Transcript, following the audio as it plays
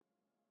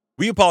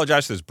We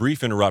apologize for this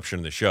brief interruption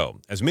in the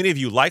show. As many of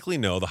you likely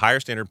know, the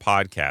Higher Standard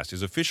podcast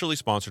is officially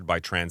sponsored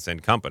by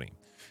Transcend Company.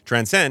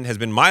 Transcend has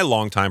been my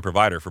longtime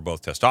provider for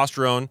both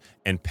testosterone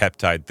and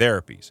peptide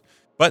therapies.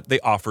 But they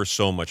offer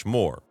so much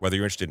more. Whether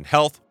you're interested in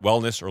health,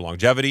 wellness, or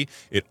longevity,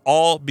 it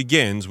all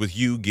begins with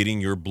you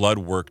getting your blood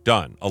work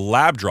done. A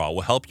lab draw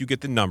will help you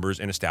get the numbers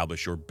and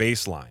establish your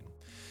baseline.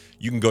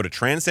 You can go to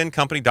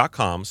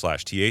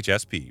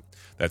transcendcompany.com/THSP.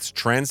 That's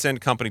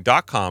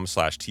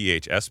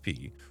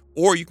transcendcompany.com/THSP.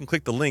 Or you can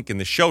click the link in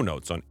the show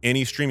notes on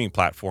any streaming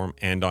platform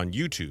and on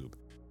YouTube.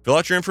 Fill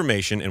out your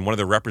information and one of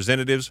the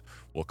representatives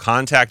will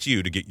contact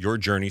you to get your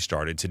journey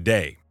started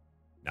today.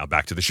 Now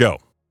back to the show.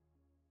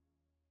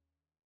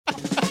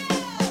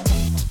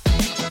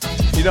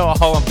 You know,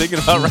 all I'm thinking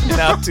about right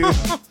now, too,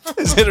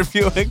 is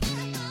interviewing.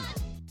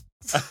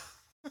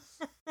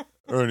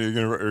 Are you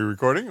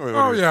recording?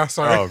 Oh, yeah,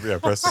 sorry. Oh, yeah,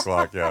 press the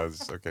clock. Yeah,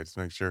 okay, just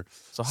make sure.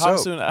 So how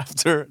soon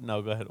after?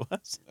 No, go ahead,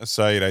 Wes.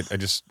 Saeed, I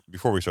just,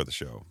 before we start the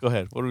show. Go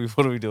ahead. What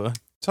are we doing?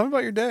 Tell me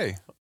about your day.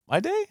 My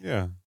day?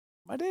 Yeah.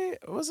 My day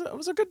was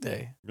a good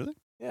day. Really?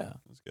 Yeah. That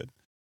was good.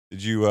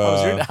 Did you...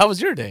 How was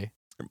your day?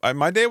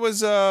 My day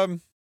was a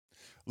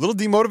little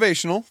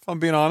demotivational, if I'm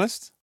being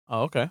honest.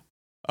 Oh, okay.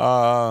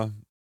 Around,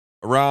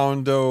 I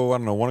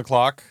don't know, 1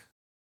 o'clock.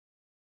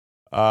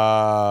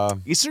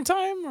 Eastern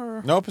time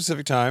or no,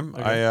 Pacific time.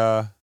 Okay.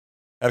 I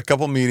had a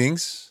couple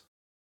meetings,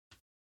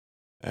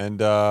 and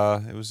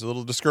it was a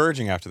little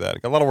discouraging after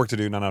that. Got a lot of work to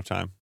do, not enough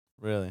time.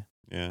 Really?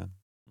 Yeah.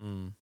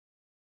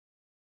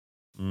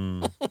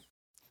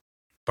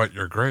 But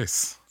your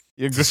grace.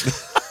 You're just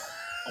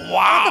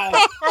wow.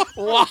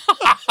 Wow.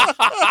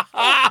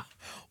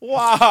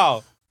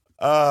 Wow.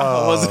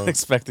 I wasn't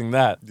expecting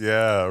that.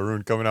 Yeah,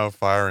 Arun coming out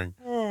firing.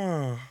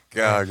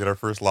 God, get our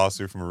first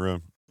lawsuit from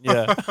Arun.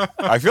 Yeah.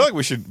 I feel like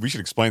we should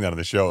explain that on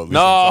the show. At least.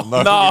 No.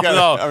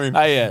 I mean,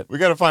 not yet. we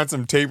got to find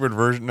some tapered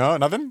version. No,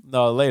 nothing.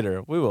 No,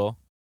 later. We will.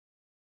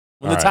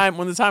 When All the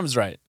right. time is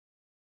right.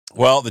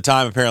 Well, the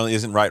time apparently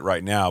isn't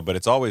right now, but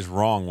it's always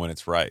wrong when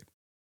it's right.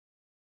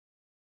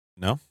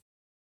 No?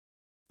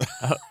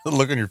 The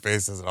look on your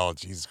face says it all.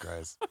 Jesus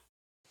Christ.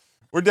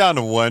 We're down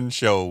to one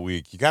show a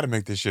week. You got to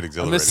make this shit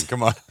exhilarating.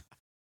 Come on.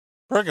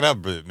 Perk it up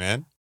a bit,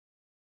 man.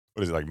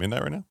 What is it, like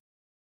midnight right now?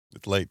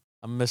 It's late.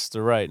 I'm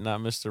Mr. Right, not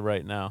Mr.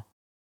 Right now.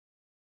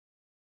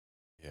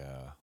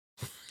 Yeah.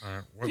 All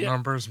right. What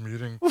numbers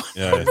meeting?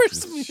 Yeah.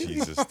 First meeting.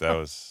 Jesus, that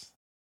was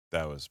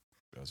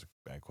a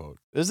bad quote.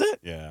 Is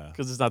it? Yeah.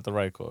 Because it's not the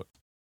right quote.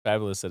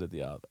 Fabulous said it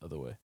the other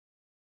way.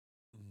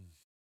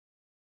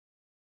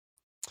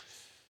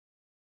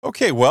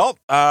 Okay, well,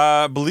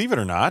 believe it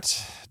or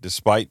not,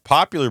 despite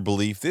popular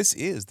belief, this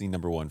is the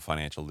 #1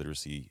 financial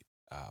literacy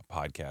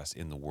podcast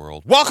in the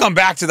world. Welcome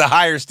back to the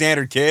Higher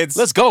Standard, kids.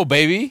 Let's go,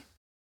 baby.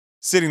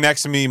 Sitting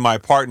next to me, my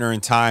partner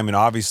in time and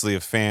obviously a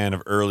fan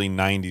of early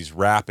 90s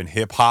rap and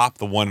hip-hop,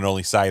 the one and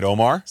only Saeed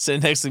Omar.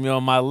 Sitting next to me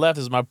on my left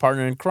is my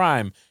partner in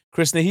crime,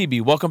 Chris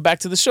Nahibi. Welcome back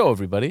to the show,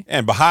 everybody.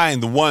 And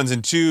behind the ones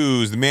and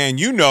twos, the man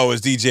you know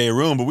as DJ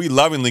Arun, but we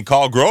lovingly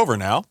call Grover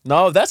now.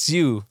 No, that's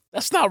you.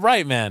 That's not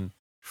right, man.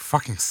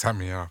 Fucking set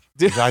me up.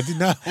 Dude, I did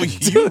not.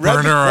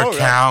 Burner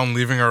account,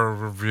 leaving a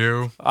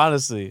review.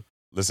 honestly.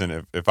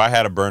 Listen, if I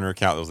had a burner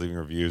account that was leaving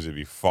reviews, it'd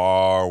be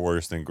far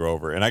worse than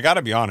Grover. And I got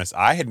to be honest,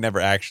 I had never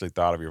actually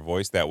thought of your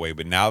voice that way,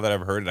 but now that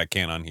I've heard it, I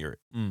can't unhear it.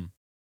 Mm.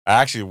 I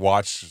actually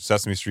watched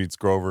Sesame Street's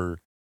Grover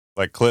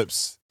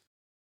clips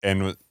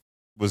and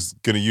was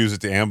going to use it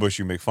to ambush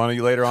you, make fun of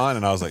you later on,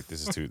 and I was like,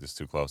 this is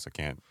too close. I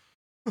can't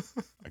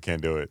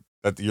do it.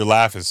 Your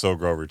laugh is so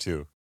Grover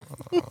too.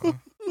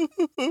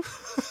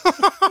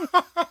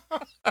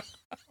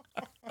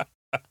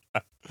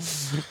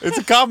 It's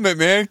a compliment,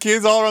 man.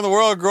 Kids all around the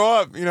world grow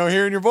up,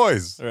 hearing your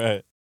voice.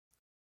 Right.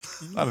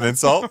 Not an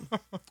insult.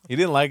 He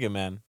didn't like it,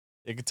 man.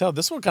 You could tell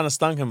this one kind of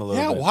stung him a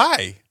little bit. Yeah,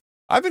 why?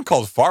 I've been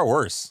called far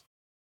worse.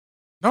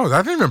 No,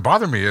 that didn't even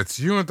bother me. It's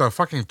you with the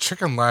fucking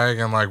chicken leg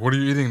and what are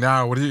you eating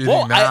now? What are you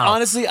eating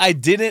now? I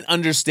didn't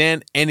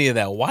understand any of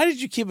that. Why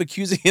did you keep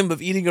accusing him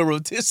of eating a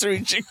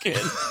rotisserie chicken?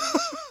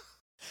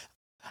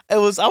 I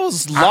was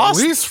lost. At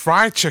least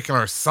fried chicken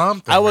or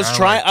something. I was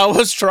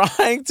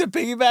trying to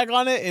piggyback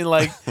on it and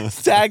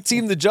tag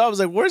team the job. I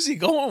was like, where's he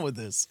going with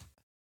this?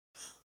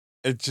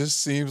 It just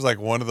seems like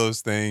one of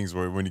those things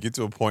where when you get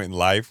to a point in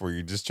life where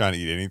you're just trying to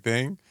eat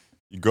anything,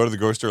 you go to the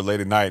grocery store late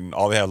at night and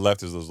all they have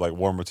left is those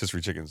warm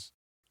rotisserie chickens.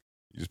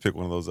 You just pick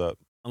one of those up.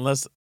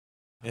 Unless,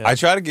 yeah. I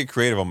try to get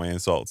creative on my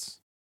insults.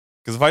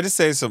 Because if I just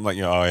say something like,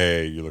 oh,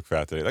 hey, you look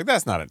fat today.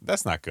 That's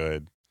not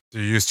good.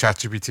 Do you use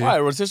ChatGPT? Why?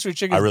 Rotisserie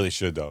chickens? I really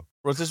should, though.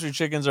 Rotisserie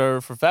chickens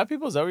are for fat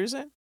people? Is that what you're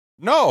saying?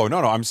 No.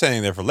 I'm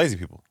saying they're for lazy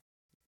people.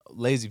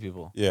 Lazy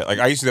people. Yeah,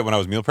 I used to do that when I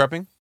was meal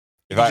prepping.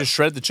 You just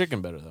shred the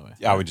chicken better that way.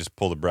 Yeah, I would just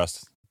pull the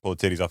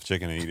titties off the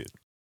chicken and eat it.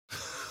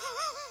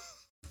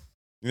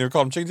 You never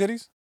called them chicken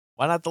titties?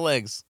 Why not the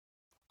legs?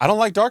 I don't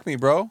like dark meat,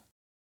 bro.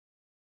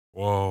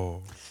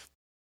 Whoa.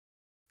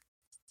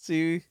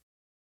 See?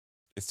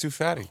 It's too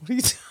fatty.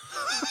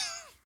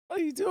 What are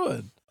you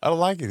doing? I don't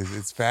like it.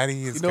 It's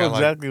fatty. It's you know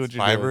exactly what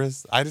you're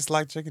fibrous. I just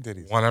like chicken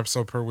titties. 1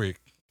 episode per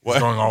week. He's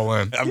going all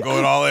in. I'm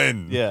going all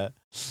in. Yeah.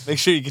 Make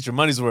sure you get your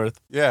money's worth.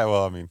 Yeah,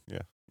 well, I mean,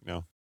 yeah,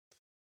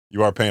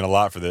 you are paying a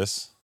lot for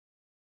this.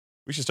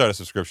 We should start a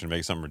subscription and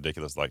make something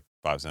ridiculous like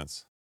 5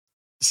 cents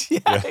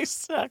Yeah,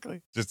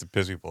 exactly. just to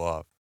piss people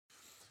off.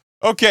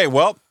 Okay,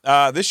 well,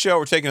 this show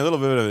we're taking a little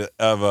bit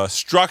of a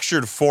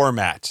structured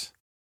format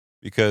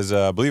because,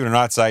 believe it or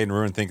not, Saeed and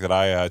Ruin think that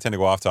I tend to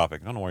go off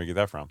topic. I don't know where you get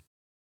that from.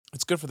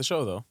 It's good for the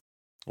show, though.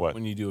 What?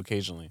 When you do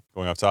occasionally.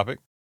 Going off topic?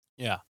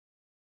 Yeah.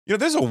 You know,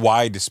 there's a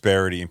wide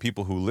disparity in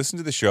people who listen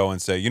to the show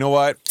and say, you know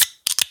what?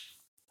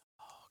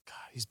 Oh,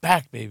 God. He's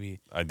back, baby.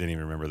 I didn't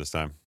even remember this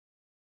time.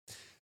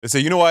 They say,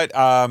 you know what?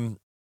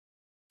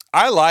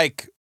 I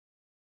like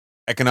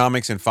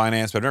economics and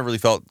finance, but I've never really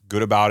felt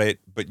good about it.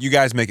 But you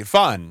guys make it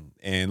fun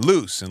and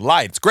loose and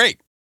light. It's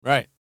great.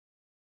 Right.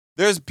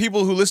 There's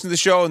people who listen to the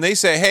show and they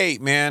say, hey,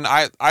 man,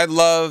 I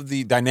love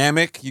the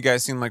dynamic. You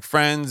guys seem like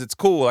friends. It's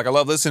cool. Like, I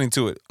love listening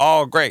to it.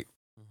 Oh, great.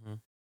 Mm-hmm.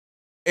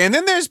 And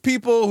then there's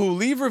people who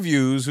leave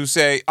reviews who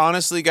say,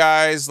 honestly,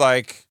 guys,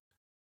 like,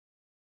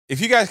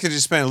 if you guys could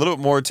just spend a little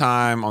bit more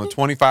time on the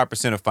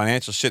 25% of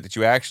financial shit that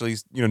you actually,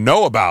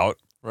 know about,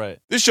 Right.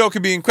 this show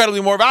could be incredibly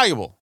more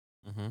valuable.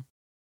 Mm-hmm.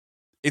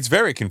 It's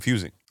very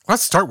confusing.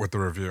 Let's start with the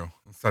review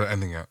instead of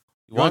ending it.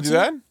 You want to do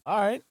that?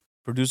 All right.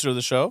 Producer of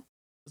the show.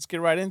 Let's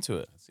get right into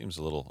it. Seems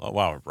a little, oh,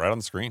 wow, right on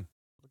the screen.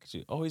 Look at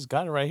you. Oh, he's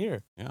got it right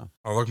here. Yeah.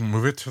 Oh, look,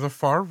 move it to the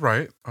far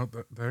right. Oh,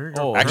 there you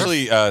go. Oh,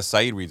 Actually,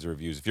 Saeed reads the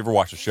reviews. If you ever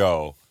watch the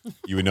show,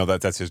 you would know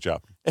that that's his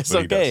job. It's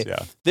What he okay. does,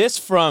 yeah. This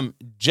from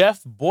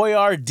Jeff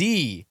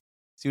Boyardee.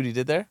 See what he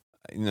did there?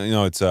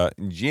 It's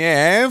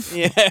Jeff.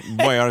 Yeah.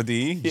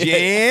 Boyardee.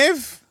 Yeah.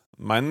 Jeff.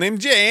 My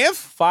name's Jeff.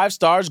 5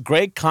 stars,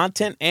 great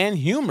content and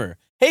humor.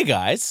 Hey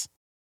guys.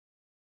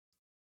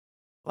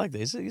 I like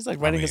this. He's like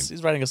writing us.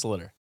 He's writing us a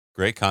letter.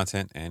 Great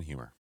content and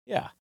humor.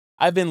 Yeah.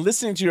 I've been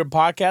listening to your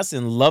podcast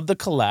and love the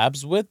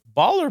collabs with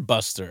Baller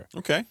Buster.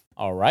 Okay.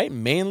 All right.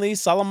 Mainly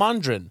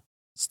Salamandrin.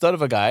 Stud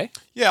of a guy.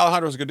 Yeah,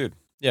 Alejandro's a good dude.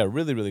 Yeah,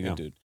 really, really good Yeah.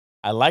 dude.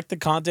 I like the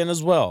content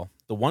as well.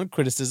 The one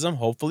criticism,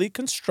 hopefully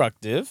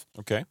constructive,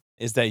 Okay.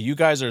 is that you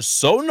guys are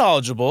so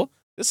knowledgeable.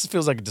 This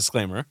feels like a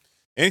disclaimer.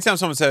 Anytime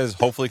someone says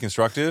hopefully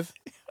constructive,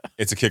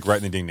 it's a kick right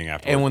in the ding ding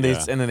after. And when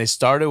and then they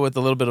started with a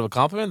little bit of a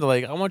compliment, they're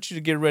like, I want you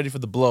to get ready for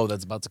the blow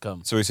that's about to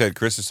come. So he said,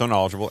 Chris is so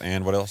knowledgeable.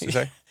 And what else did he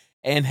say?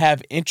 And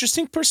have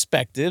interesting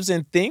perspectives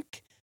and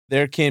think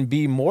there can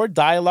be more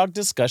dialogue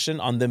discussion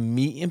on the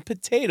meat and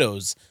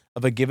potatoes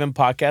of a given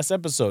podcast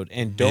episode.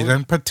 And don't Meat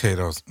and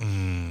potatoes.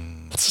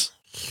 of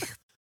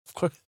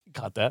course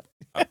got that.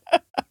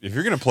 If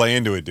you're going to play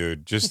into it,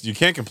 dude, you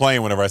can't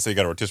complain whenever I say you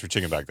got a rotisserie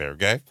chicken back there,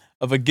 okay?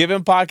 Of a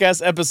given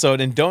podcast episode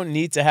and don't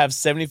need to have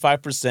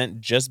 75%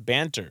 just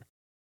banter.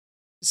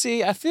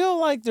 See, I feel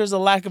like there's a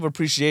lack of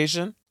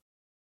appreciation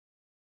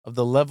of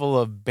the level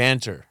of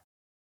banter.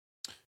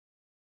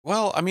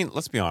 Well, I mean,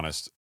 let's be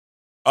honest.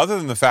 Other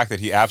than the fact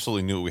that he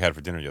absolutely knew what we had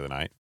for dinner the other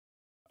night,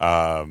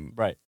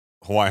 Right.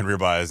 Hawaiian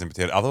ribeyes and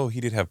potato, although he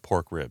did have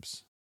pork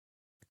ribs.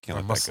 I can't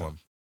I'm let that go. Muslim.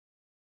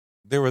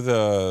 They were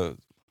the,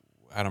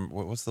 Adam,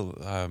 what's the,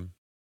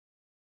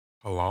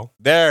 Halal.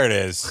 there it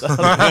is.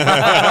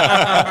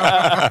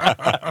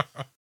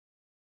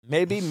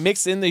 Maybe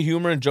mix in the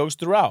humor and jokes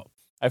throughout.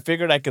 I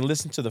figured I could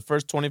listen to the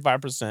first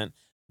 25%,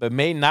 but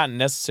may not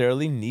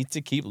necessarily need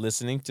to keep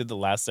listening to the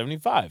last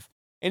 75.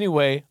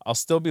 Anyway, I'll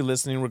still be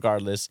listening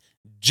regardless.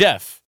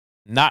 Jeff,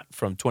 not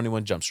from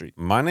 21 Jump Street.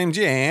 My name's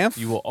Jeff.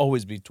 You will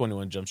always be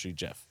 21 Jump Street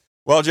Jeff.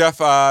 Well, Jeff,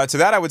 to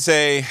that I would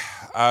say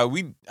I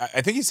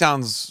think he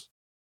sounds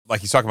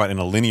like he's talking about in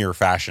a linear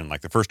fashion.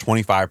 Like the first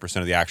 25%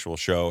 of the actual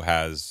show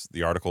has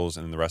the articles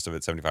and the rest of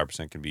it,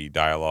 75% can be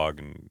dialogue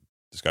and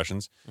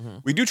discussions. Mm-hmm.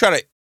 We do try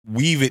to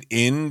weave it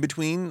in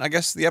between, I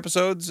guess, the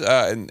episodes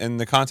and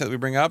the content that we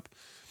bring up.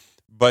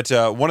 But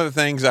one of the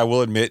things I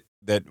will admit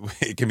that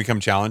it can become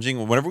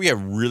challenging, whenever we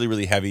have really,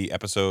 really heavy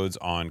episodes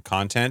on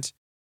content,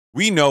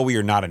 we know we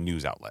are not a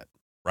news outlet,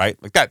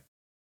 right? Like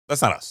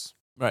that's not us.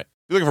 Right. If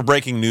you're looking for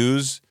breaking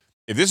news,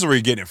 if this is where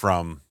you're getting it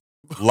from,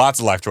 lots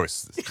of life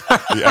choices.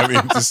 I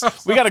mean,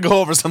 just, We got to go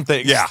over some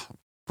things. yeah,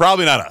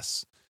 probably not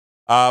us.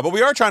 But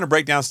we are trying to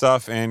break down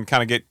stuff and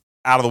kind of get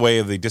out of the way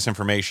of the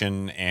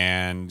disinformation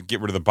and get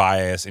rid of the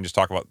bias and just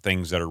talk about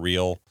things that are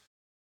real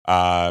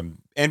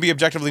and be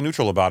objectively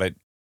neutral about it.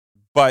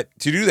 But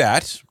to do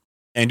that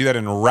and do that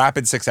in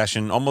rapid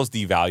succession almost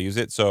devalues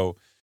it. So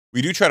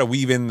we do try to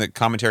weave in the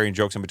commentary and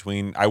jokes in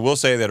between. I will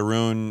say that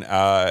Arun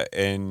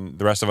and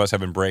the rest of us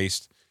have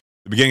embraced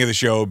the beginning of the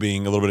show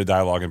being a little bit of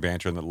dialogue and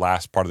banter and the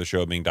last part of the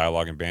show being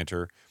dialogue and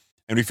banter.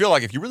 And we feel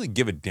like if you really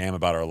give a damn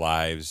about our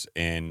lives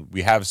and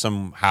we have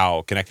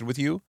somehow connected with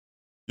you,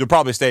 you'll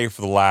probably stay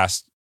for the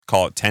last,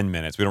 call it 10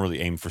 minutes. We don't really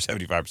aim for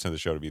 75% of the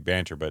show to be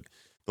banter, but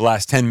the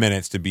last 10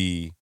 minutes to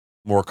be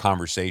more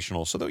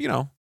conversational so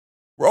that,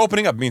 we're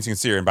opening up, being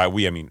sincere. And by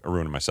we, I mean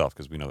Arun and myself,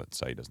 because we know that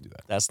Saeed doesn't do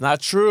that. That's not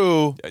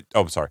true.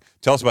 Oh, sorry.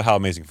 Tell us about how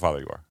amazing a father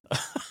you are.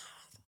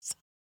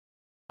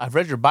 I've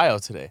read your bio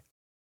today.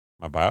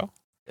 My bio?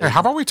 Hey,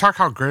 how about we talk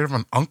how great of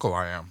an uncle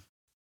I am?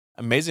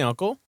 Amazing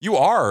uncle. You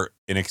are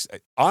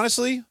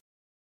honestly,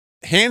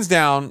 hands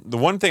down, the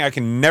one thing I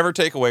can never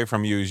take away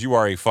from you is you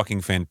are a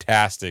fucking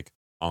fantastic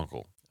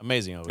uncle.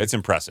 Amazing. Obi. It's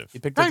impressive. He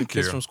picked up the Thank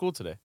kids you. from school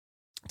today.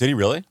 Did he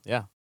really?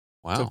 Yeah.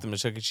 Wow. Took them to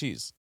Chuck E.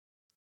 Cheese.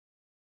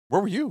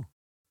 Where were you?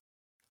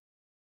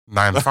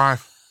 9 to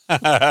 5.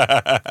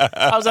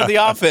 I was at the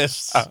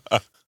office.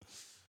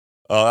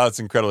 Oh, that's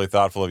incredibly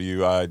thoughtful of you.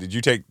 Did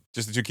you take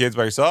just the two kids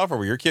by yourself, or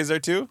were your kids there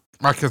too?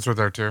 My kids were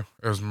there too.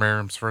 It was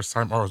Miriam's first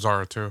time, or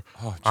Zara too.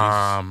 Oh,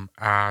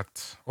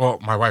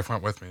 jeez. My wife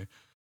went with me.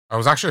 It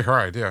was actually her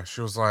idea.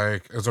 She was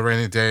like, "It was a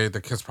rainy day. The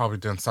kids probably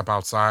didn't step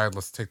outside.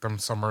 Let's take them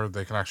somewhere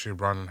they can actually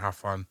run and have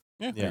fun."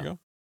 Yeah, there you go.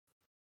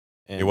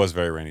 And It was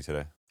very rainy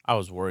today. I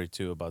was worried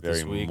too about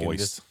this Very week. And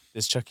moist.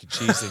 this Chuck E.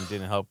 Cheese thing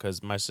didn't help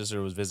because my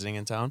sister was visiting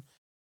in town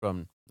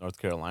from North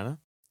Carolina.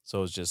 So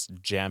it was just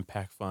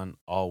jam-packed fun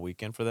all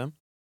weekend for them.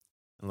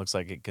 And looks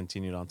like it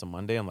continued on to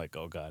Monday. I'm like,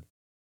 oh, God,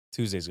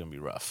 Tuesday's going to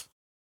be rough.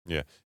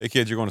 Hey,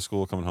 kids, you're going to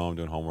school, coming home,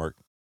 doing homework,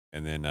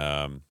 and then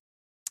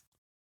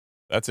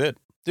that's it.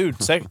 Dude,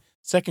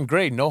 second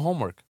grade, no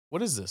homework.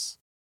 What is this?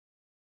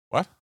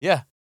 What?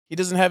 Yeah, he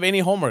doesn't have any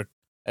homework.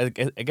 I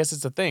guess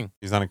it's a thing.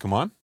 He's not in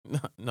Kumon?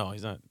 No,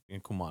 he's not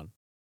in Kumon.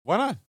 Why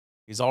not?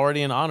 He's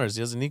already in honors.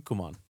 He doesn't need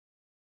Kumon.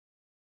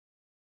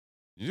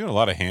 You're doing a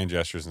lot of hand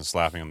gestures and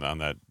slapping on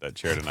that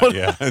chair tonight.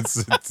 Yeah,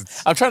 it's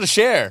I'm trying to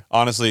share.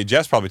 honestly,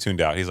 Jeff's probably tuned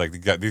out. He's like,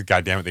 these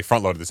goddamn it, they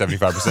front loaded the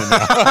 75%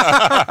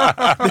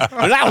 now.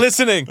 They're not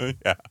listening.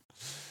 Yeah.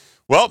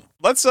 Well,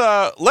 let's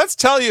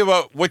tell you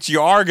about what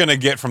you are gonna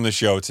get from the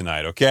show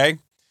tonight. Okay.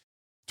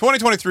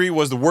 2023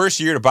 was the worst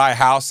year to buy a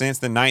house since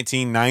the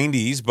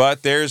 1990s,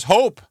 but there's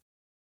hope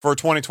for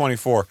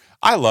 2024.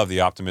 I love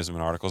the optimism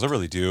in articles. I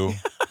really do.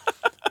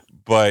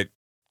 But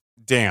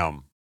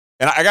damn.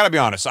 And I got to be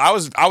honest, I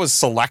was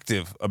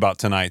selective about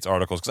tonight's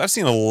articles because I've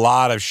seen a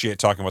lot of shit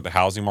talking about the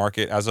housing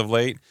market as of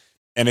late,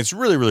 and it's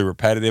really, really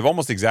repetitive.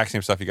 Almost the exact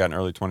same stuff you got in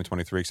early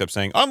 2023, except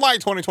saying, unlike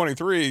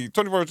 2023,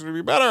 2024 is going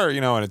to be better,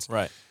 and it's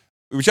Right.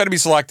 We try to be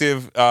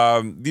selective.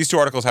 These two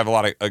articles have a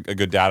lot of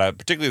good data,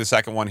 particularly the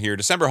second one here.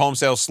 December home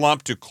sales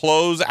slumped to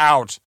close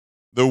out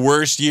the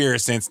worst year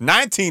since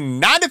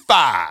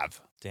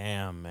 1995.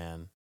 Damn,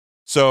 man.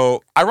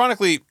 So,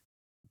 ironically,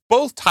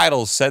 both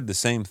titles said the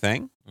same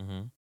thing.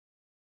 Mm-hmm.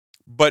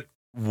 But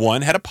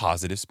one had a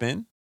positive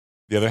spin.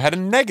 The other had a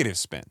negative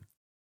spin.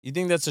 You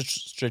think that's a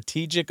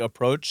strategic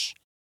approach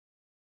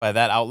by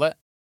that outlet?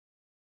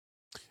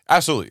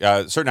 Absolutely.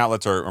 Certain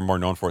outlets are more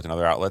known for it than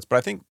other outlets. But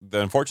I think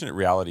the unfortunate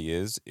reality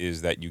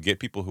is that you get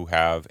people who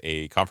have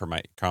a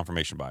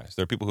confirmation bias.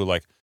 There are people who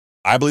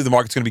I believe the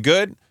market's going to be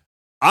good.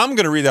 I'm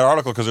going to read that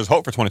article because there's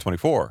hope for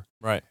 2024.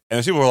 Right. And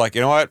there's people who are like,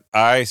 you know what?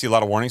 I see a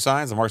lot of warning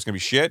signs. The market's going to be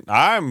shit.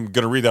 I'm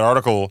going to read that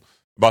article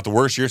about the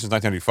worst year since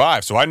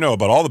 1995. So I know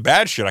about all the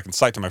bad shit I can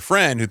cite to my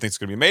friend who thinks it's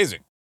going to be amazing.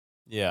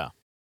 Yeah.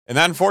 And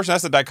that, unfortunately,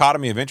 that's the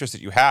dichotomy of interest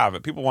that you have.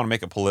 But people want to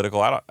make it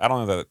political. I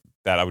don't know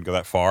that I would go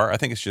that far. I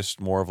think it's just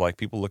more of like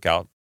people look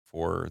out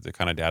for the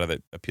kind of data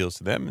that appeals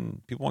to them,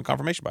 and people want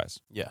confirmation bias.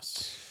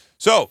 Yes.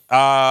 So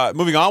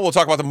moving on, we'll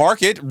talk about the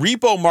market.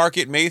 Repo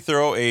market may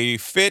throw a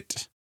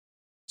fit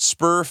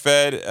spur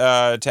Fed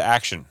to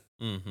action.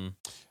 Mm-hmm.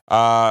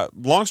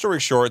 Long story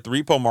short, the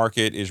repo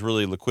market is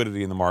really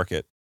liquidity in the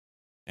market.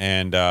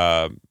 And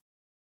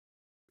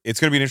it's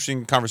going to be an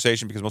interesting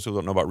conversation because most people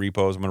don't know about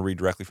repos. I'm going to read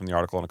directly from the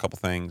article on a couple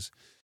things.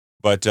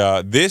 But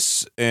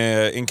this,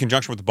 in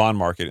conjunction with the bond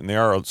market, and they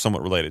are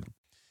somewhat related,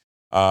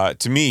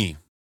 to me,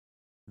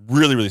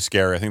 really, really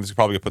scary. I think this is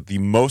probably going to put the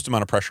most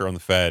amount of pressure on the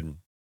Fed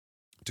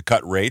to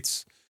cut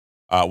rates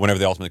whenever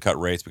they ultimately cut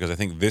rates, because I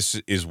think this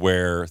is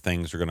where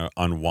things are going to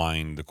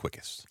unwind the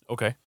quickest.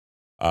 Okay.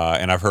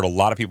 And I've heard a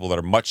lot of people that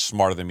are much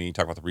smarter than me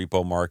talk about the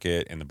repo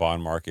market and the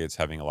bond markets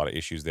having a lot of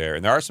issues there.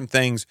 And there are some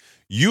things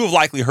you have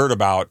likely heard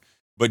about,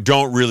 but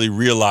don't really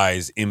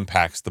realize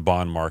impacts the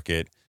bond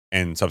market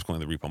and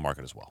subsequently the repo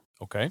market as well.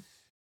 Okay.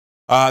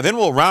 Then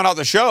we'll round out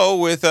the show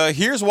with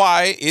here's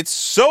why it's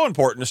so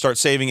important to start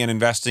saving and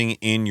investing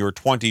in your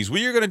 20s.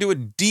 We are going to do a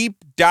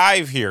deep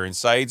dive here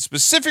inside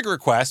specific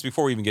requests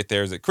before we even get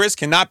there is that Chris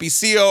cannot be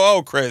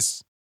COO,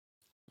 Chris.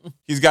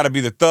 He's got to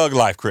be the thug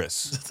life,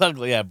 Chris.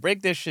 Yeah,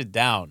 break this shit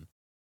down.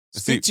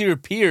 Speak See, to your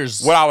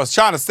peers. What I was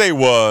trying to say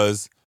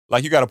was,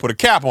 you got to put a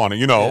cap on it,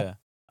 Yeah.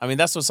 I mean,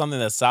 that's something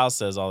that Sal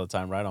says all the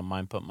time, right? On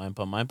Mind Pump, Mind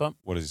Pump, Mind Pump.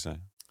 What does he say?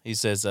 He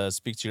says,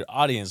 speak to your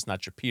audience,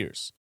 not your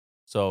peers.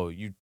 So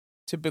you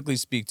typically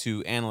speak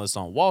to analysts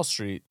on Wall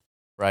Street,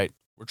 right?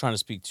 We're trying to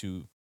speak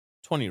to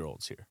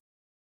 20-year-olds here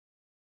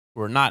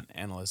who are not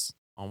analysts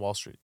on Wall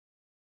Street.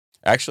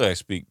 Actually, I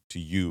speak to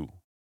you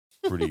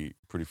pretty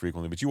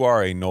frequently, but you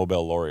are a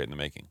Nobel laureate in the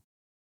making.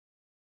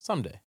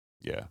 Someday,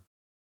 Yeah.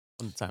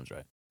 when the time's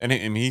right. And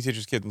he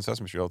teaches kids in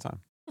Sesame Street all the time.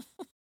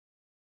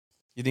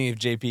 You think if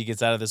JP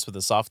gets out of this with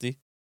a softie,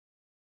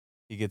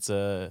 he gets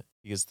the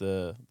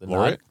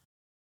Laureate? nod?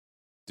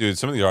 Dude,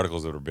 some of the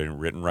articles that have been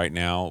written right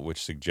now,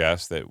 which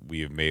suggest that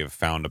we may have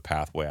found a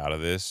pathway out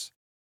of this,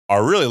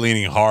 are really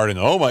leaning hard and,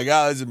 oh my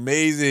God, that's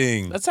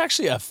amazing. That's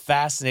actually a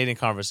fascinating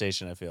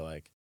conversation, I feel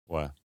like.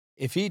 What?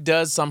 If he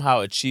does somehow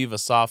achieve a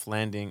soft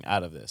landing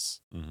out of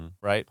this, Mm-hmm.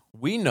 right?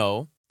 We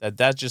know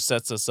that just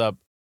sets us up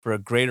for a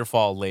greater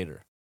fall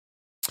later.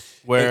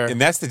 Where and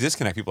that's the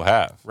disconnect people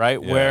have.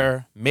 right? Yeah.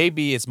 Where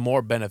maybe it's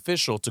more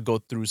beneficial to go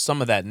through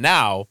some of that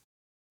now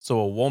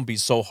so it won't be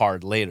so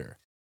hard later.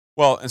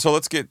 Well, and so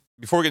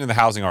before we get into the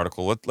housing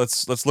article,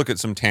 let's look at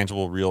some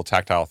tangible, real,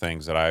 tactile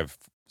things that I've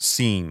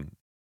seen,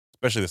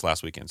 especially this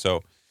last weekend.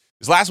 So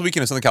this last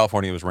weekend in Southern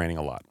California, it was raining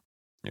a lot.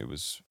 It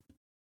was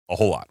a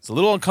whole lot. It's a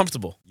little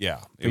uncomfortable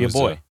Yeah. for your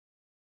boy.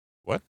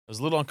 What? It was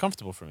a little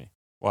uncomfortable for me.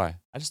 Why?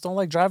 I just don't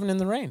like driving in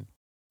the rain.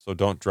 So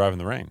don't drive in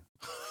the rain.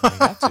 I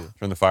got to.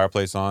 Turn the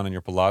fireplace on in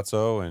your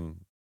palazzo.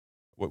 And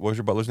what was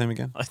your butler's name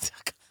again?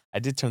 I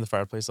did turn the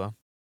fireplace on.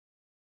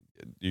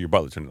 Your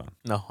butler turned it on.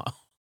 No.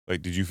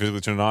 Like, did you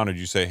physically turn it on, or did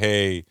you say,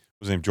 "Hey,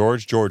 what's his name?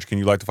 George? George, can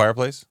you light the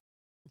fireplace?"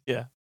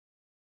 Yeah.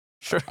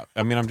 Sure.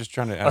 I mean, I'm just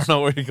trying to I don't ask.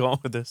 know where you're going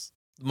with this.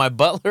 My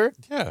butler?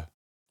 Yeah.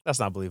 That's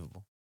not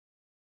believable.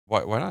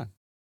 Why not?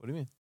 What do you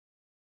mean?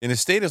 In a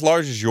state as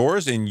large as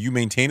yours, and you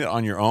maintain it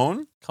on your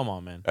own, Come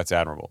on, man. that's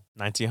admirable.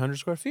 1,900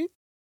 square feet?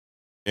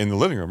 In the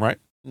living room, right?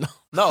 No.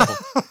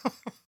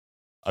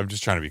 I'm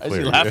just trying to be Is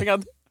clear. he laughing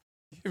at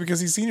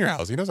Because he's seen your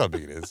house. He knows how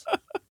big it is.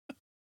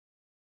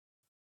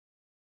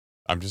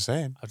 I'm just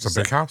saying. I'll It's a just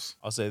big say- house.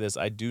 I'll say this.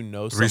 I do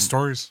know 3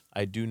 stories.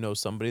 I do know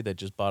somebody that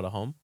just bought a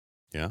home.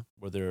 Yeah.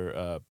 Where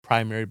their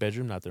primary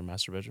bedroom, not their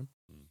master bedroom,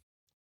 Hmm.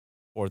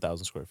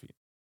 4,000 square feet.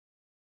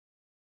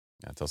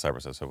 Yeah, tell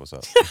Cyber says so. What's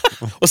up?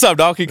 What's up,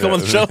 dog? Can you come on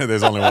the show?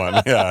 There's only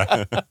one.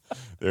 Yeah.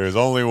 There's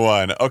only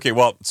one. Okay,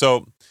 well,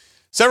 so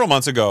several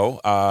months ago,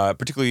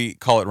 particularly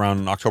call it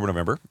around October,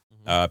 November,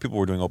 people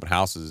were doing open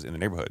houses in the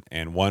neighborhood.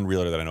 And one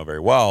realtor that I know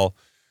very well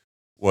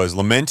was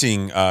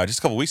lamenting just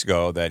a couple weeks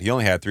ago that he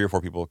only had 3 or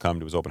 4 people come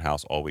to his open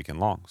house all weekend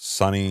long.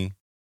 Sunny,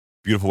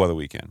 beautiful weather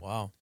weekend.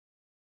 Wow.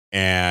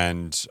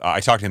 And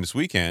I talked to him this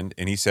weekend,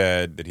 and he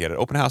said that he had an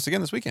open house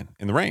again this weekend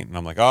in the rain. And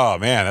I'm like, oh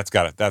man, that's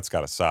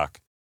gotta suck.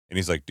 And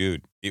he's like,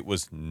 dude, it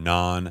was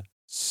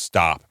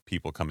non-stop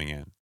people coming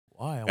in.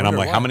 Why? And I'm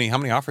like, how many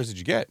offers did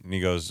you get? And he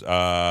goes,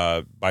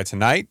 by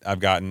tonight, I've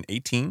gotten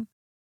 18.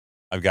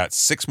 I've got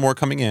 6 more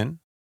coming in.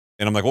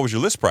 And I'm like, what was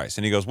your list price?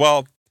 And he goes,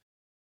 well,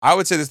 I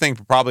would say this thing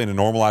probably in a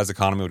normalized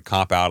economy would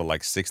comp out at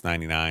like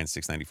 $699,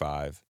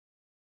 $695.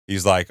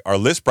 He's like, our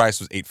list price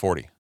was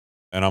 $840.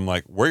 And I'm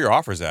like, where are your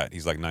offers at?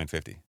 He's like,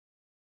 $950.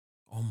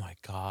 Oh my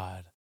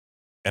God.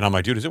 And I'm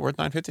like, dude, is it worth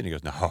 $950? And he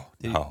goes, no,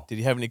 no. Did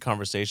he have any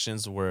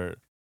conversations where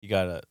you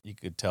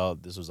could tell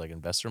this was like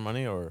investor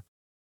money or?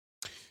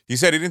 He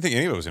said he didn't think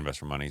any of it was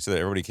investor money. He said that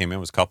everybody came in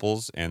was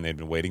couples, and they'd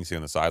been waiting to see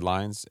on the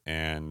sidelines,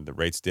 and the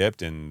rates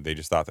dipped, and they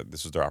just thought that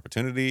this was their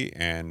opportunity,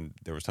 and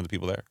there was tons of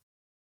people there.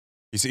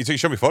 He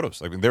showed me photos.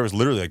 Like, there was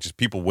literally like just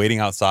people waiting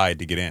outside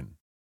to get in.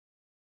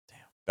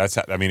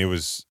 Damn. It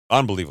was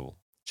unbelievable.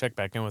 Check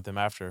back in with him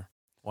after.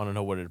 Want to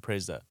know what it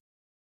appraised at.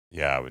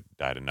 Yeah,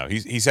 I didn't know.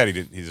 He said he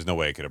didn't. There's no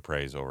way it could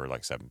appraise over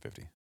like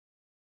 $750.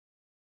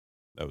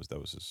 That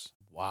was his.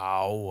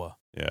 Wow.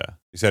 Yeah,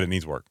 he said it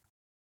needs work.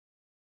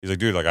 He's like,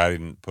 dude, like I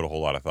didn't put a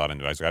whole lot of thought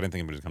into it. I was like, I didn't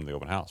think anybody would come to the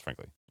open house,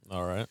 frankly.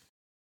 All right.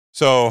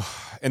 So,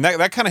 and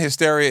that kind of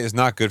hysteria is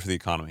not good for the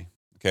economy.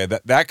 Okay,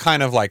 that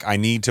kind of like I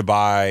need to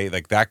buy,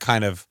 like that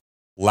kind of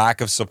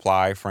lack of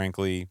supply,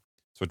 frankly,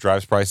 it's what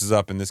drives prices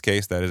up in this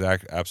case. That is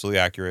absolutely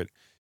accurate.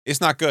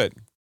 It's not good.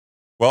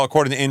 Well,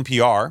 according to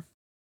NPR,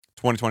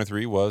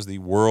 2023 was the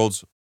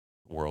world's.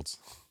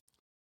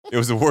 It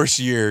was the worst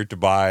year to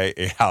buy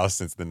a house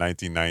since the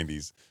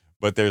 1990s.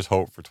 But there's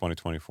hope for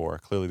 2024.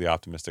 Clearly, the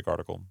optimistic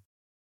article.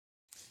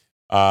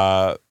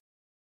 The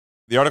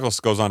article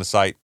goes on to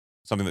cite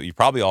something that you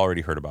probably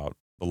already heard about: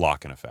 the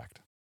lock-in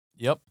effect.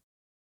 Yep.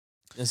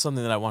 It's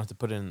something that I wanted to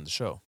put in the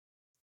show.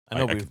 I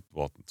know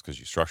Well, it's because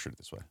you structured it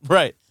this way.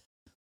 Right.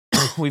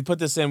 We put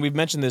this in. We've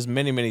mentioned this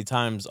many, many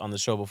times on the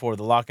show before.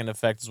 The lock-in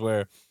effect is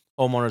where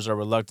homeowners are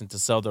reluctant to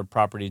sell their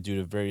property due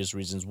to various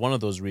reasons. One of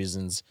those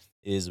reasons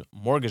is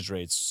mortgage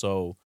rates.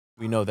 So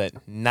we know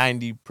that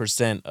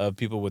 90% of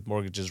people with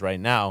mortgages right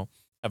now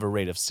have a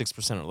rate of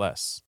 6% or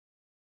less,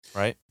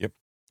 right? Yep.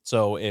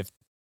 So if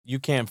you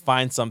can't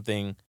find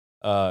something,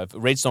 if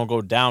rates don't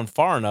go down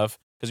far enough,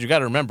 because you got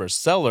to remember,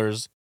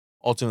 sellers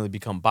ultimately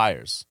become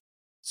buyers.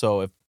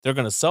 So if they're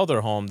going to sell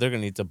their home, they're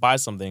going to need to buy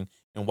something.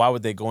 And why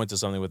would they go into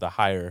something with a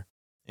higher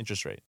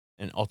interest rate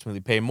and ultimately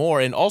pay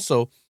more and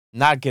also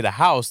not get a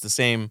house the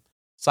same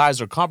size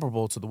or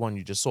comparable to the one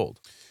you just sold?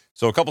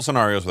 So a couple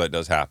scenarios where that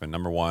does happen.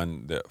 Number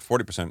one, that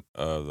 40%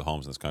 of the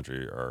homes in this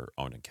country are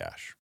owned in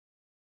cash.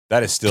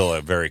 That is still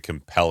a very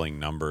compelling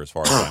number as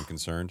far as I'm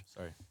concerned.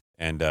 Sorry.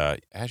 And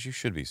as you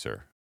should be,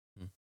 sir.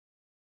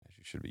 As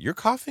you should be. You're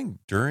coughing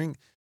during.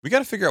 We got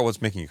to figure out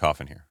what's making you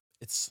cough in here.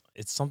 It's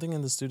something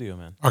in the studio,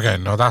 man. Okay,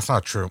 no, that's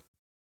not true.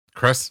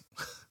 Chris?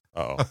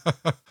 Uh-oh.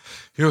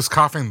 He was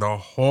coughing the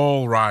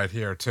whole ride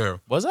here, too.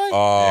 Was I?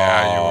 Oh,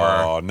 Yeah,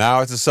 you were.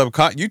 Now it's a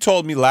subcon. You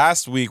told me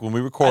last week when we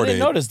I recorded. didn't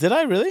notice. Did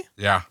I really?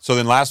 Yeah. So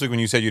then last week when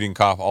you said you didn't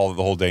cough the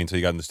whole day until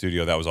you got in the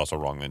studio, that was also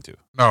wrong then too.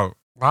 No,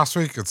 last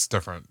week it's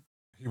different.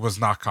 He was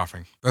not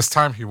coughing. This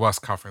time he was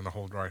coughing the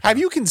whole ride. Have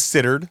you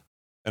considered,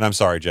 and I'm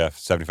sorry, Jeff,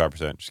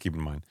 75%, just keep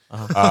in mind.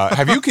 Uh-huh.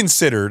 Have you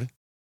considered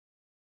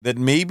that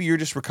maybe you're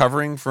just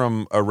recovering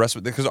from a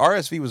respiratory, because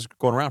RSV was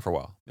going around for a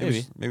while.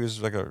 Maybe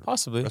it's like a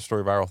possibly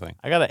respiratory viral thing.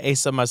 I got an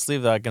ace up my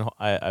sleeve that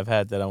I've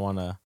had that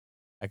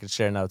I can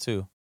share now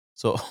too.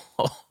 So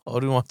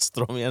Odin wants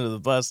to throw me under the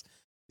bus.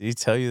 Did he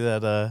tell you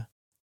that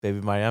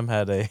baby Mariam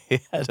had a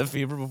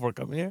fever before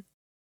coming here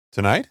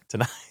Tonight?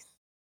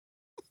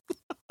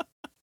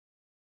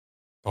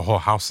 The whole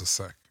house is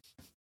sick.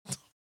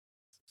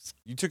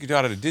 You took your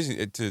daughter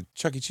to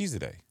Chuck E. Cheese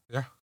today.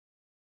 Yeah.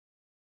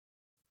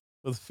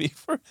 with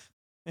fever?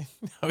 Now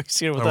he's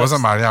here with It us.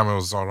 wasn't Mariam, it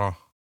was Zoro.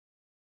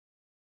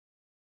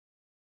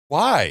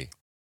 Why?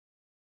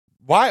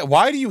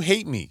 Why do you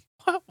hate me?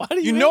 Why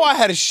do You know I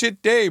had a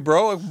shit day,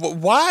 bro.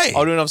 Why?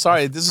 Oh, dude, I'm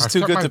sorry. This is I too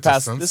kept good my to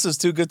pass. distance. This is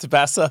too good to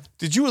pass up.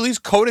 Did you at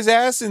least coat his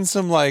ass in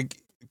some like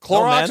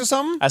Clorox man. or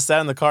something? I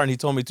sat in the car and he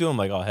told me to. I'm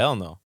like, oh, hell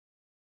no.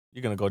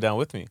 You're going to go down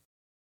with me.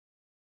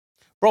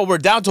 Bro, we're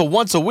down to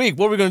once a week.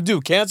 What are we going to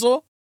do?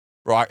 Cancel?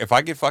 Bro, if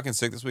I get fucking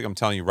sick this week, I'm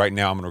telling you right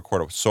now, I'm going to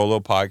record a solo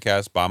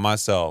podcast by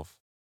myself.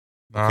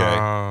 No, Okay.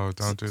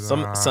 don't do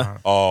that.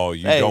 Oh,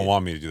 you Hey, don't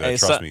want me to do that. Hey,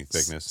 Trust me,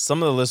 thickness.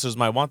 Some of the listeners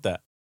might want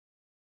that.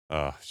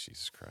 Oh,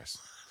 Jesus Christ.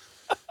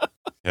 You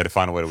had to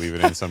find a way to weave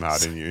it in somehow,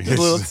 didn't you?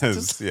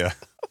 Yeah.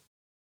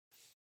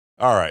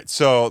 All right.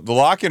 So the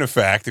lock-in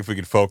effect, if we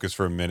could focus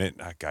for a minute.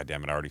 God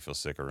damn it, I already feel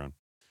sick, Arun.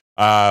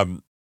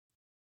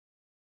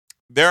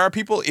 There are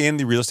people in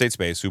the real estate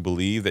space who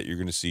believe that you're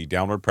going to see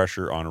downward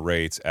pressure on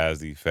rates as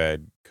the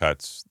Fed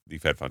cuts the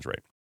Fed funds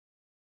rate.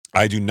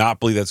 I do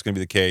not believe that's going to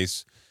be the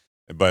case,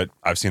 but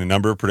I've seen a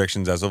number of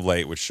predictions as of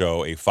late which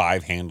show a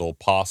 5-handle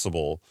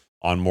possible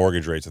on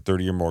mortgage rates, the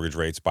 30-year mortgage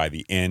rates by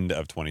the end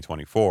of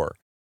 2024.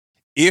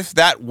 If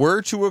that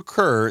were to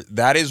occur,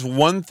 that is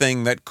one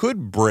thing that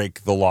could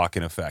break the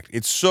lock-in effect.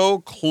 It's so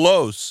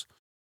close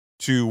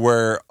to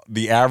where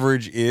the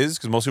average is,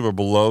 because most people are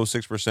below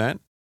 6%,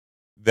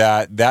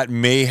 that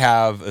may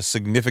have a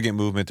significant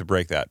movement to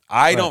break that.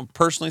 I don't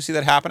personally see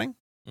that happening,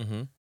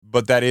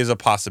 but that is a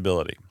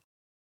possibility.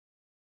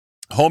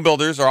 Home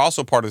builders are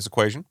also part of this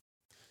equation.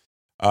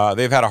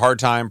 They've had a hard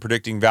time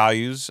predicting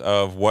values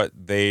of what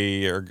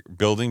they are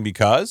building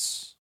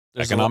because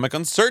there's economic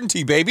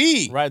uncertainty,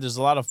 baby. Right. There's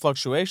a lot of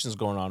fluctuations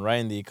going on, right,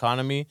 in the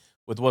economy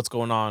with what's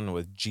going on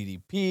with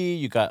GDP.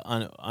 You got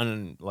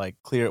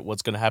clear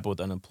what's going to happen with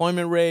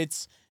unemployment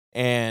rates,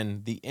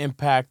 and the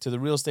impact to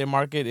the real estate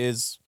market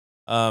is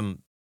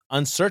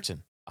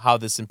uncertain how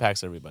this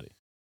impacts everybody.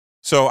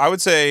 So I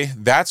would say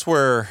that's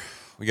where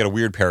we got a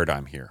weird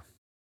paradigm here.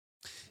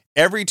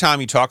 Every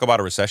time you talk about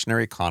a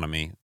recessionary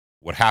economy,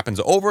 what happens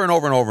over and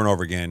over and over and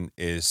over again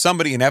is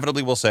somebody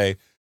inevitably will say,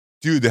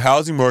 dude, the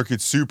housing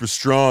market's super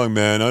strong,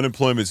 man.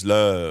 Unemployment's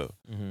low.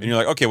 And you're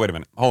like, okay, wait a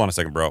minute. Hold on a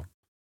second, bro.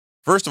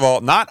 First of all,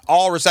 not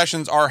all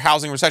recessions are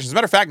housing recessions. As a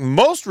matter of fact,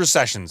 most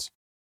recessions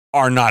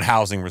are not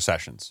housing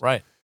recessions.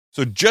 Right.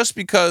 So just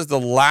because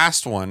the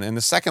last one and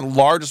the second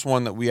largest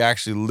one that we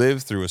actually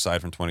lived through aside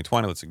from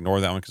 2020, let's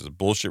ignore that one because it's a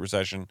bullshit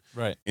recession.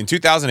 Right. In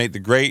 2008, the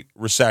Great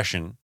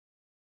Recession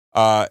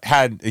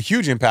had a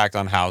huge impact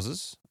on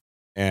houses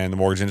and the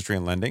mortgage industry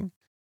and lending.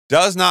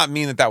 Does not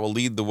mean that will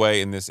lead the way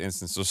in this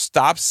instance. So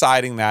stop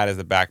citing that as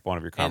the backbone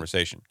of your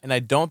conversation. And I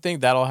don't think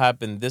that'll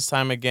happen this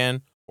time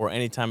again or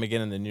any time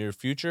again in the near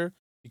future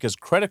because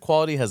credit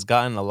quality has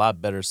gotten a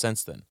lot better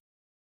since then.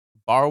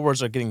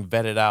 Borrowers are getting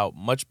vetted out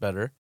much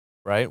better,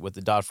 right, with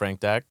the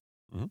Dodd-Frank Act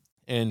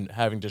and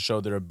having to show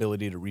their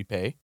ability to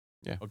repay.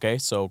 Yeah. Okay,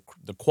 so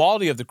the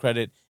quality of the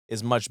credit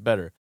is much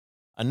better.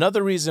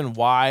 Another reason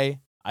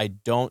why I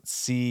don't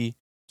see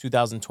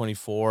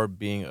 2024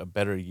 being a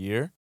better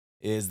year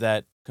is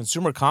that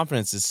consumer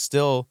confidence is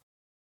still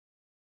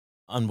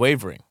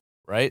unwavering,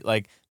 right?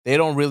 Like they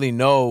don't really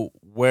know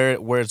where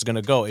it's going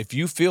to go. If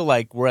you feel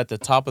like we're at the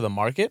top of the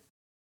market,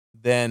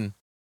 then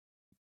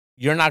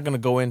you're not going to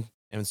go in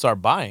and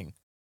start buying,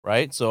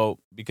 right? So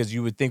because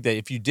you would think that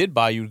if you did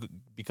buy, you'd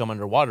become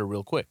underwater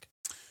real quick.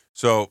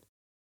 So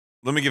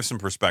let me give some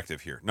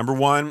perspective here. Number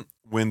one,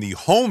 when the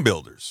home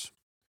builders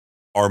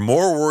are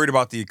more worried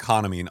about the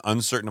economy and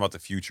uncertain about the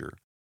future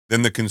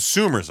than the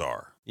consumers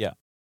are. Yeah.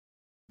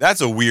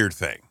 That's a weird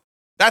thing.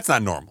 That's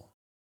not normal.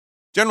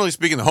 Generally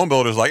speaking, the home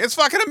builder's like, it's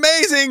fucking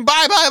amazing.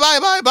 Buy.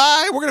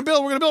 We're going to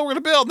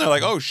build. And they're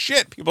like, oh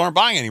shit, people aren't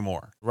buying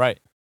anymore. Right.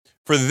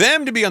 For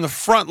them to be on the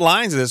front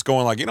lines of this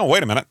going like,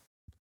 wait a minute.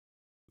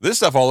 This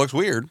stuff all looks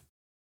weird.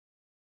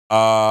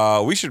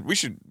 We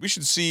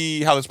should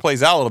see how this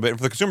plays out a little bit. And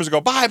for the consumers to go,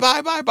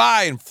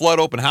 buy, and flood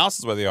open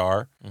houses where they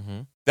are,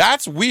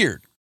 that's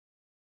weird.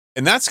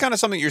 And that's kind of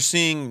something you're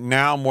seeing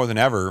now more than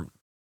ever.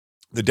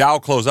 The Dow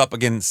close up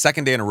again,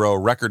 second day in a row,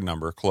 record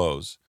number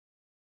close.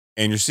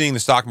 And you're seeing the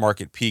stock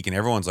market peak, and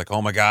everyone's like,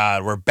 oh my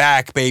God, we're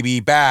back, baby,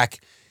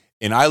 back.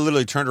 And I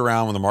literally turned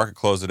around when the market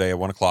closed today at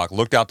 1 o'clock,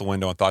 looked out the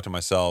window and thought to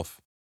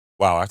myself,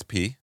 wow, I have to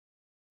pee.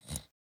 And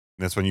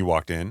that's when you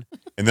walked in.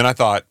 And then I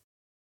thought,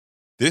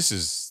 this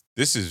is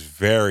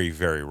very,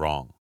 very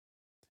wrong.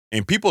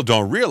 And people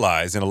don't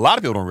realize, and a lot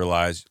of people don't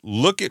realize,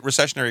 look at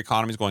recessionary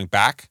economies going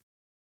back.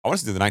 I want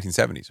to say the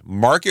 1970s.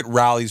 Market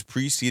rallies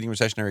preceding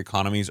recessionary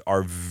economies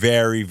are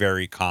very,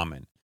 very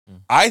common.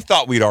 I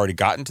thought we'd already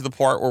gotten to the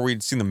part where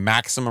we'd seen the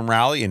maximum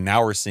rally, and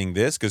now we're seeing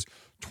this because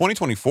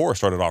 2024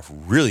 started off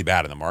really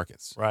bad in the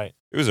markets. Right.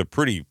 It was a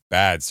pretty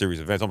bad series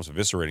of events, almost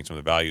eviscerating some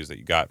of the values that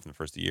you got from the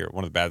first year.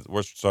 One of the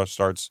worst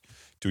starts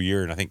to a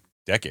year in, I think,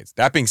 decades.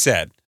 That being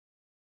said,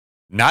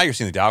 now you're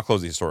seeing the Dow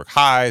close the historic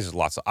highs. There's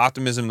lots of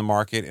optimism in the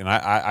market, and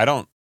I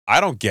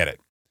don't get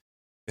it,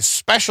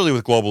 especially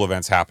with global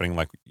events happening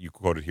like you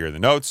quoted here in the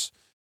notes.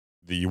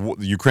 The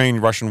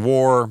Ukraine-Russian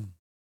war.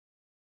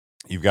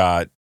 You've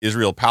got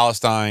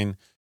Israel-Palestine.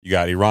 You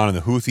got Iran and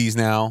the Houthis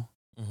now,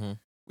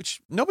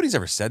 which nobody's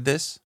ever said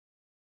this.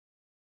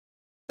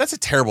 That's a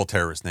terrible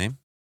terrorist name.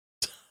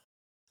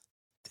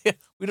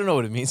 We don't know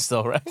what it means,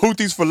 though, right?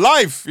 Houthis for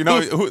life. You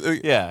know,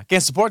 yeah,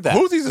 can't support that.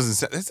 Houthis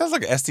doesn't. It sounds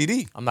like an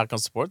STD. I'm not gonna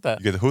support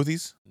that. You get the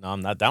Houthis? No, I'm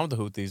not down with the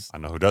Houthis. I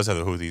know who does have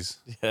the Houthis.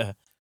 Yeah,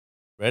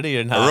 ready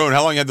or not? Arun,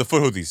 how long you had the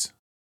foot Houthis?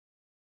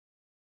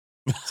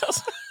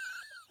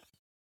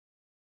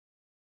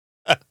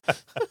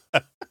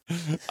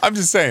 I'm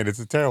just saying, it's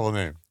a terrible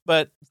name.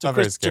 But to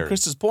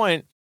Chris's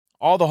point,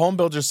 all the home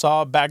builders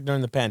saw back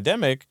during the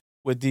pandemic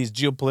with these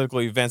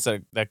geopolitical events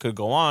that could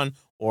go on,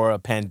 or a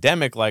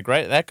pandemic, like,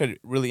 right, that could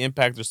really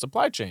impact their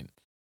supply chain,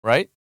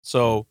 right?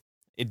 So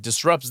it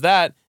disrupts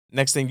that.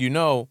 Next thing you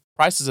know,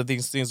 prices of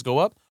these things go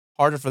up,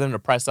 harder for them to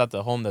price out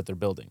the home that they're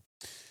building.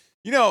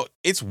 You know,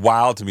 it's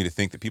wild to me to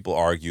think that people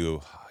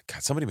argue.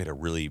 God, somebody made a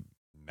really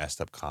messed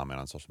up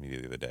comment on social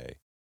media the other day.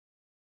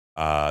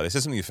 They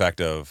said something to the effect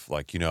of,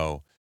 like, you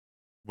know,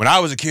 when I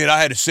was a kid, I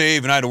had to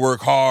save and I had to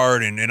work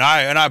hard, and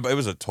it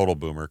was a total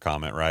boomer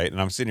comment, right? And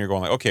I'm sitting here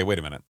going like, okay, wait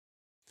a minute.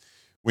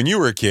 When you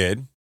were a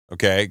kid,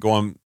 okay,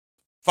 going,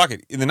 fuck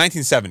it, in the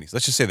 1970s,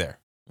 let's just say there.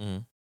 Mm-hmm.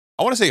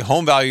 I want to say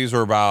home values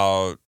were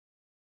about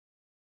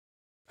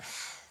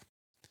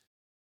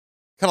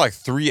kind of like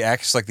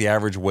 3x, like the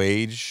average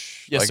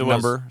wage, yes, like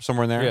number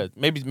somewhere in there. Yeah,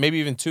 maybe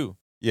even 2.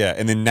 Yeah,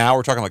 and then now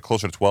we're talking like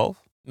closer to 12.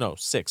 No,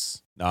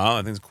 6. No, I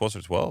think it's closer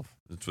to 12.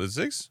 It's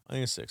 6. I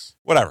think it's 6.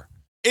 Whatever.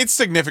 It's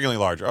significantly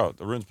larger. Oh,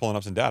 the Rune's pulling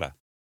up some data.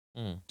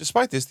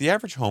 Despite this, the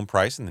average home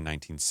price in the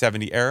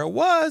 1970 era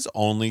was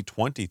only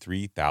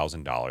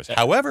 $23,000.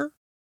 However,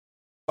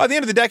 by the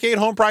end of the decade,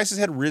 home prices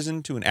had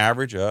risen to an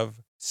average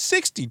of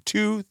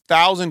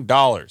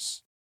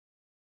 $62,000.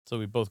 So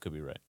we both could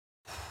be right.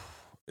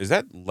 Is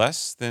that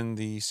less than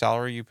the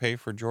salary you pay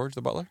for George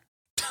the butler?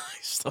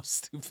 He's so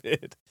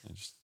stupid.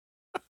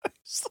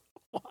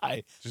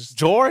 Why? Just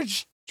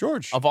George?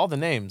 George. Of all the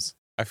names.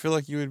 I feel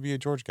like you would be a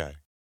George guy.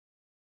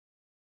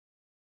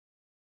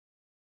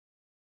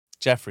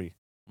 Jeffrey.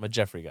 I'm a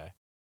Jeffrey guy.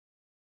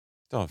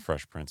 Don't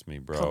Fresh Prince me,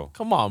 bro.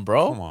 Come on,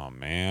 bro. Come on,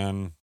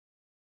 man.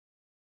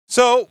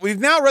 So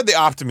we've now read the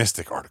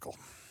optimistic article.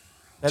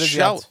 That is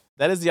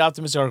the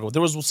optimistic article.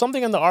 There was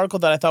something in the article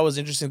that I thought was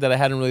interesting that I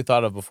hadn't really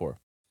thought of before.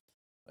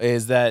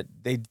 Is that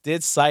they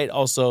did cite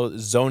also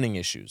zoning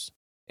issues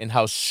and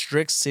how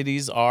strict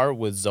cities are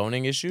with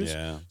zoning issues.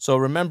 Yeah. So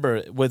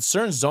remember, with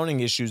certain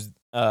zoning issues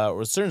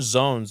or certain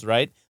zones,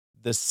 right,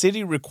 the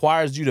city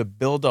requires you to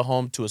build a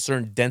home to a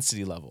certain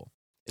density level.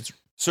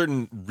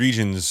 Certain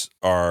regions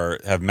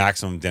have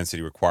maximum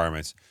density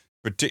requirements.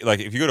 Like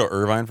if you go to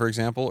Irvine, for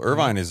example,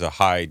 Irvine is a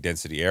high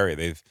density area.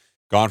 They've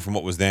gone from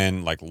what was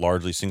then like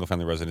largely single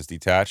family residence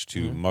detached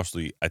to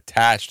mostly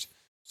attached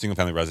single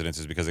family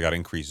residences because they got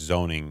increased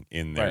zoning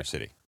in their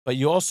city. But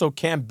you also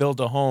can't build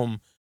a home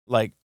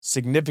like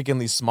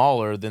significantly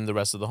smaller than the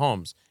rest of the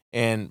homes.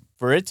 And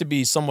for it to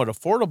be somewhat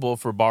affordable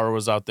for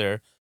borrowers out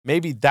there,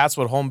 maybe that's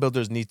what home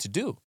builders need to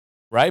do,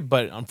 right?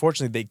 But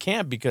unfortunately, they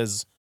can't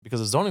because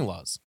of zoning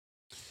laws.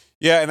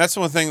 Yeah, and that's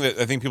one thing that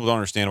I think people don't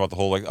understand about the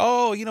whole, like,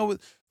 oh, you know,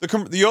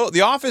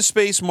 the office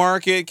space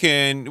market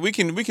we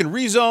can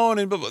rezone,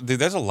 and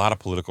there's a lot of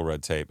political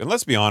red tape. And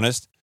let's be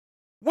honest,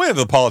 when have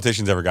the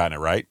politicians ever gotten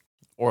it right?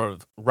 Or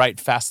right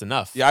fast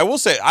enough? Yeah, I will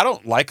say I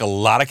don't like a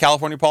lot of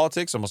California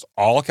politics, almost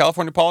all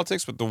California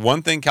politics, but the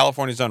one thing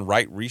California's done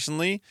right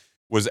recently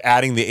was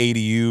adding the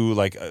ADU,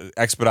 like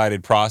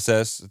expedited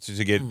process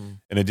to get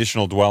an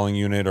additional dwelling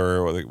unit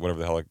or whatever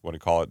the hell, like, what do you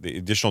call it? The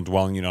additional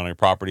dwelling unit on your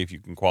property if you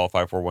can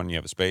qualify for one and you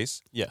have a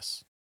space.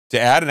 Yes. To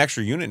add an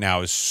extra unit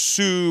now is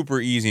super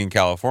easy in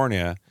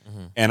California.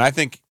 And I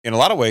think in a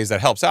lot of ways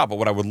that helps out. But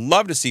what I would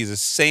love to see is the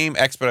same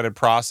expedited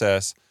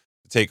process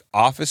to take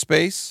office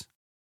space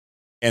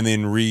and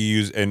then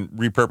reuse and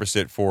repurpose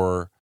it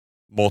for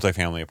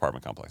multifamily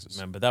apartment complexes.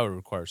 Man, but that would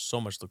require so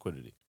much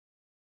liquidity.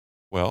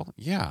 Well,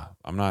 yeah,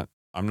 I'm not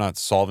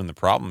solving the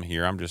problem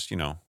here. I'm just,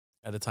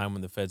 at a time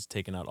when the Fed's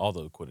taking out all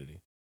the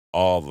liquidity.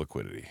 All the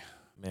liquidity.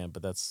 Man,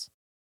 but that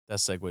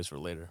segues for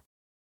later.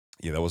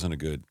 Yeah, that wasn't a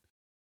good.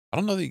 I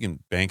don't know that you can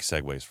bank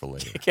segues for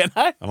later. Can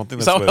I? I don't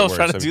think that's what I was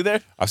trying to do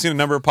there. I've seen a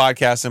number of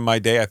podcasts in my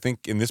day. I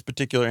think in this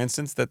particular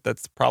instance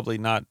that's probably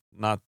not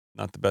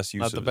the best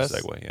use of the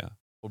segue. Yeah,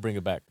 we'll bring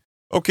it back.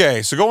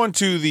 Okay, so going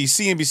to the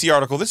CNBC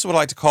article. This is what I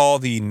like to call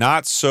the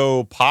not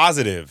so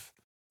positive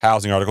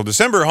housing article.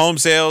 December home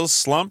sales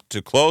slumped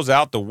to close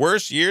out the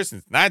worst year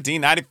since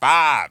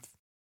 1995.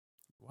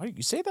 Why do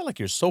you say that like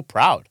you're so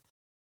proud?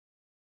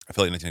 I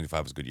feel like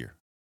 1995 was a good year.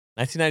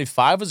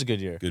 1995 was a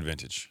good year. Good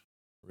vintage.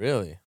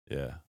 Really?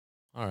 Yeah.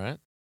 All right.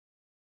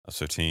 I was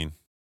 15.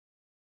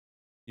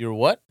 You were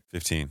what?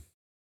 15.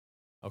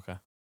 Okay.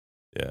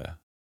 Yeah.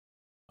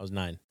 I was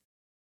 9.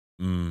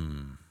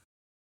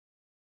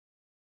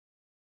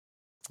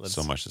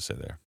 So much to say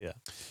there. Yeah.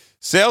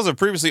 Sales of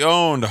previously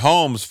owned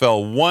homes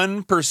fell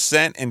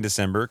 1% in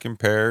December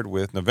compared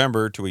with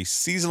November to a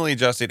seasonally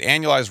adjusted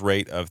annualized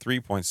rate of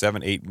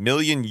 3.78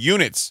 million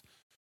units,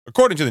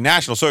 according to the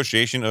National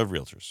Association of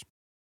Realtors.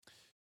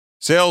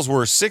 Sales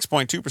were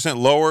 6.2%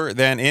 lower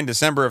than in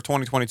December of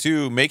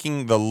 2022,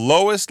 making the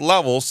lowest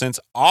level since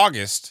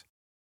August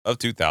of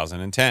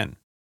 2010.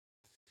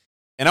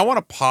 And I want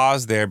to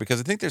pause there because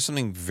I think there's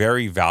something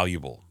very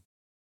valuable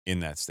in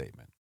that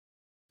statement.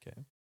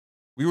 Okay.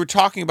 We were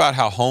talking about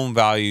how home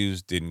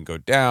values didn't go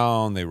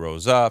down, they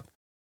rose up.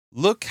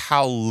 Look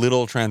how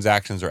little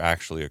transactions are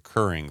actually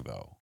occurring,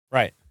 though.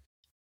 Right.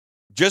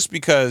 Just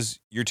because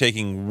you're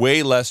taking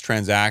way less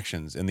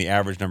transactions and the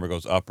average number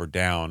goes up or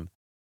down,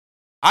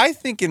 I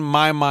think in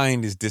my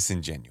mind is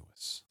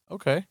disingenuous.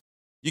 Okay.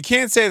 You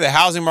can't say the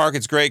housing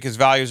market's great because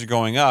values are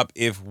going up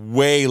if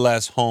way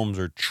less homes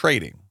are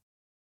trading.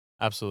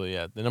 Absolutely,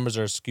 yeah. The numbers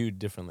are skewed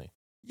differently.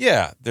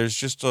 Yeah, there's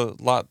just a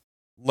lot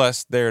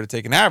less there to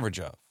take an average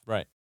of.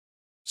 Right.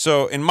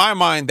 So in my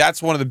mind,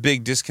 that's one of the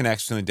big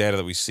disconnects in the data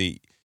that we see.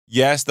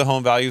 Yes, the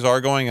home values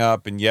are going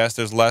up, and yes,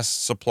 there's less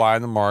supply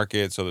in the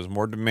market, so there's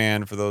more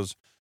demand for those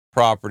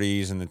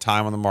properties, and the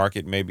time on the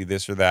market may be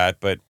this or that.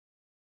 But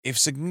if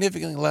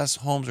significantly less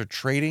homes are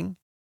trading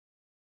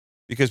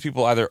because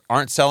people either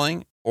aren't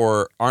selling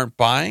or aren't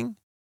buying,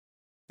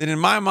 then in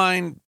my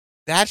mind,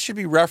 that should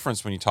be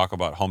referenced when you talk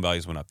about home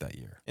values went up that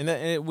year. And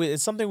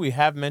it's something we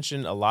have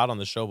mentioned a lot on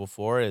the show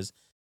before is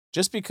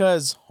just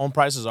because home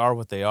prices are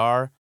what they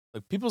are,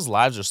 like people's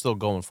lives are still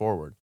going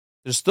forward.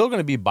 There's still going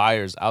to be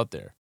buyers out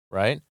there,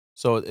 right?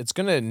 So it's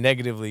going to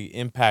negatively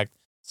impact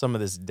some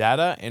of this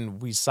data.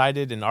 And we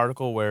cited an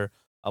article where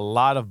a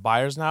lot of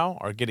buyers now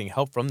are getting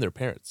help from their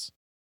parents.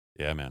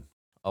 Yeah, man.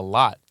 A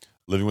lot.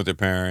 Living with their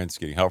parents,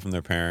 getting help from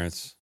their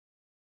parents.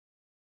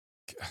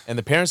 And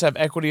the parents have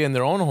equity in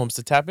their own homes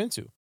to tap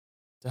into,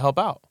 to help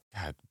out.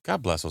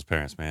 God bless those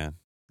parents, man.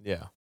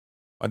 Yeah.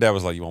 My dad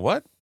was like, "You want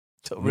what?"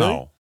 Really?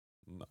 No.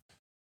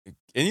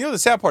 And you know the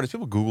sad part is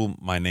people Google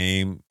my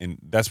name, and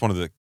that's one of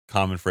the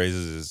common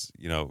phrases is,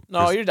 No,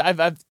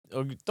 Chris-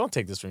 don't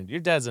take this from you. Your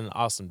dad's an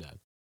awesome dad,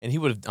 and he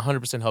would have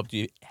 100% helped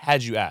you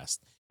had you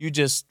asked. You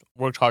just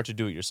worked hard to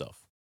do it yourself.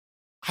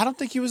 I don't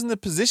think he was in the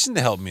position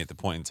to help me at the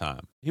point in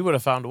time. He would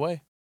have found a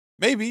way.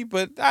 Maybe,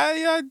 but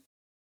I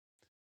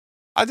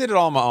did it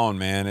all on my own,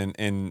 man,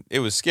 and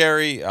it was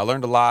scary. I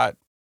learned a lot,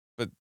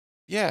 but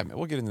yeah, man,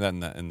 we'll get into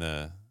that in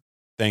the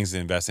things to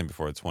invest in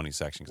before the 20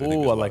 section.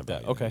 Ooh, I like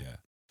that. Okay. Yeah.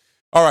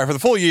 All right, for the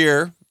full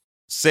year,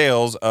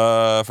 sales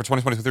for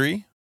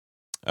 2023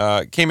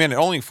 came in at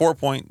only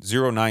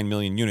 4.09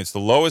 million units, the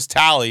lowest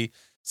tally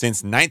since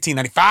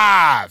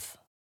 1995.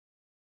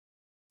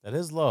 That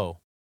is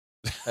low.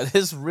 That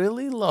is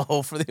really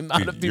low for the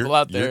amount of people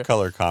out there. Your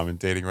color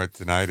commentating right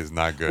tonight is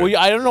not good. Well,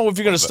 I don't know if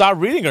you're going to stop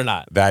reading or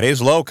not. That is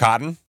low,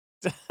 Cotton.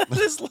 That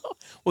is low.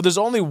 Well, there's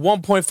only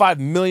 1.5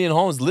 million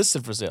homes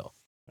listed for sale.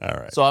 All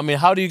right. So, I mean,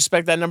 how do you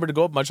expect that number to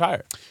go up much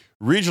higher?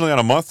 Regionally, on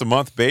a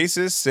month-to-month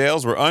basis,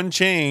 sales were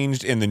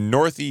unchanged in the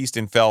Northeast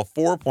and fell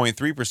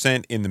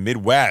 4.3% in the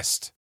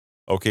Midwest.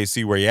 Okay,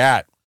 see where you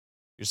at.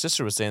 Your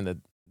sister was saying that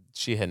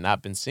she had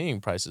not been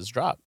seeing prices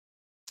drop.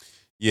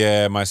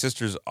 Yeah, my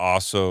sister's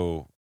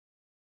also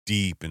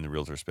deep in the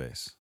realtor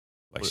space.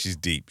 Like, she's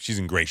deep. She's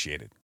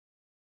ingratiated.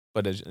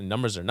 But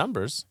numbers are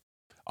numbers.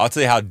 I'll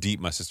tell you how deep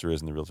my sister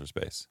is in the realtor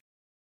space.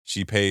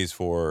 She pays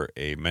for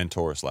a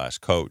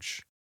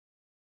mentor/coach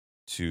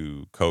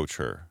to coach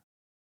her.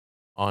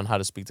 On how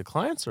to speak to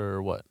clients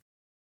or what?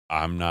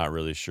 I'm not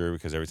really sure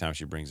because every time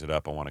she brings it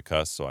up, I want to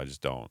cuss, so I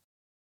just don't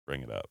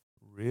bring it up.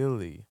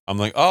 Really? I'm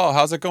like, oh,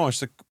 how's it going?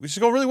 She's like, we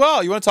should go really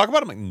well. You want to talk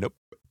about it? I'm like, nope.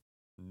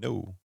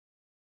 No.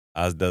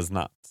 As does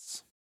not.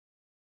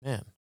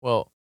 Man.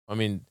 Well, I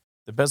mean,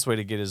 the best way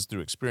to get it is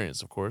through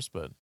experience, of course,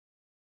 but.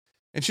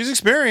 And she's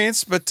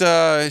experienced,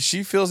 but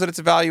she feels that it's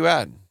a value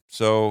add.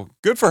 So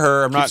good for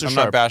her. I'm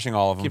not bashing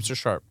all of them. Keeps her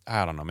sharp.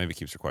 I don't know. Maybe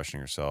keeps her questioning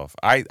herself.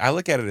 I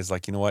look at it as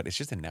like, you know what? It's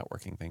just a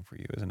networking thing for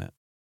you, isn't it?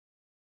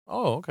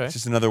 Oh, okay. It's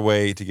just another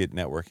way to get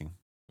networking.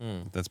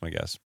 Mm. That's my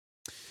guess.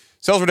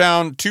 Sales were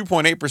down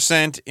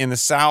 2.8% in the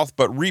South,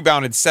 but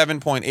rebounded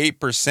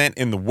 7.8%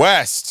 in the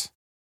West.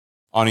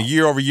 On a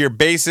year-over-year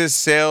basis,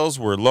 sales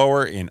were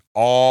lower in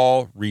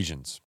all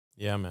regions.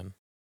 Yeah, man.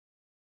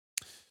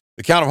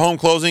 The count of home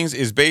closings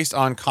is based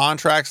on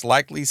contracts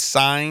likely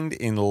signed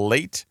in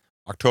late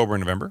October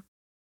and November,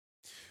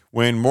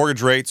 when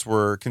mortgage rates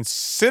were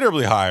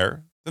considerably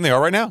higher than they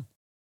are right now.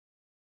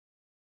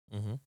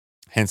 Mm-hmm.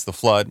 Hence the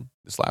flood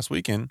this last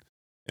weekend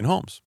in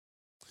homes.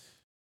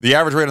 The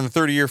average rate on the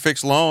 30-year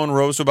fixed loan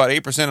rose to about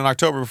 8% in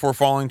October before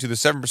falling to the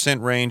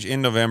 7% range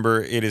in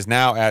November. It is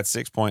now at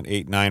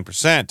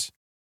 6.89%.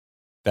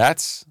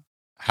 That's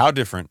how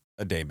different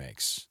a day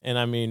makes. And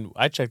I mean,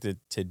 I checked it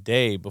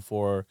today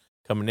before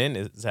coming in.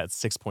 It's at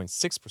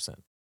 6.6%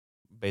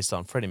 based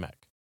on Freddie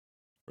Mac.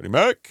 Freddie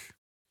Mac.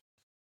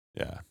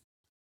 Yeah.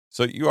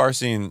 So you are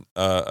seeing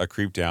a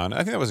creep down. I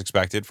think that was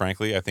expected,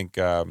 frankly. I think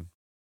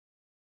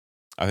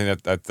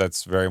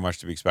that's very much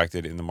to be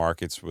expected in the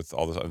markets with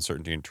all this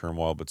uncertainty and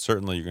turmoil. But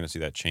certainly you're going to see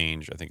that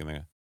change, I think,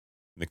 in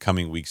the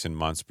coming weeks and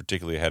months,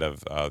 particularly ahead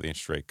of the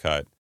interest rate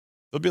cut.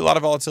 There'll be a lot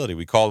of volatility.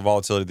 We called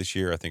volatility this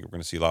year. I think we're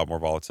going to see a lot more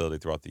volatility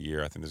throughout the year.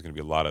 I think there's going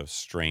to be a lot of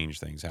strange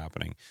things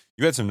happening.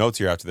 You had some notes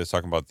here after this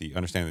talking about the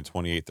understanding the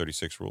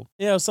 28-36 rule.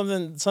 Yeah, it was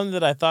something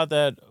that I thought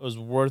that was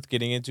worth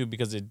getting into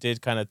because it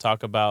did kind of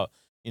talk about,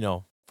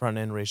 front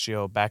end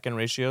ratio, back end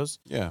ratios.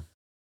 Yeah.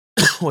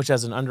 Which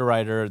as an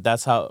underwriter,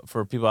 that's how,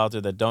 for people out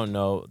there that don't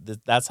know,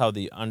 that's how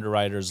the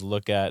underwriters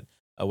look at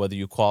whether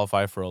you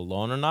qualify for a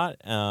loan or not.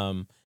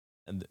 And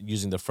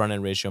using the front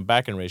end ratio and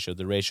back end ratio,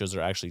 the ratios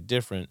are actually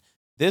different.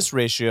 This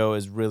ratio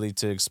is really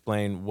to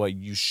explain what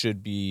you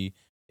should be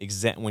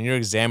when you're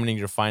examining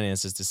your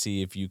finances to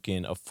see if you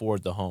can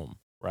afford the home,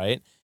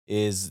 right?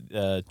 Is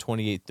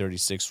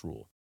 28-36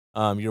 rule.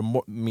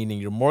 Meaning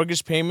your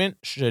mortgage payment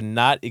should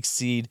not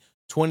exceed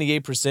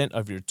 28%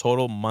 of your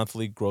total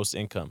monthly gross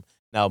income.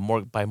 Now,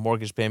 by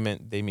mortgage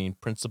payment, they mean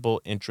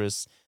principal,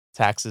 interest,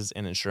 taxes,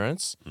 and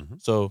insurance. Mm-hmm.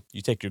 So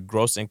you take your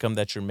gross income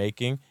that you're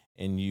making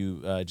and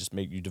you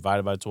you divide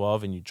it by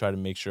 12 and you try to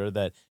make sure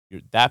that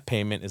that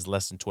payment is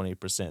less than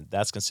 28%.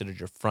 That's considered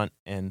your front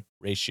end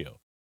ratio.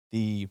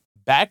 The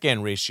back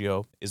end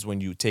ratio is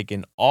when you take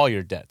in all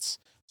your debts.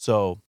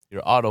 So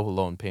your auto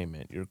loan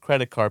payment, your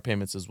credit card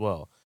payments as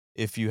well.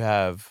 If you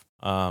have,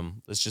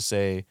 let's just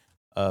say,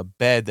 a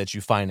bed that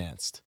you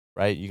financed,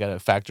 right? You got to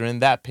factor in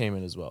that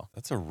payment as well.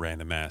 That's a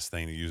random ass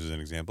thing to use as an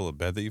example. A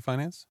bed that you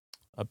finance?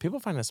 People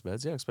finance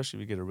beds, yeah, especially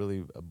if you get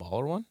a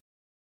baller one,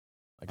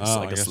 like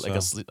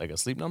a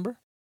sleep number.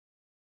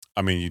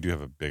 I mean, you do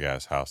have a big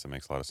ass house. That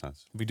makes a lot of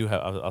sense. We do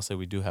have. I'll say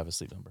we do have a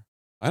sleep number.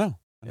 I know.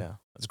 Yeah,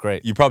 that's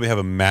great. You probably have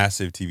a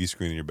massive TV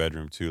screen in your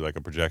bedroom too, like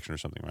a projection or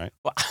something, right?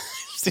 Well,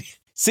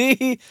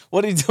 see,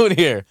 what are you doing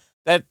here?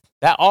 That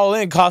all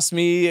in cost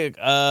me like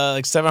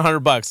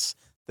 $700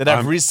 that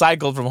I've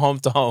recycled from home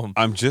to home.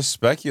 I'm just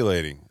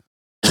speculating.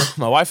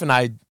 My wife and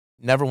I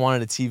never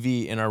wanted a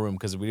TV in our room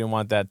because we didn't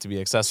want that to be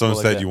accessible. So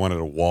instead, you wanted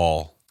a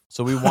wall.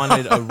 So we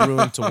wanted a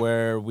room to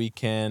where we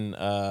can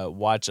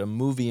watch a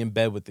movie in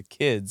bed with the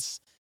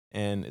kids,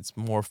 and it's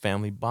more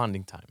family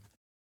bonding time.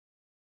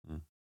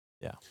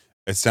 Yeah.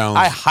 It sounds.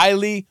 I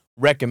highly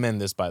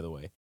recommend this, by the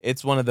way.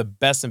 It's one of the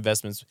best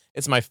investments.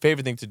 It's my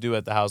favorite thing to do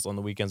at the house on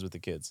the weekends with the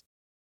kids.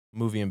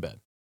 Movie in bed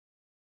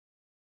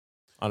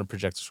on a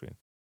projector screen.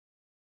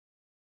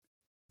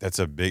 It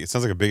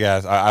sounds like a big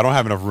ass. I don't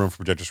have enough room for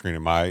projector screen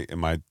in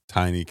my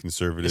tiny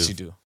conservative. Yes, you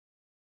do.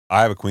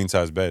 I have a queen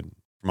size bed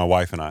for my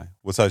wife and I.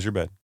 What size is your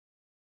bed?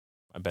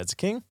 My bed's a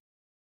king.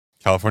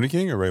 California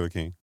king or regular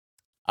king?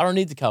 I don't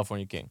need the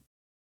California king.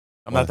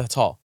 I'm not that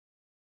tall.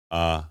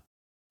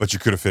 But you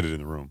could have fit it in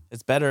the room.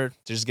 It's better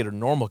to just get a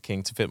normal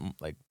king to fit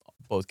like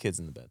both kids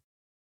in the bed.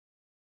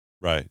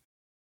 Right.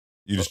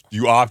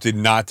 You opted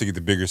not to get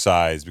the bigger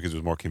size because it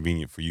was more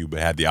convenient for you, but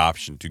had the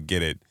option to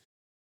get it,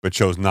 but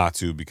chose not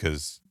to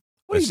because.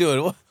 What are you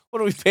doing?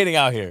 What are we painting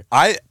out here?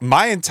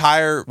 My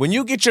entire when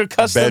you get your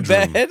custom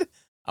bed,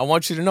 I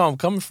want you to know I'm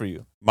coming for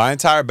you. My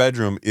entire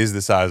bedroom is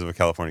the size of a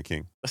California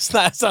king.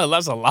 That's a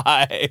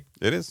lie.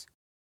 It is.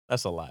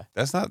 That's a lie.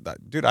 That's not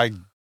that, dude.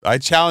 I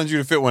challenge you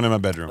to fit one in my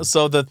bedroom.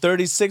 So the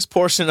 36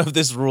 portion of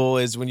this rule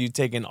is when you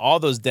take in all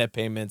those debt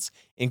payments,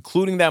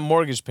 including that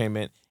mortgage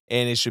payment,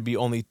 and it should be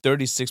only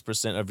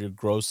 36% of your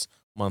gross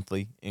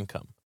monthly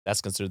income. That's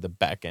considered the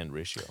back end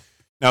ratio.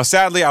 Now,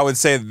 sadly, I would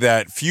say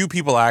that few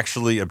people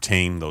actually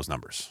obtain those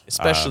numbers.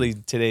 Especially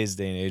today's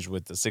day and age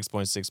with the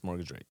 6.6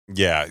 mortgage rate.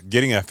 Yeah,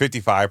 getting a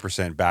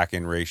 55% back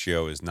end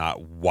ratio is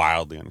not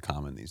wildly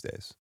uncommon these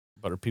days.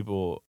 But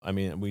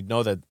we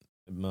know that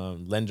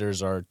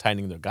lenders are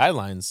tightening their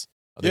guidelines.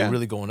 Are they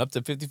really going up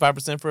to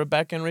 55% for a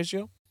back end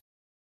ratio?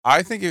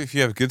 I think if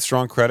you have good,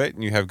 strong credit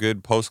and you have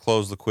good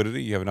post-close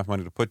liquidity, you have enough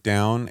money to put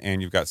down,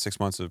 and you've got 6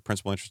 months of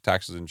principal, interest,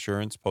 taxes,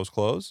 insurance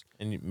post-close,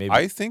 and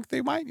I think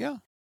they might, yeah.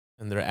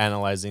 And they're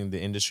analyzing the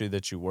industry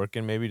that you work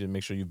in maybe to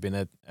make sure you've been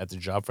at the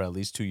job for at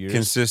least 2 years.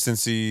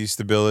 Consistency,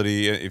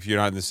 stability. If you're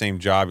not in the same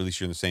job, at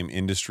least you're in the same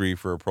industry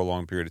for a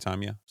prolonged period of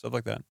time, yeah. Stuff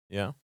like that.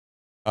 Yeah.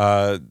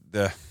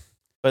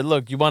 But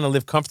look, you want to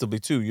live comfortably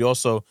too. You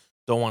also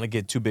don't want to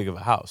get too big of a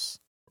house,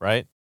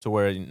 right? To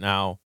where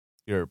now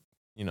you're,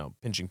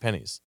 pinching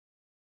pennies.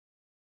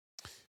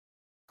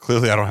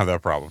 Clearly, I don't have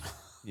that problem.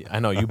 Yeah, I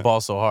know. You ball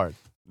so hard.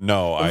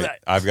 No,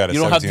 I've got a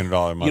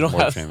 $1,700 a month You don't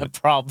mortgage have payment.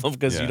 a problem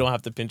because you don't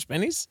have to pinch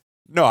pennies?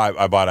 No,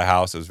 I bought a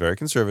house that was very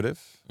conservative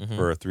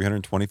for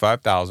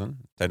 $325,000,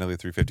 technically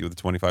 $350,000 with a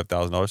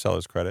 $25,000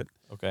 seller's credit.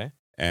 Okay.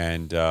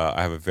 And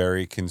I have a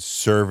very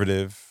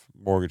conservative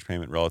mortgage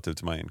payment relative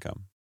to my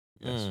income.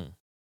 Yes.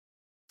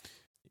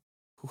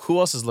 Who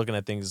else is looking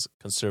at things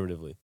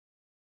conservatively?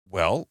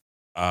 Well,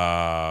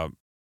 I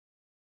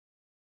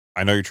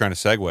know you're trying to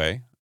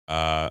segue.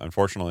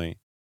 Unfortunately,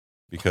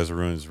 because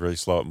Arun is really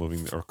slow at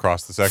moving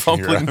across the section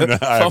here,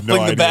 I have no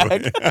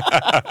idea.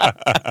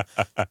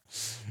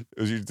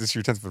 Is this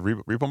your 10th for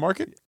the repo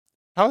market?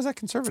 How is that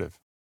conservative?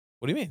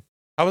 What do you mean?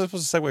 How was I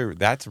supposed to segue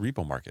that to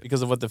repo market?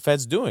 Because of what the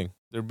Fed's doing.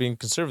 They're being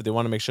conservative. They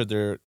want to make sure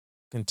they're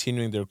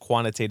continuing their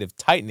quantitative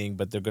tightening,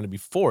 but they're going to be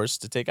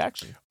forced to take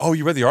action. Oh,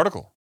 you read the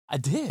article? I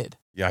did.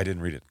 Yeah, I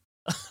didn't read it.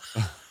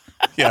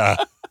 Yeah.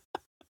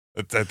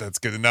 That's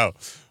good to know.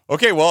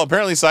 Okay, well,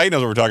 apparently Saeed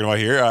knows what we're talking about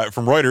here.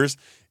 From Reuters,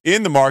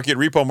 in the market,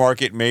 repo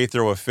market may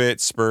throw a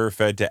fit, spur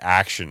Fed to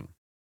action.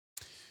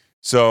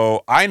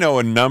 So I know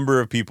a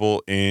number of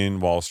people in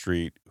Wall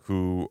Street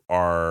who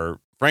are,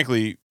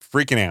 frankly,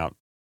 freaking out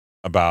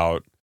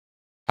about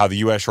how the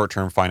U.S.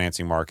 short-term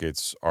financing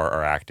markets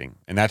are acting.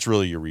 And that's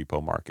really your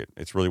repo market.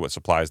 It's really what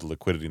supplies the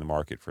liquidity in the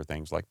market for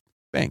things like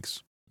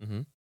banks.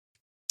 Mm-hmm.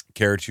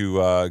 Care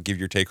to give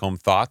your take-home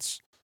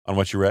thoughts on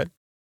what you read?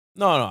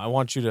 No. I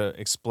want you to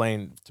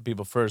explain to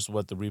people first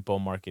what the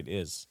repo market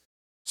is.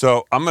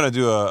 So I'm going to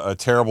do a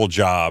terrible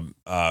job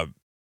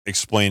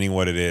explaining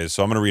what it is.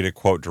 So I'm going to read a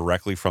quote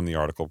directly from the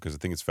article because I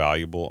think it's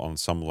valuable on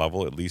some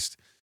level, at least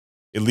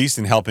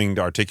in helping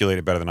to articulate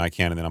it better than I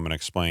can. And then I'm going to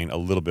explain a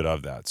little bit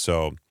of that.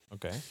 So,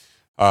 okay.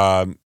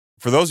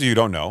 For those of you who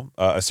don't know,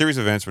 a series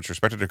of events which are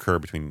expected to occur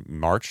between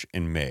March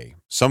and May,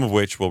 some of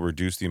which will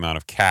reduce the amount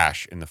of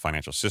cash in the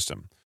financial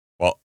system,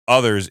 while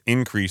others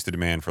increase the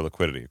demand for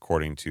liquidity,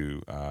 according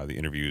to the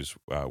interviews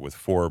with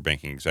 4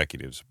 banking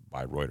executives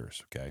by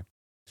Reuters. Okay.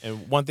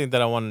 And one thing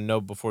that I want to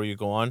know before you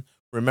go on,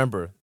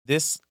 remember,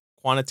 this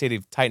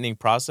quantitative tightening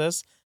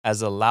process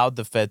has allowed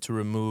the Fed to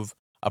remove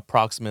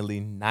approximately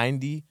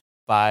 $95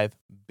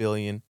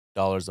 billion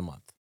a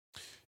month.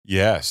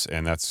 Yes,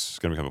 and that's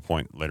going to become a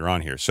point later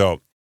on here.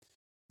 So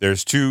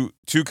there's two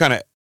kind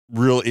of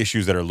real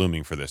issues that are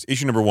looming for this.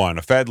 Issue number 1,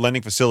 a Fed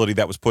lending facility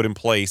that was put in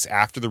place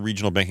after the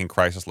regional banking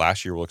crisis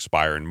last year will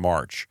expire in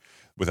March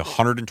with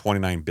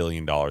 $129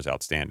 billion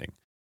outstanding.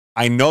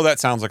 I know that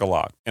sounds like a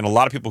lot. And a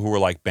lot of people who are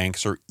like,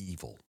 banks are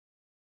evil.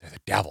 They're the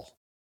devil.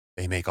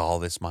 They make all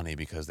this money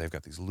because they've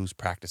got these loose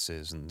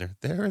practices and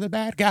they're the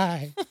bad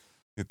guy.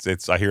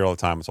 It's I hear it all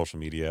the time on social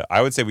media.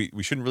 I would say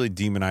we shouldn't really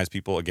demonize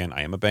people. Again,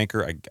 I am a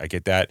banker. I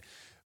get that.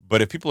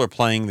 But if people are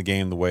playing the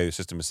game the way the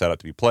system is set up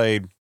to be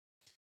played,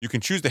 you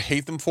can choose to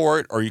hate them for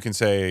it, or you can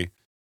say,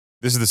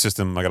 this is the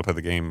system. I got to play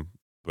the game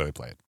the way they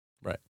play it.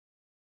 Right.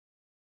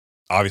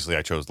 Obviously,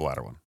 I chose the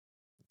latter one.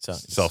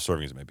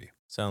 Self-serving as it may be.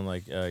 Sound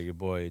like your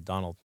boy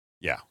Donald.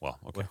 Yeah, well,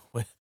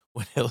 okay.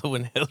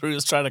 When Hillary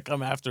was trying to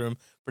come after him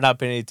for not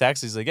paying any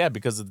taxes, he's like, yeah,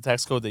 because of the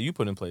tax code that you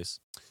put in place.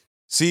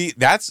 See,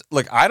 that's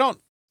like I don't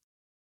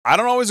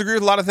always agree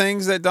with a lot of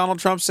things that Donald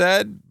Trump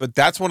said, but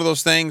that's one of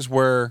those things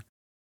where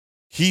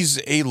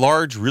he's a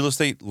large real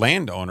estate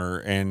landowner,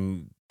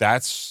 and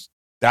that's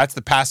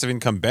the passive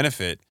income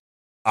benefit.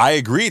 I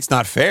agree it's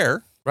not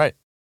fair. Right.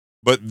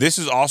 But this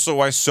is also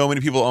why so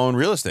many people own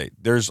real estate.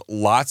 There's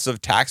lots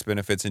of tax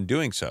benefits in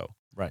doing so.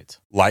 Right.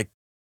 Like,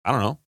 I don't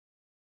know,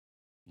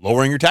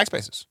 lowering your tax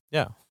basis.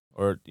 Yeah.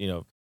 Or,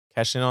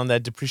 cashing in on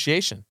that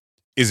depreciation.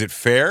 Is it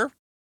fair?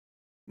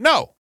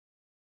 No.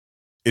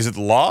 Is it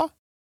the law?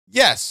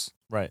 Yes.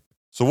 Right.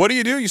 So what do?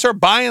 You start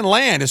buying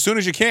land as soon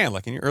as you can,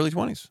 like in your early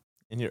 20s.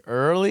 In your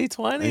early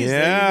 20s?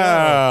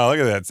 Yeah. Look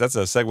at that. That's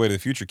a segue to the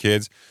future,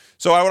 kids.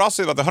 So I would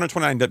also say about the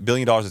 $129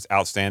 billion that's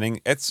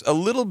outstanding, it's a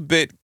little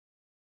bit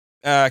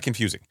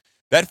confusing.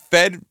 That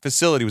Fed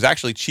facility was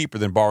actually cheaper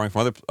than borrowing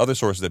from other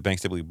sources that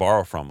banks typically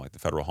borrow from, like the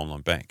Federal Home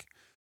Loan Bank.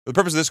 For the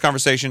purpose of this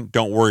conversation,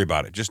 don't worry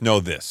about it. Just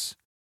know this.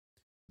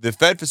 The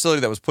Fed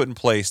facility that was put in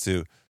place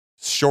to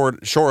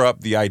shore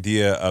up the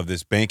idea of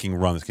this banking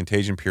run, this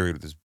contagion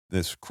period,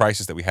 this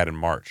crisis that we had in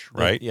March,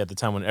 right? Yeah, the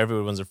time when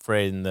everyone's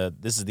afraid, and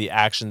this is the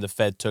action the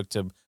Fed took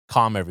to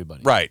calm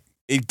everybody. Right.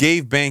 It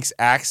gave banks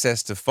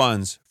access to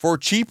funds for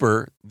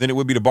cheaper than it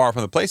would be to borrow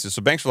from the places.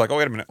 So banks were like, oh,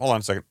 wait a minute, hold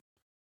on a second.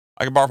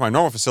 I could borrow from my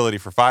normal facility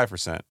for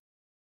 5%,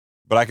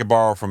 but I could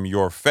borrow from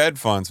your Fed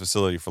funds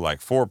facility for like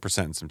 4%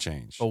 and some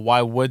change. But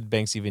why would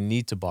banks even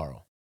need to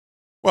borrow?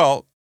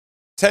 Well,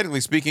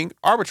 technically speaking,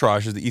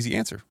 arbitrage is the easy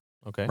answer.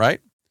 Okay. Right?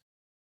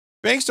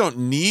 Banks don't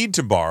need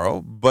to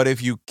borrow, but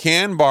if you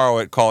can borrow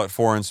it, call it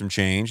 4 and some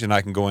change, and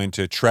I can go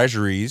into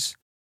treasuries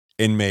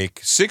and make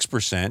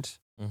 6%.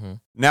 Mm-hmm.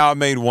 Now I've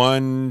made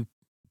 2%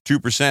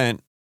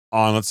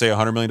 on, let's say,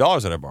 $100 million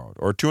that I borrowed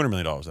or $200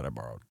 million that I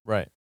borrowed.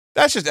 Right.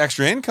 That's just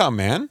extra income,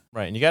 man.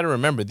 Right. And you got to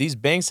remember, these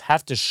banks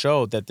have to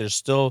show that they're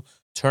still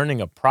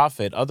turning a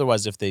profit.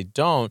 Otherwise, if they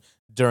don't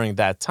during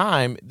that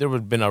time, there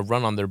would have been a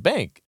run on their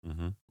bank.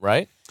 Mm-hmm.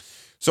 Right.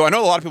 So I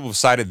know a lot of people have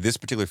cited this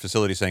particular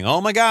facility saying,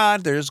 oh, my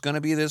God, there's going to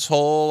be this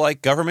whole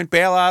like government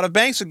bailout of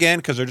banks again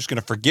because they're just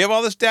going to forgive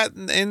all this debt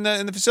in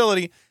the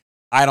facility.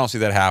 I don't see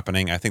that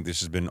happening. I think this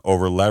has been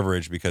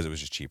over-leveraged because it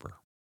was just cheaper.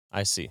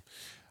 I see.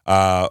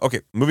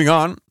 Okay, moving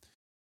on.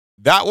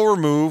 That will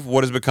remove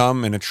what has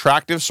become an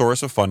attractive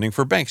source of funding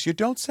for banks. You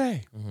don't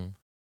say. Mm-hmm.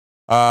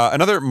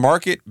 Another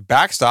market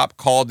backstop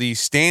called the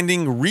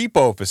Standing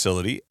Repo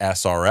Facility,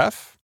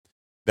 SRF,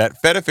 that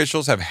Fed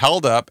officials have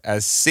held up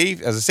as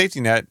a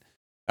safety net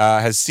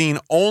has seen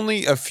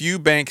only a few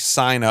banks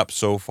sign up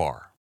so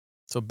far.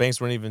 So banks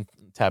weren't even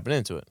tapping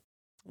into it.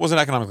 Wasn't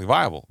economically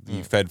viable.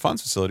 The Fed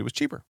funds facility was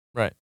cheaper.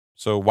 Right.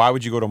 So why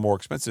would you go to a more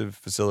expensive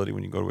facility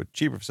when you go to a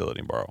cheaper facility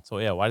and borrow? So,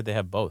 yeah, why did they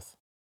have both?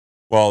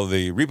 Well,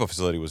 the repo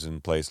facility was in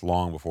place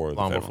long before the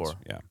Long Fed before. ones.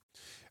 Yeah.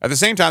 At the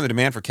same time, the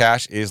demand for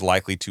cash is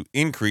likely to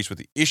increase with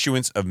the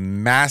issuance of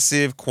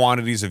massive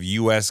quantities of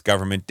U.S.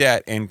 government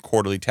debt and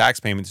quarterly tax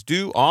payments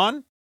due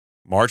on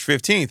March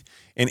 15th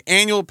and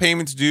annual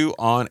payments due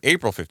on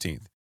April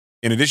 15th.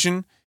 In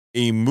addition,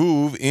 a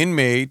move in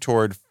May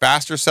toward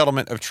faster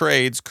settlement of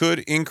trades could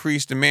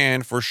increase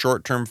demand for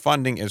short-term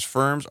funding as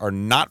firms are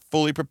not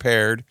fully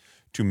prepared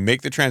to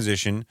make the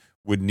transition,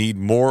 would need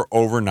more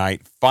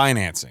overnight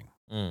financing.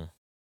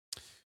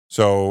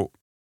 So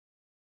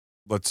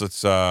let's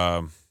just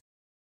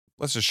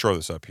shore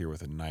this up here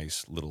with a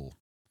nice little.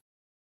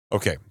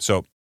 Okay,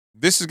 so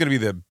this is going to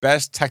be the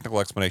best technical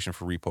explanation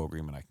for repo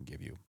agreement I can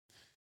give you,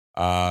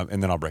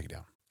 and then I'll break it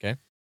down. Okay.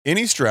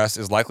 Any stress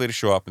is likely to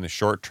show up in the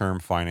short-term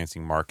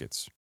financing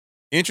markets.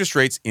 Interest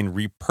rates in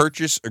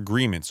repurchase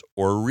agreements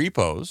or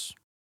repos,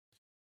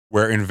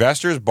 where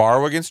investors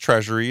borrow against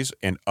treasuries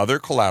and other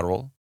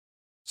collateral,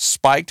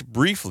 spiked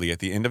briefly at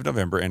the end of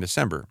November and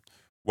December.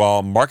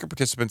 While market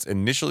participants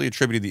initially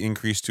attributed the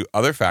increase to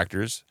other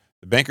factors,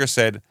 the banker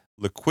said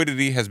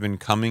liquidity has been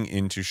coming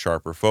into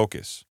sharper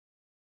focus.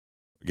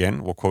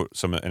 Again, we'll quote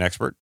an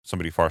expert,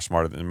 somebody far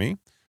smarter than me.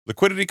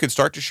 Liquidity could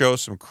start to show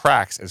some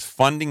cracks as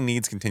funding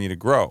needs continue to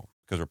grow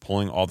because we're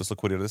pulling all this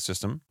liquidity out of the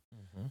system.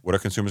 What are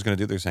consumers going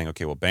to do? They're saying,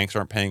 okay, well, banks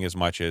aren't paying as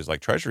much as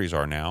like treasuries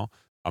are now.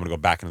 I'm going to go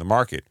back into the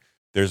market.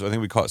 There's, I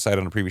think we cited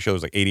on a previous show,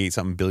 there's like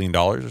 $88-something billion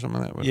or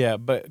something like that. Yeah,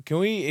 but can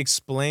we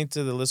explain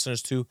to the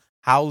listeners too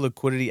how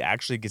liquidity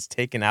actually gets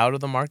taken out of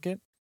the market?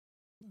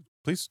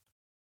 Please.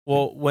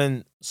 Well,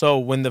 when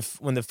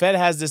the Fed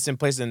has this in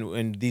place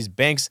and these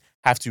banks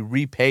have to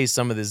repay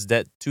some of this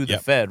debt to the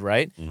Fed,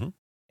 right? Mm-hmm.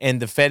 And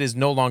the Fed is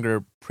no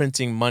longer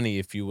printing money,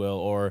 if you will,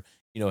 or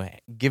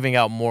giving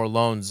out more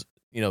loans,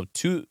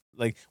 to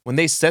like when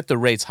they set the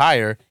rates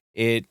higher,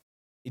 it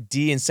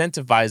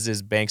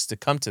de-incentivizes banks to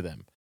come to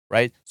them,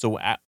 right? So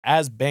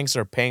as banks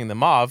are paying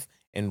them off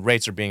and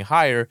rates are being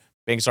higher,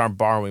 banks aren't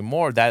borrowing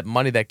more. That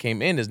money that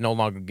came in is no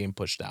longer getting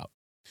pushed out.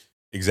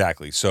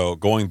 Exactly. So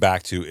going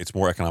back to it's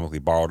more economically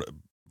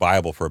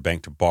viable for a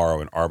bank to borrow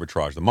and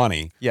arbitrage the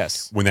money.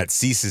 Yes. When that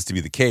ceases to be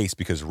the case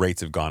because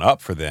rates have gone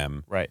up for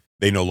them, right?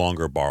 They no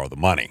longer borrow the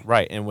money.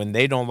 Right. And when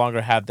they no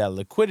longer have that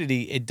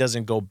liquidity, it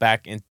doesn't go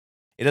back in.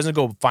 It doesn't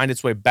go find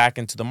its way back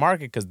into the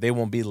market because they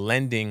won't be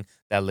lending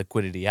that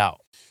liquidity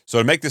out. So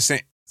to make this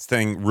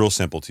thing real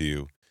simple to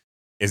you,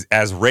 is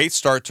as rates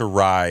start to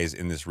rise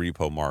in this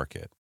repo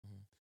market,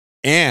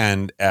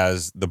 and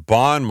as the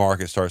bond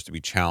market starts to be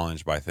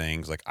challenged by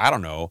things like, I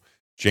don't know,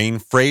 Jane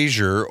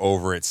Fraser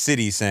over at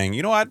Citi saying,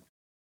 you know what?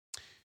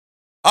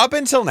 Up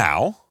until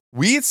now,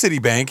 we at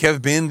Citibank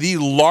have been the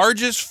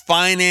largest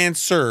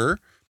financer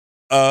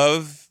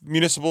of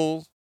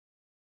municipalities.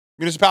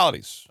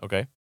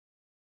 Okay.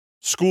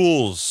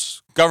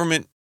 Schools,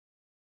 government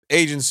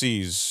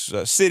agencies,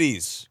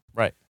 cities.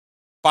 Right.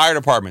 Fire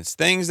departments,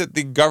 things that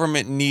the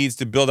government needs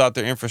to build out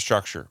their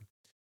infrastructure.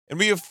 And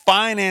we have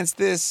financed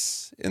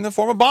this in the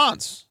form of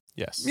bonds.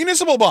 Yes.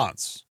 Municipal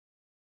bonds.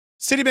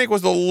 Citibank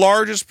was the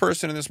largest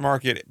person in this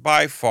market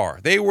by far.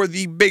 They were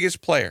the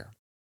biggest player.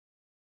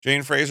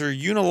 Jane Fraser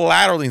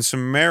unilaterally and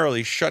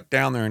summarily shut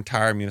down their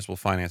entire municipal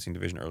financing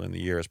division early in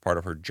the year as part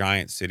of her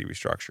giant city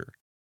restructure.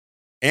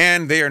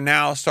 And they are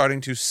now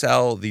starting to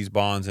sell these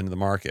bonds into the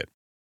market.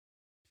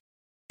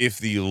 If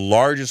the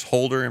largest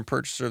holder and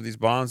purchaser of these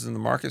bonds in the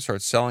market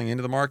starts selling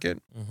into the market,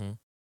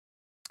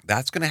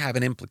 that's going to have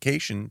an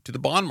implication to the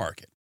bond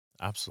market.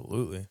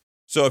 Absolutely.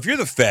 So if you're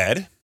the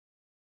Fed,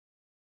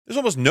 there's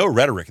almost no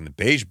rhetoric in the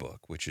Beige Book,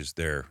 which is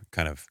their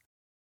kind of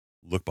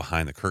look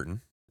behind the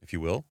curtain, if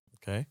you will.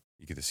 Okay.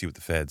 You get to see what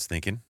the Fed's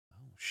thinking.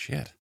 Oh,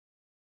 shit.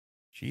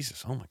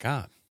 Jesus, oh my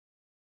God.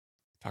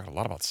 Talking a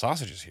lot about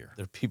sausages here.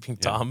 Their Peeping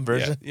Tom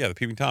version? Yeah, the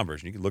Peeping Tom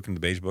version. You can look in the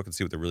Beige Book and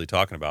see what they're really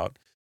talking about,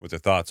 what their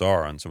thoughts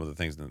are on some of the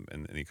things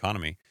in the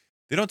economy.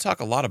 They don't talk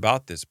a lot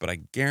about this, but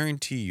I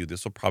guarantee you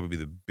this will probably be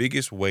the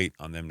biggest weight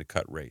on them to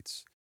cut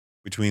rates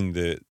between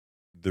the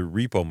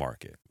repo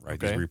market, right?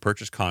 Okay. These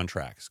repurchase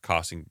contracts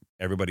costing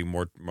everybody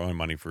more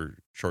money for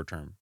short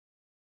term,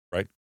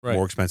 right?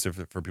 More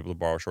expensive for people to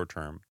borrow short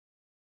term.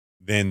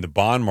 Then the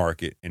bond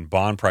market and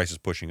bond prices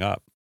pushing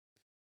up.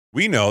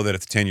 We know that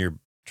if the 10-year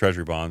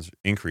Treasury bonds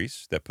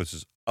increase, that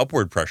puts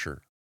upward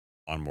pressure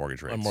on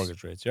mortgage rates. On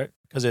mortgage rates, right?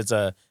 Because it's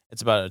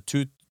about a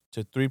 2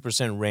 to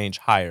 3% range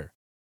higher,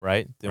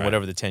 right? Than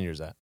whatever the 10 year's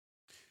at.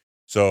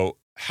 So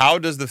how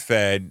does the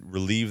Fed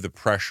relieve the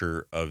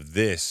pressure of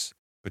this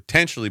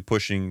potentially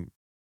pushing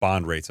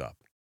bond rates up?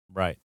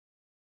 Right.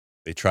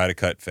 They try to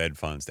cut Fed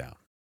funds down.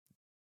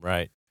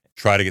 Right.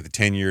 Try to get the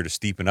 10-year to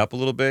steepen up a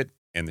little bit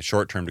and the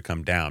short term to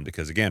come down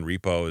because, again,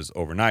 repo is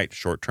overnight,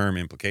 short-term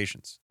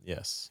implications.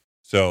 Yes.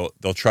 So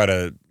they'll try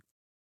to,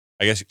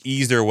 I guess,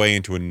 ease their way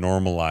into a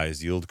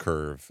normalized yield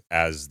curve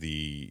as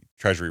the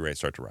Treasury rates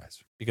start to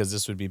rise. Because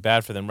this would be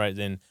bad for them, right?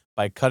 Then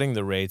by cutting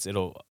the rates,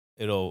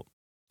 it'll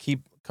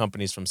keep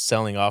companies from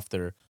selling off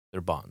their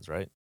bonds,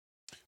 right?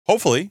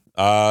 Hopefully,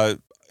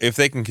 if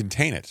they can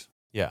contain it.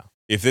 Yeah.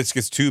 If this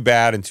gets too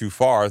bad and too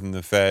far, then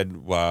the Fed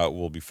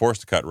will be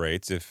forced to cut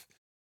rates. If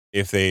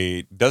if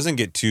they doesn't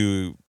get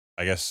too,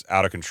 I guess,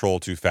 out of control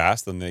too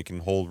fast, then they can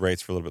hold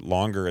rates for a little bit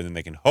longer, and then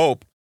they can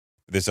hope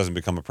this doesn't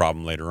become a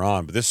problem later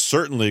on. But this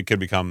certainly could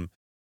become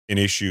an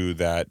issue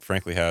that,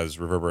 frankly, has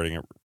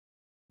reverberating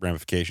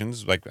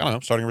ramifications. Like, I don't know,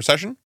 starting a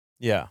recession?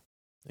 Yeah,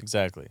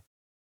 exactly.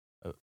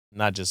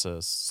 Not just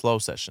a slow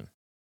session.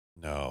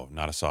 No,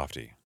 not a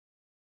softie.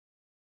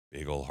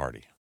 Big old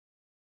Hardy.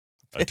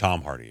 A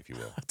Tom Hardy, if you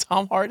will.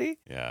 Tom Hardy?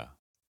 Yeah.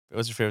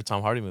 What's your favorite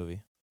Tom Hardy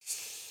movie?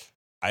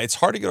 It's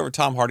hard to get over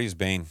Tom Hardy's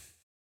Bane.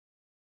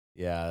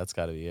 Yeah, that's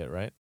got to be it,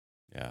 right?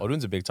 Yeah.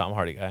 Odin's a big Tom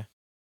Hardy guy.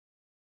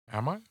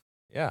 Am I?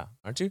 Yeah,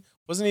 aren't you?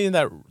 Wasn't he in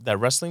that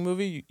wrestling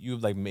movie you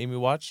like made me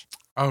watch?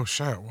 Oh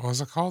shit! What was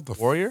it called? The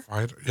Warrior?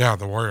 Fighter? Yeah,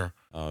 the Warrior.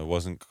 It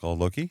wasn't called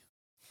Loki?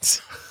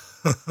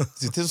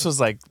 Dude, this was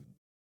like,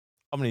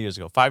 how many years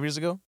ago? 5 years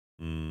ago?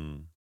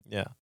 Mm.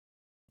 Yeah.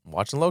 I'm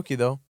watching Loki,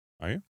 though.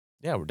 Are you?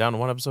 Yeah, we're down to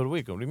one episode a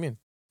week. What do you mean?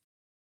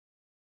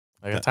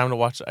 I got time to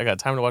watch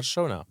a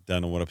show now.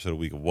 Down to one episode a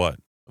week of what?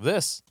 Of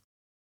this.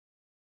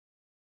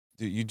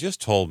 Dude, you just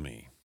told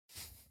me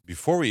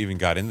before we even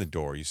got in the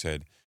door, you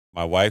said,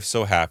 my wife's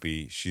so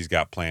happy she's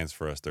got plans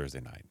for us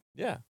Thursday night.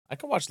 Yeah, I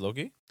can watch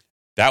Loki.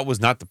 That was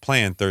not the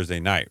plan Thursday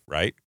night,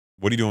 right?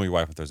 What are you doing with your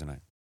wife on Thursday night?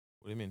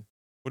 What do you mean?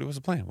 What was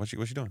the plan? What's she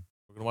doing?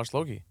 We're going to watch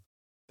Loki.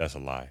 That's a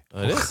lie.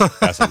 It is.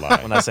 That's a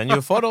lie. When I send you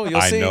a photo,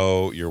 you'll see. I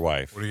know your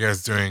wife. What are you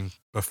guys doing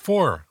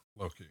before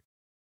Loki?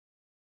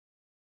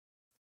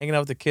 Hanging out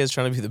with the kids,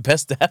 trying to be the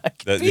best dad I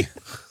can be.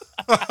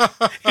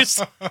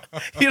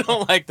 You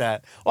don't like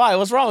that. Why?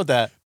 What's wrong with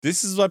that?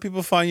 This is why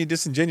people find you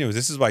disingenuous.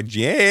 This is why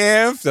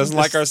Jeff doesn't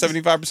like our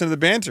 75% of the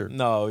banter.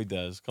 No, he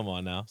does. Come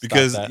on now. Stop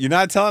Because that. you're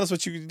not telling us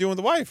what you're doing with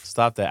the wife.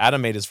 Stop that.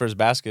 Adam made his first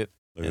basket.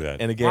 Look at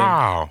that. In a game.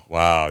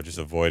 Wow. Just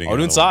avoiding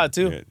Odin it. saw it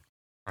too. Yeah.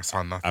 I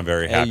saw nothing. I'm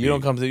very Hey, happy. you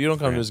don't come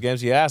to his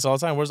games. He asks all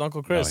the time, "Where's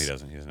Uncle Chris?" No, he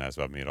doesn't. He doesn't ask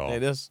about me at all. Yeah,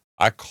 it is.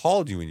 I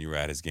called you when you were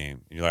at his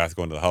game. And you're like, I have to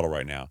go into the huddle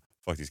right now.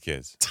 Fuck these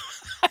kids.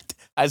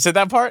 I said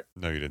that part.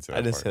 No, you didn't say that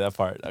I didn't part. say that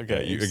part.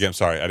 Okay. Yeah, again,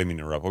 sorry. I didn't mean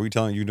to interrupt. What were you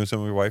telling you doing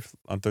something with your wife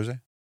on Thursday?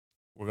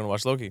 We're gonna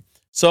watch Loki.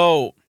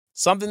 So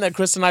something that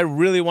Chris and I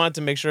really wanted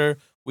to make sure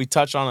we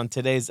touch on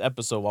today's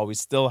episode while we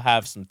still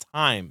have some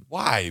time.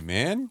 Why,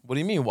 man? What do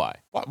you mean? Why?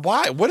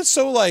 Why? What is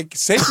so like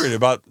sacred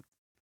about?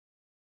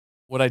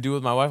 What I do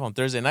with my wife on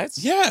Thursday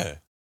nights? Yeah,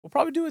 We'll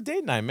probably do a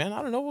date night, man.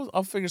 I don't know.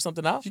 I'll figure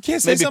something out. you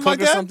can't say Maybe something cook like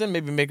her that. something.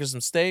 Maybe make her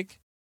some steak.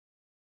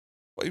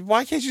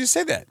 Why can't you just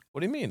say that?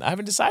 What do you mean? I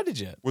haven't decided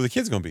yet. Where the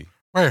kids gonna be?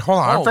 Wait, hold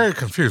on. Oh. I'm very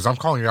confused. I'm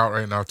calling you out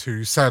right now too.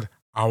 You said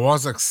I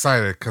was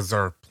excited because there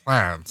are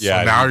plans.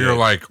 Yeah, So now you you're did.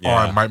 like, Yeah.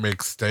 I might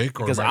make steak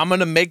or Because I'm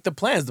gonna make the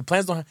plans. The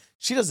plans don't.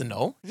 She doesn't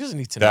know. She doesn't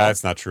need to know.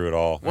 That's not true at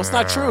all. What's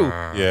not true?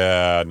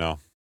 Yeah, no.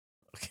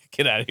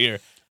 Get out of here.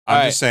 I'm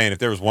All just saying, if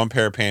there was one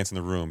pair of pants in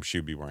the room, she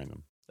would be wearing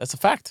them. That's a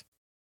fact.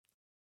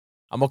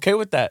 I'm okay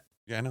with that.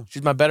 Yeah, I know.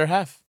 She's my better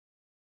half.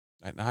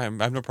 I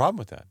have no problem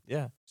with that.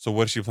 Yeah. So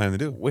what is she planning to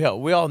do? We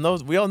all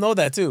know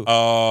that too.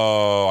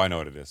 Oh, I know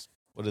what it is.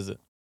 What is it?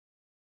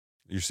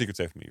 Your secret's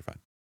safe from me. You're fine.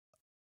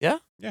 Yeah?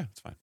 Yeah, it's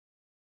fine.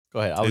 Go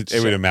ahead. I'll let It you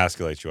would share.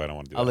 emasculate you. I don't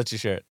want to do I'll that. let you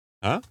share it.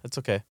 Huh? That's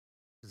okay.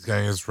 He's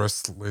getting his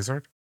wrist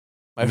lasered.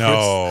 My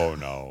No.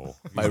 wrist,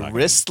 He's my not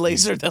wrist gonna-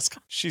 laser. That's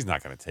She's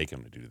not going to take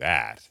him to do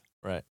that.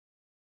 right.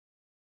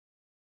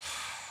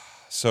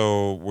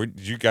 So,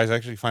 did you guys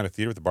actually find a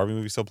theater with the Barbie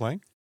movie still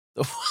playing?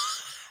 What?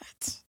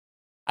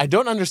 I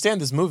don't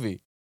understand this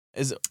movie.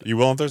 You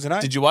will on Thursday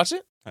night? Did you watch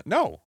it?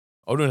 No.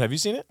 Odin, have you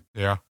seen it?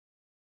 Yeah.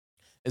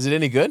 Is it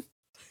any good?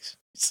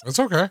 It's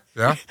okay.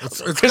 Yeah.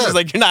 It's Chris good. is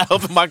like, you're not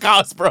helping my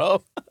cause,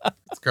 bro.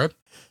 It's good.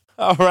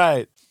 All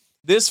right.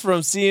 This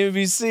from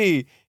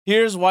CNBC.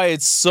 Here's why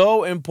it's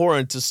so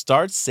important to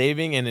start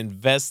saving and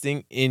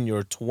investing in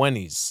your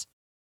 20s.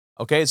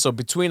 Okay, so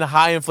between the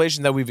high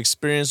inflation that we've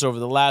experienced over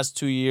the last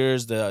 2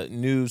 years, the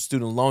new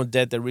student loan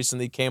debt that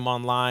recently came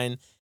online,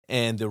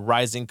 and the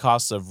rising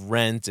costs of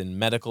rent and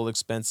medical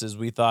expenses,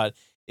 we thought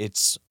it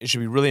should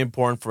be really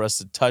important for us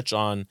to touch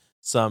on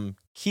some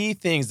key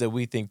things that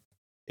we think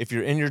if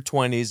you're in your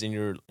 20s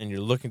and you're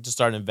looking to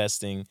start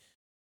investing,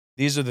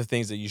 these are the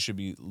things that you should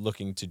be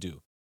looking to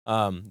do.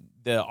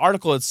 The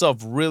article itself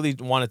really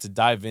wanted to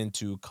dive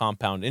into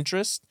compound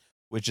interest,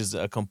 which is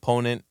a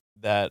component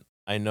that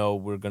I know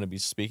we're going to be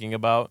speaking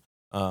about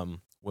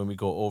when we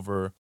go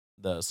over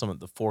some of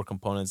the 4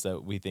 components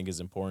that we think is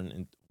important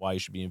and why you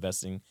should be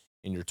investing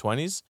in your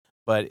 20s.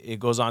 But it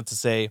goes on to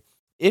say,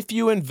 if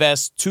you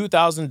invest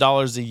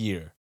 $2,000 a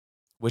year,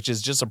 which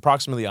is just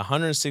approximately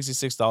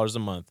 $166 a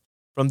month,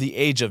 from the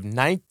age of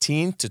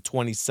 19 to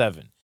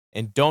 27,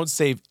 and don't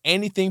save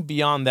anything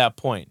beyond that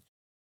point,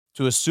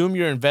 to assume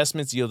your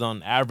investments yield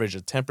on average a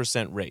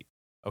 10% rate,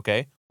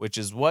 okay, which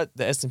is what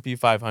the S&P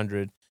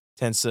 500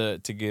 tends to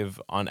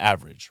give on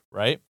average,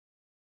 right?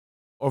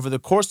 Over the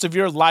course of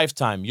your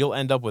lifetime, you'll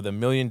end up with $1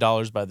 million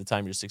by the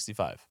time you're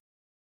 65.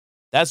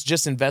 That's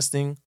just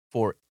investing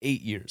for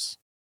 8 years.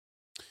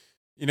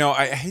 You know,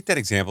 I hate that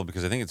example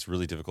because I think it's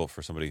really difficult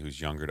for somebody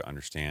who's younger to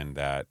understand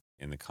that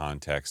in the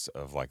context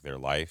of like their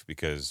life,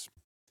 because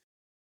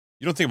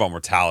you don't think about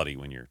mortality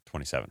when you're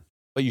 27.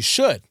 But you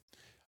should.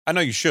 I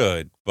know you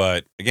should,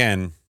 but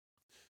again,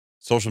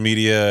 Social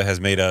media has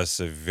made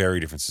us a very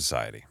different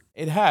society.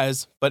 It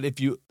has, but if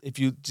you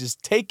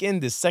just take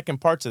in the second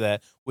part to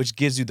that, which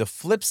gives you the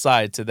flip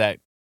side to that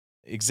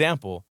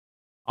example.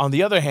 On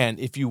the other hand,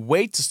 if you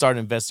wait to start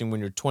investing when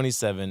you're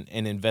 27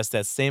 and invest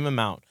that same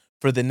amount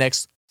for the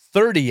next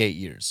 38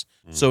 years,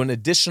 so an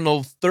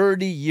additional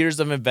 30 years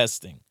of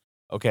investing,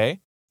 okay?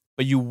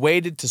 But you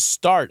waited to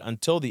start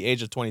until the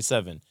age of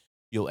 27,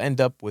 you'll end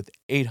up with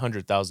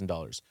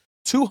 $800,000,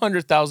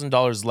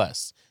 $200,000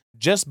 less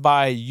just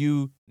by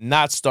you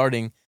not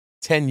starting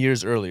 10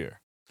 years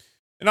earlier.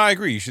 And I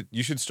agree.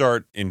 You should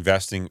start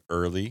investing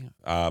early,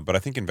 but I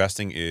think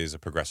investing is a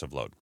progressive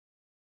load,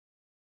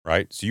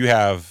 right? So you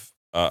have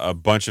a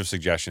bunch of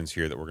suggestions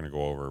here that we're going to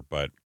go over,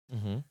 but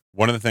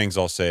one of the things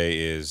I'll say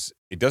is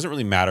it doesn't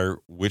really matter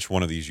which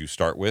one of these you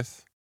start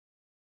with.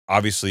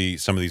 Obviously,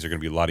 some of these are going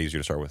to be a lot easier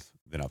to start with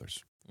than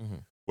others.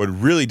 What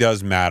really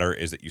does matter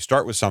is that you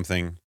start with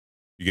something,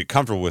 you get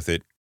comfortable with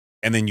it,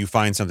 and then you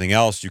find something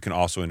else you can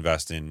also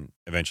invest in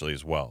eventually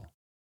as well.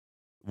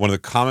 One of the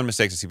common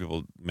mistakes I see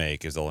people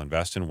make is they'll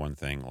invest in one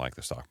thing like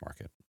the stock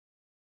market.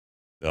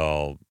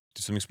 They'll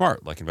do something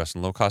smart, like invest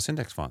in low-cost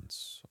index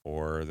funds,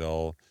 or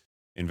they'll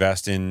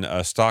invest in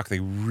a stock they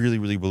really,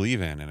 really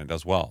believe in and it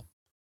does well.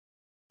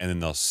 And then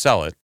they'll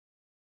sell it,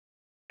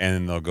 and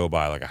then they'll go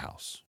buy like a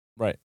house.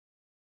 Right.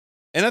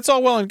 And that's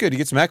all well and good. You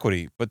get some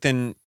equity, but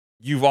then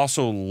you've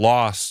also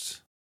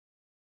lost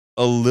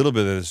a little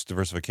bit of this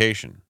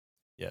diversification.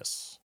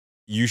 Yes.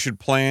 You should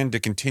plan to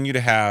continue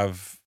to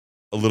have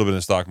a little bit in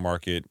the stock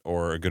market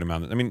or a good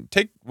amount. I mean,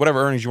 take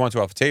whatever earnings you want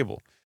to off the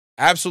table.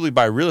 Absolutely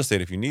buy real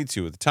estate if you need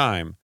to at the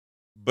time,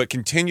 but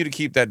continue to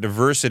keep that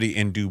diversity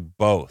and do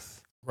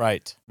both.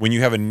 Right. When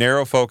you have a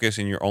narrow focus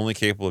and you're only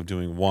capable of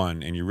doing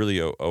one and you're really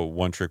a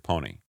one-trick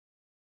pony,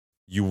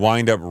 you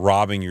wind up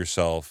robbing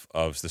yourself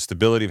of the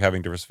stability of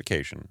having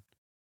diversification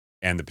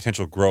and the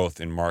potential growth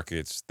in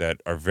markets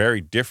that are very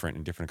different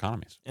in different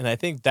economies. And I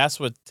think that's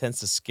what tends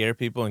to scare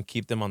people and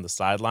keep them on the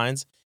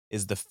sidelines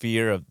is the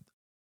fear of,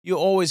 you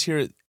always hear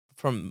it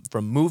from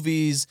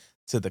movies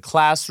to the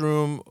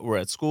classroom or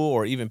at school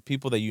or even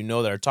people that you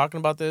know that are talking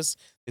about this,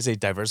 they say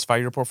diversify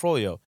your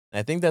portfolio. And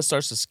I think that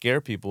starts to scare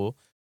people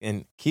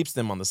and keeps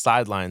them on the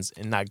sidelines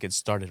and not get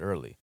started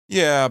early.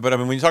 Yeah, but I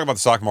mean, when you talk about the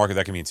stock market,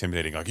 that can be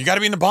intimidating. Like, you got to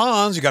be in the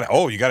bonds. You got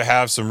to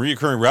have some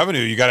recurring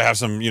revenue. You got to have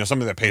some,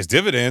 something that pays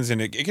dividends,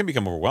 and it can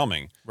become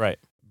overwhelming. Right.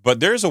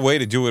 But there's a way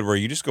to do it where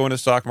you just go into the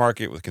stock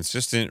market with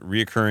consistent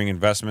recurring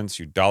investments,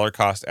 you dollar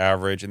cost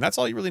average, and that's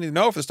all you really need to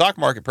know for the stock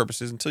market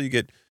purposes until you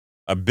get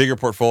a bigger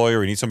portfolio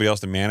or you need somebody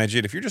else to manage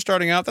it. If you're just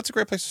starting out, that's a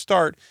great place to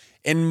start.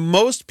 And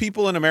most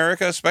people in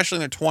America, especially in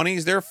their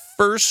 20s, their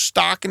first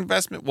stock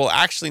investment will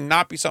actually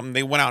not be something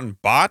they went out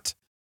and bought.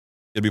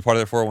 It'll be part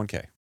of their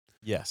 401k.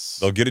 Yes.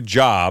 They'll get a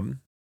job.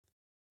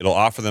 It'll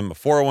offer them a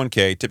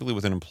 401k, typically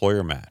with an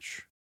employer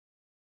match.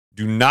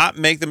 Do not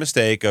make the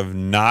mistake of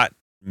not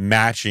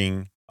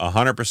matching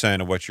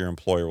 100% of what your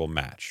employer will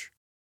match,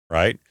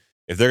 right?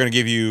 If they're going to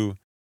give you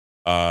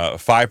a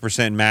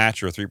 5%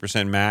 match or a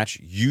 3% match,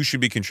 you should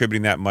be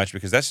contributing that much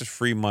because that's just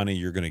free money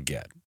you're going to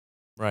get.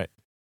 Right.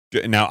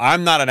 Now,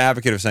 I'm not an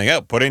advocate of saying, oh,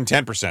 put in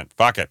 10%.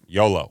 Fuck it.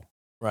 YOLO.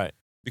 Right.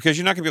 Because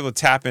you're not going to be able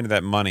to tap into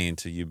that money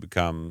until you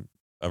become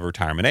of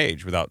retirement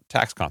age without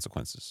tax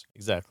consequences.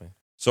 Exactly.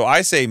 So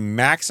I say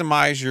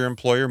maximize your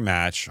employer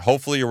match.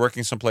 Hopefully you're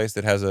working someplace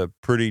that has a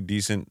pretty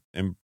decent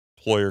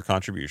employer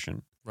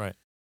contribution. Right.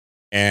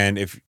 And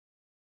if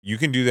you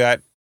can do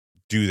that,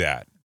 do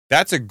that.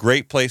 That's a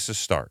great place to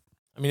start.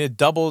 I mean,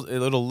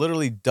 it'll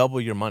literally double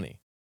your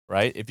money,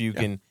 right? If you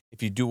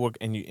do work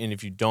and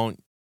if you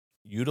don't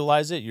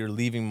utilize it, you're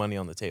leaving money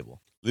on the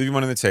table. Leaving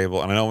money on the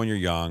table. And I know when you're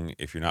young,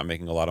 if you're not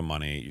making a lot of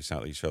money, you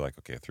feel like,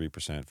 okay,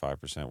 3%,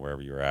 5%,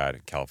 wherever you're at.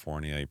 In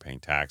California, you're paying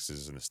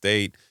taxes in the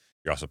state.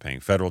 You're also paying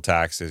federal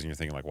taxes. And you're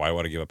thinking, like, why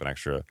would I give up an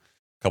extra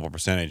couple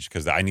percentage?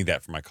 Because I need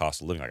that for my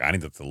cost of living. Like, I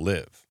need that to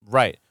live.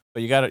 Right.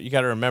 But you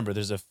gotta remember,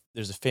 there's a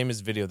famous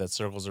video that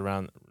circles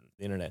around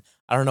the internet.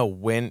 I don't know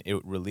when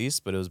it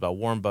released, but it was about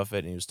Warren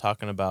Buffett, and he was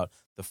talking about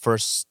the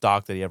first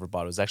stock that he ever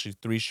bought. It was actually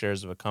 3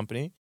 shares of a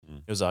company.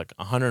 It was like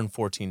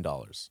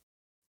 $114.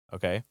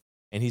 Okay.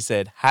 And he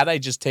said, had I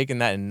just taken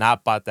that and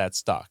not bought that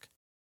stock,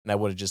 and I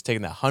would have just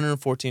taken that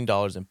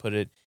 $114 and put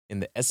it in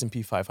the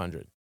S&P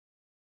 500.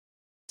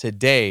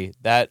 Today,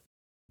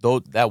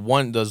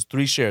 those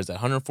 3 shares, that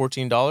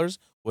 $114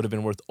 would have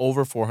been worth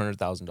over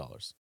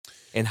 $400,000.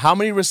 And how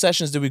many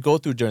recessions did we go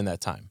through during that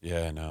time?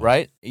 Yeah, I know.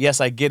 Right?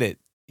 Yes, I get it.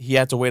 He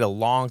had to wait a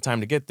long time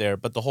to get there.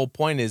 But the whole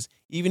point is,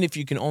 even if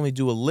you can only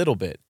do a little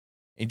bit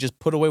and just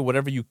put away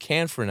whatever you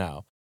can for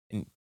now,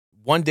 and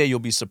one day you'll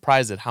be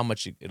surprised at how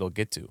much it'll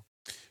get to.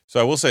 So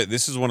I will say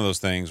this is one of those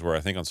things where I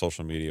think on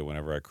social media,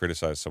 whenever I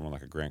criticize someone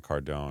like a Grant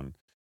Cardone,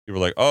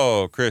 people are like,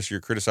 oh, Chris, you're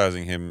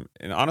criticizing him.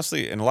 And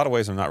honestly, in a lot of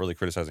ways, I'm not really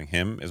criticizing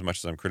him as much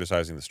as I'm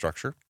criticizing the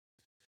structure.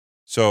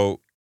 So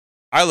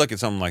I look at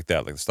something like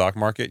that, like the stock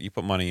market. You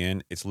put money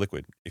in, it's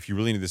liquid. If you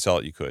really need to sell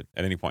it, you could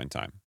at any point in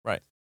time.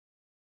 Right.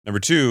 Number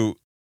 2,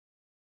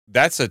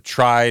 that's a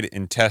tried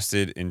and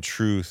tested and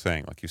true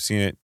thing. Like, you've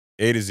seen it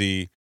A to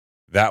Z.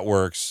 That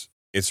works.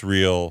 It's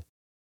real.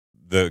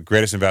 the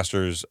greatest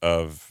investors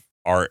of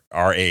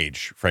our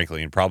age,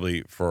 frankly, and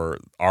probably for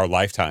our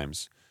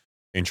lifetimes,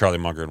 in Charlie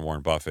Munger and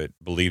Warren Buffett,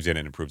 believed in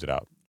it and proved it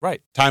out.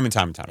 Right. Time and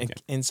time and time again.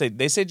 And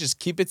they say just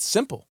keep it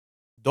simple.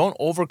 Don't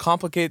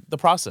overcomplicate the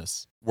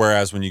process.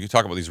 Whereas when you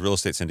talk about these real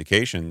estate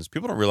syndications,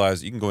 people don't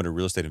realize you can go into a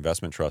real estate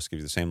investment trust, gives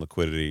you the same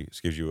liquidity,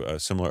 gives you a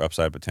similar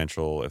upside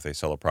potential. If they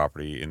sell a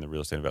property in the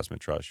real estate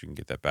investment trust, you can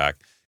get that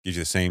back. Gives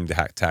you the same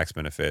tax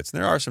benefits.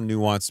 And there are some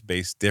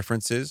nuance-based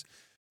differences.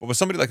 But with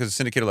somebody like a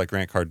syndicator like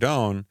Grant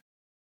Cardone,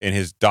 and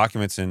his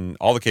documents in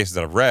all the cases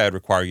that I've read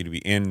require you to be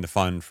in the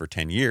fund for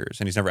 10 years,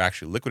 and he's never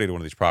actually liquidated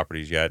one of these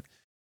properties yet,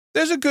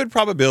 there's a good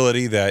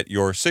probability that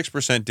your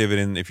 6%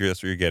 dividend, if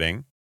that's what you're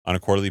getting on a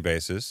quarterly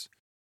basis,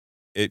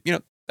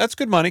 that's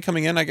good money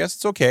coming in. I guess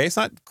it's okay. It's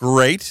not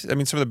great. I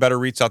mean, some of the better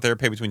REITs out there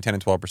pay between 10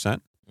 and 12%.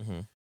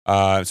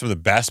 Mm-hmm. Some of the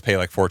best pay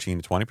like 14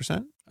 to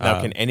 20%.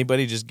 Now, can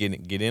anybody just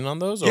get in on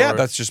those? Or yeah,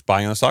 that's just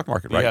buying on the stock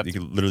market, right? You to,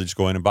 can literally just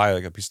go in and buy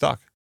like a piece of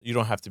stock. You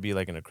don't have to be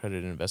like an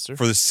accredited investor?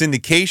 For the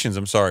syndications,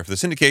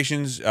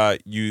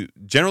 you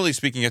generally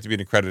speaking, you have to be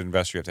an accredited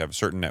investor. You have to have a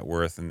certain net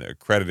worth, and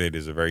accredited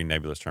is a very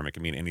nebulous term. It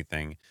can mean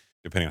anything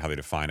depending on how they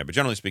define it. But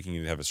generally speaking,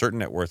 you have a certain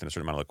net worth and a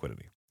certain amount of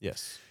liquidity.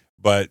 Yes.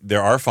 But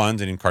there are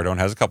funds, and Cardone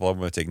has a couple of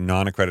them that take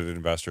non-accredited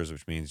investors,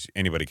 which means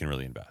anybody can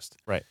really invest.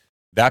 Right.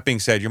 That being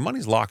said, your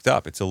money's locked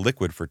up. It's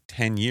illiquid for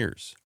 10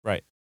 years.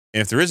 Right. And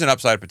if there is an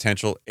upside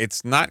potential,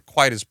 it's not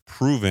quite as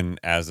proven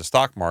as the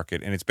stock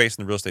market, and it's based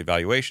on the real estate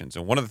valuations.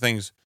 And one of the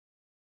things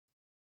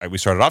we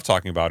started off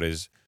talking about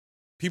is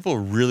people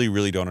really,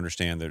 really don't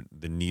understand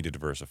the need to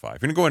diversify.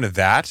 If you're going to go into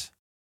that,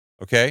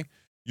 okay,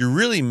 you're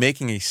really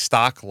making a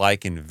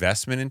stock-like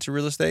investment into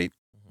real estate.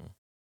 Mm-hmm.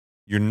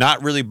 You're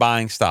not really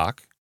buying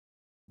stock,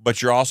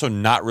 but you're also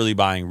not really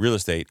buying real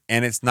estate,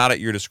 and it's not at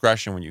your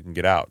discretion when you can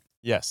get out.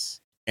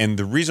 Yes. And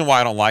the reason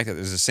why I don't like that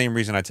is the same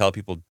reason I tell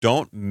people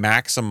don't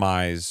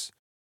maximize.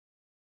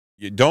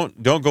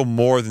 Don't go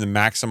more than the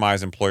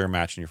maximize employer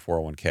match in your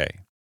 401k.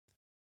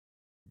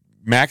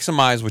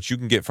 Maximize what you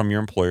can get from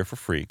your employer for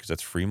free because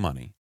that's free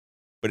money.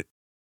 But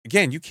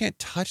again, you can't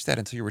touch that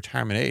until your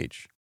retirement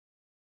age.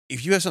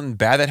 If you have something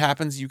bad that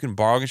happens, you can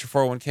borrow against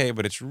your 401k,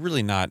 but it's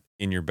really not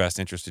in your best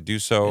interest to do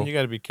so. And you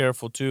got to be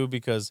careful too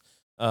because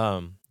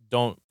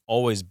don't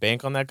always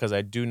bank on that because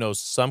I do know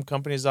some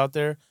companies out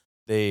there,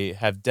 they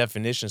have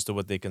definitions to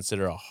what they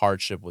consider a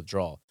hardship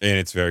withdrawal. And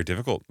it's very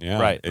difficult. Yeah.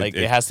 Right.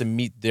 It has to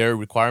meet their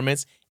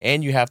requirements,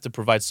 and you have to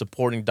provide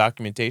supporting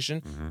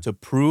documentation to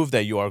prove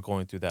that you are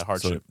going through that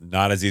hardship. So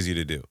not as easy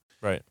to do.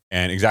 Right.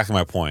 And exactly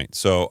my point.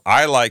 So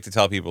I like to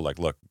tell people, like,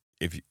 look,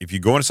 if you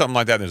go into something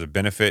like that, and there's a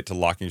benefit to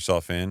locking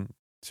yourself in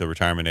to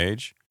retirement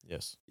age.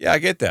 Yes. Yeah, I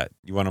get that.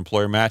 You want an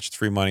employer match, it's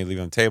free money, leave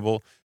it on the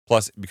table.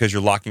 Plus, because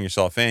you're locking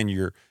yourself in,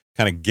 you're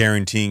kind of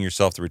guaranteeing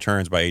yourself the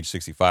returns by age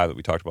 65 that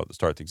we talked about at the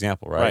start of the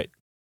example, right?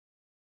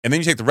 And then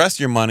you take the rest of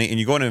your money and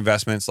you go into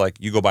investments like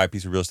you go buy a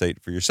piece of real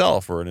estate for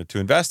yourself or to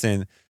invest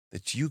in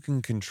that you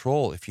can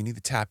control. If you need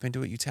to tap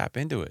into it, you tap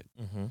into it.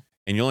 Mm-hmm.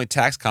 And you only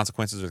tax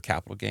consequences with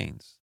capital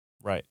gains.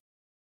 Right.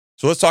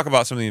 So let's talk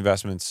about some of the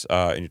investments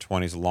in your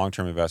 20s, the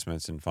long-term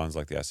investments in funds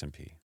like the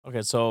S&P.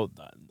 Okay, so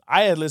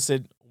I had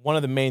listed one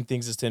of the main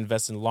things is to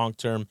invest in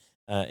long-term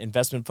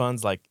investment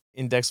funds like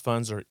index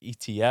funds or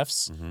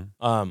ETFs.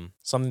 Mm-hmm.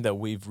 Something that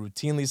we've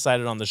routinely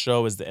cited on the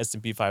show is the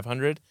S&P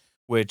 500,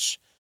 which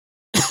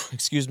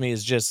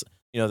is just,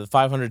 the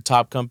 500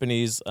 top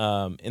companies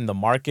in the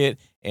market,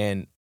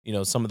 and,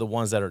 some of the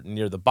ones that are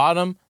near the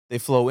bottom, they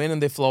flow in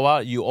and they flow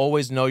out. You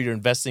always know you're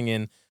investing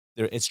in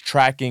there. It's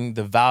tracking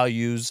the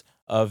values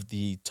of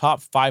the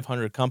top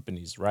 500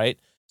 companies, right?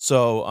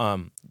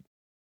 So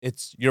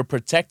you're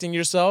protecting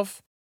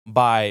yourself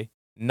by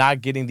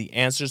not getting the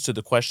answers to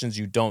the questions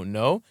you don't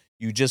know.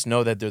 You just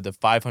know that they're the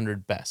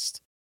 500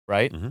 best,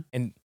 right? Mm-hmm.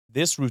 And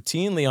this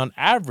routinely, on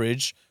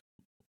average,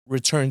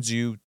 returns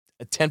you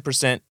a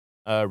 10%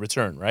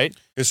 return, right?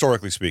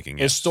 Historically speaking,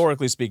 yes.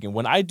 Historically speaking.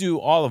 When I do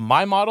all of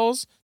my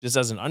models, just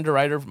as an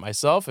underwriter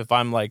myself, if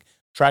I'm like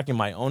tracking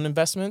my own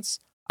investments,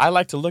 I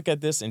like to look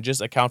at this and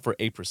just account for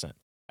 8%.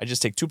 I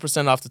just take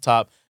 2% off the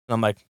top, and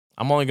I'm like,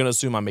 I'm only going to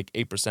assume I make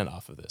 8%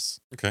 off of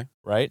this. Okay.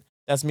 Right?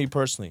 That's me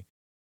personally.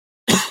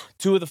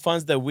 Two of the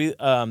funds that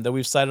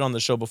we've cited on the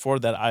show before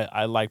that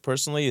I like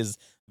personally is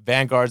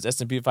Vanguard's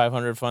S&P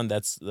 500 fund.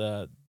 That's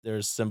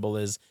their symbol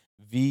is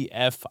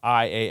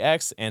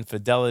VFIAX, and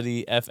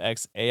Fidelity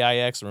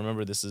FXAIX.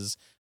 Remember, this is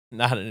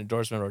not an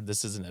endorsement or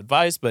this isn't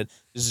advice, but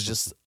this is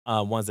just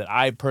ones that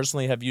I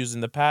personally have used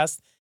in the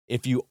past.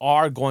 If you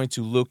are going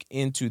to look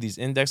into these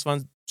index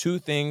funds, two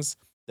things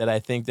that I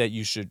think that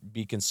you should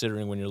be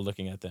considering when you're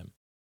looking at them.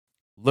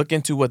 Look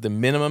into what the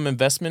minimum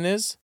investment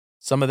is.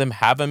 Some of them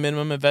have a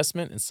minimum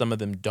investment and some of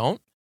them don't,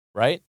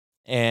 right?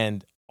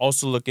 And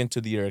also look into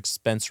your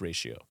expense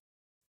ratio,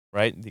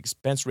 right? The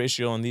expense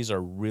ratio on these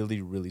are really,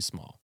 really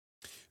small.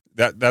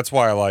 That's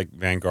why I like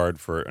Vanguard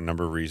for a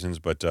number of reasons.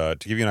 But to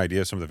give you an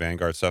idea of some of the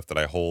Vanguard stuff that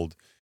I hold,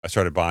 I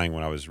started buying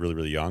when I was really,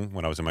 really young,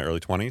 when I was in my early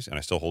 20s, and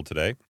I still hold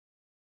today.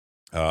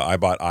 I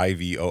bought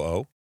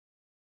IVOO.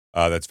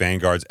 That's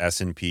Vanguard's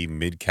S&P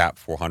Mid Cap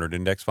 400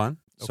 Index Fund.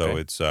 So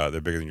Okay. it's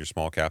they're bigger than your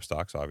small cap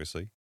stocks,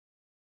 obviously.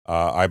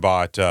 I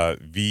bought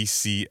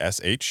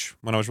VCSH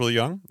when I was really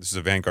young. This is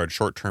a Vanguard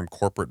short-term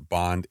corporate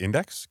bond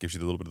index. Gives you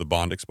a little bit of the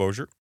bond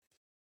exposure.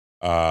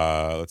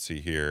 Let's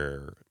see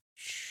here.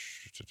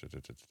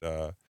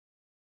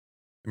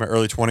 In my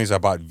early 20s, I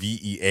bought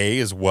VEA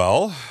as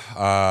well.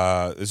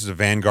 This is a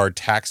Vanguard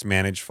tax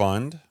managed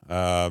fund,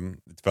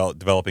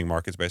 developing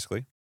markets,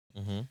 basically.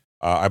 Mm-hmm.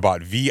 I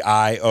bought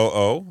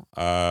VIOO,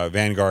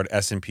 Vanguard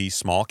S&P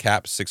Small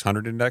Cap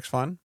 600 Index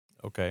Fund.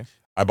 Okay.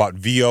 I bought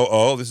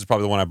VOO. This is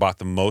probably the one I bought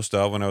the most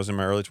of when I was in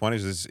my early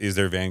 20s. This is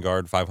their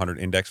Vanguard 500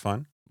 Index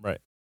Fund. Right.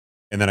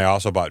 And then I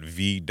also bought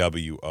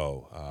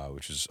VWO,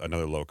 which is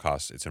another low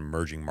cost. It's an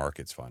emerging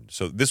markets fund.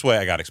 So this way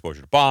I got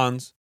exposure to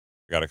bonds.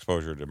 I got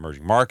exposure to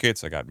emerging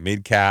markets. I got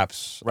mid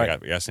caps. Right. I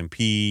got the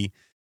S&P.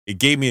 It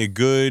gave me a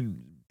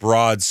good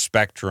broad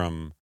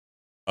spectrum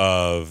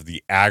of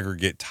the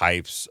aggregate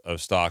types of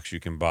stocks you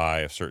can buy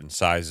of certain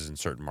sizes in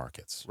certain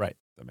markets. Right.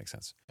 That makes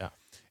sense. Yeah.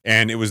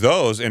 And it was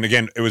those. And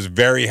again, it was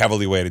very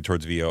heavily weighted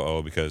towards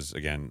VOO because,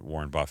 again,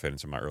 Warren Buffett and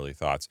some of my early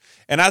thoughts.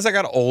 And as I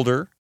got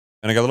older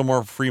and I got a little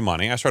more free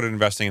money, I started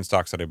investing in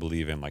stocks that I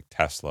believe in, like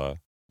Tesla.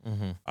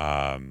 Mm-hmm.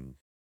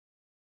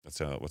 What's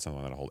another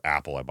one that I hold?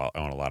 Apple. I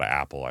own a lot of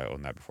Apple. I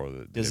owned that before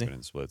the Disney?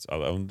 dividend splits.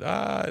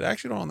 I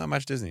actually don't own that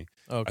much Disney.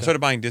 Okay. I started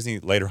buying Disney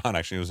later on.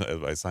 Actually, it was as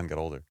my son got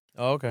older.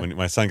 Oh, okay. When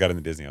my son got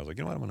into Disney, I was like,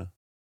 you know what, I'm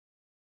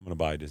gonna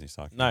buy a Disney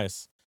stock.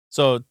 Nice.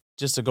 So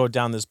just to go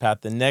down this path,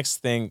 the next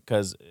thing,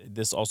 because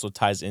this also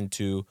ties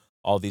into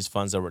all these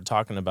funds that we're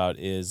talking about,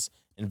 is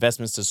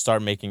investments to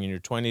start making in your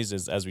 20s,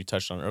 is, as we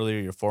touched on earlier,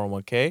 your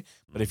 401k.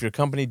 But if your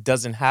company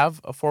doesn't have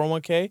a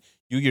 401k,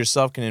 you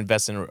yourself can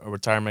invest in a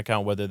retirement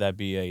account, whether that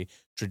be a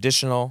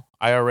traditional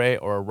IRA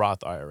or a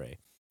Roth IRA.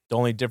 The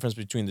only difference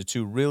between the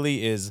two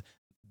really is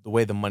the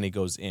way the money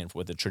goes in.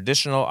 With a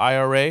traditional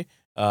IRA,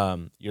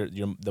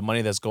 the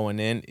money that's going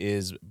in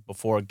is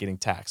before getting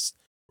taxed.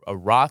 A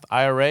Roth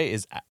IRA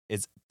is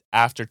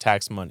after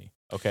tax money.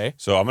 Okay.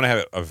 So I'm gonna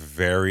have a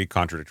very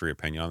contradictory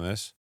opinion on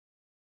this.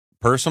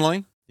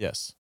 Personally,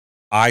 Yes.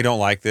 I don't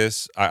like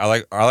this. I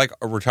like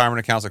retirement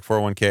accounts like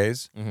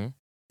 401ks Mm-hmm.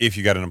 if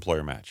you got an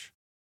employer match.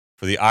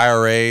 For the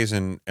IRAs,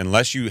 and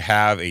unless you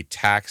have a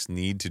tax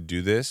need to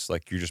do this,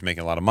 like you're just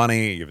making a lot of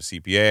money, you have a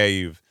CPA,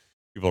 you have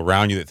people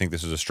around you that think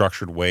this is a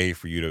structured way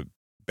for you to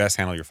best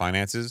handle your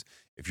finances.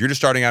 If you're just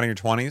starting out in your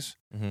 20s,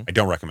 Mm-hmm. I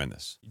don't recommend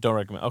this. You don't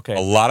recommend. Okay.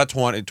 A lot of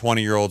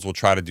 20-year-olds will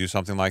try to do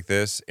something like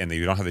this, and they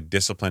don't have the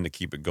discipline to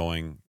keep it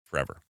going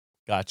forever.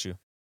 Got you.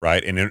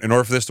 Right? And in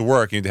order for this to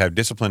work, you need to have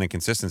discipline and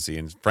consistency.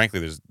 And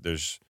frankly,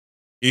 there's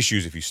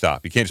issues if you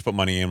stop. You can't just put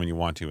money in when you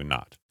want to and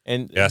not.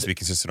 And It has to be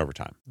consistent over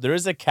time. there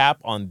is a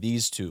cap on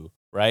these two,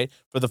 right?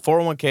 For the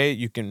 401k,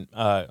 you can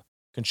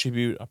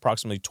contribute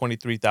approximately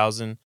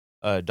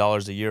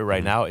 $23,000 a year.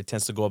 Right Mhm. now, it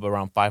tends to go up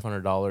around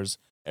 $500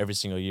 every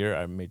single year.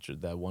 I made sure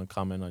that one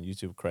comment on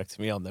YouTube corrected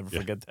me. I'll never Yeah.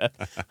 forget that.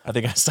 I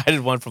think I cited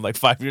one from like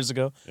 5 years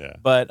ago. Yeah.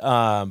 But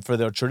for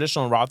the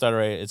traditional Roth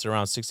IRA, it's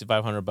around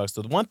 $6,500.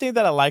 So the one thing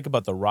that I like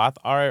about the Roth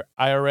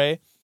IRA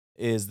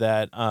is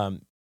that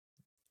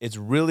it's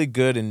really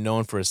good and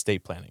known for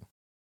estate planning.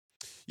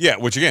 Yeah,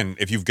 which again,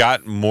 if you've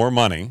got more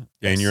money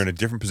Yes. and you're in a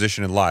different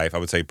position in life, I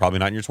would say probably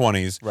not in your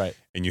 20s, Right.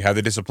 and you have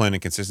the discipline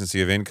and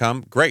consistency of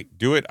income, great,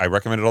 do it. I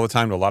recommend it all the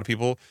time to a lot of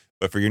people.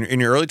 But for you in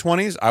your early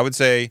 20s, I would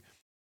say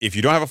if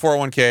you don't have a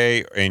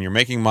 401k and you're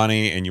making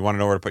money and you want to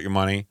know where to put your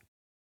money,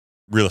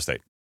 real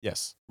estate.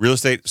 Yes. Real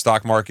estate,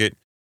 stock market,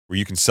 where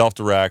you can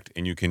self-direct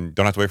and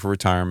don't have to wait for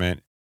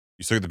retirement.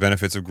 You still get the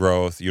benefits of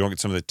growth. You don't get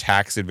some of the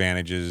tax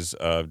advantages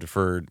of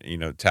deferred,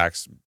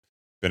 tax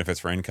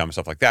benefits for income and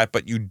stuff like that,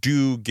 but you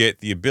do get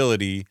the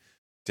ability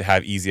to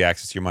have easy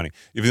access to your money.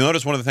 If you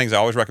notice, one of the things I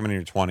always recommend in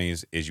your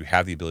 20s is you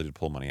have the ability to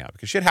pull money out,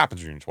 because shit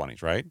happens when you're in your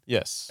 20s, right?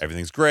 Yes.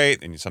 Everything's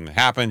great, and something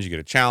happens, you get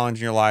a challenge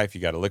in your life,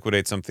 you got to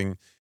liquidate something.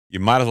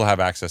 You might as well have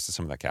access to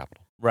some of that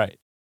capital. Right.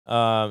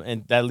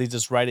 And that leads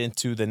us right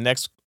into the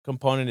next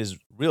component is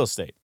real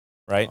estate,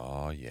 right?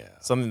 Oh, yeah.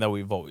 Something that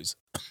we've always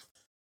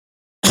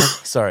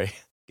sorry,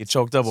 get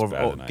choked up It's over.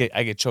 bad Oh, tonight.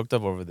 I get choked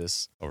up over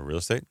this. Over real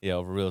estate? Yeah,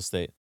 over real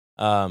estate.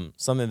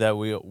 Something that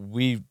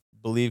we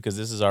believe, because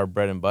this is our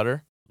bread and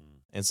butter,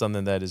 and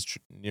something that is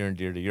near and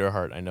dear to your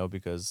heart. I know,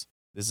 because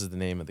this is the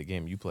name of the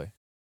game you play.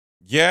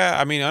 Yeah,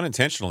 I mean,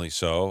 unintentionally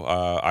so.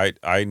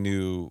 I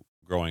knew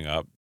growing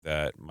up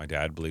that my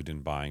dad believed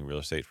in buying real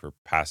estate for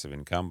passive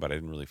income, but I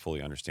didn't really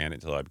fully understand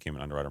it until I became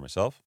an underwriter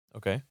myself.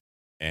 Okay.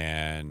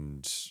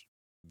 And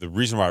the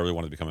reason why I really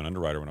wanted to become an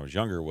underwriter when I was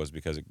younger was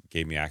because it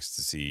gave me access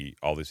to see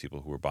all these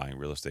people who were buying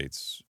real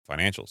estate's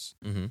financials.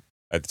 Mm-hmm.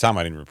 At the time,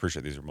 I didn't even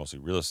appreciate these were mostly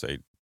real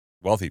estate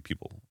wealthy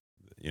people,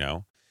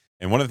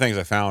 And one of the things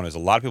I found is a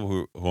lot of people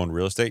who own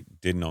real estate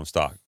didn't own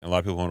stock. And a lot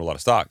of people who own a lot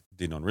of stock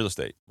didn't own real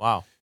estate.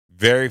 Wow.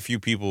 Very few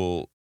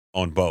people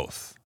own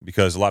both,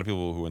 because a lot of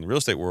people who are in the real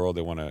estate world,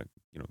 they want to,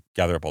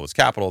 gather up all this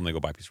capital and they go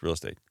buy a piece of real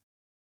estate.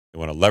 They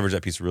want to leverage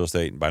that piece of real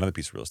estate and buy another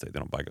piece of real estate. They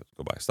don't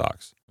go buy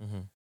stocks. Mm-hmm.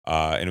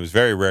 And it was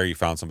very rare you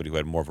found somebody who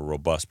had more of a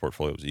robust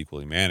portfolio that was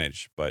equally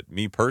managed. But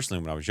me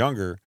personally, when I was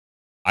younger,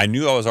 I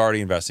knew I was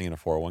already investing in a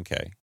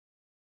 401k.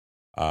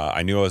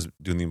 I knew I was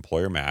doing the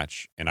employer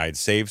match, and I had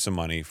saved some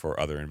money for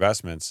other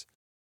investments,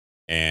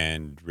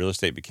 and real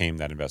estate became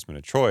that investment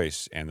of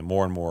choice. And the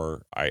more and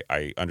more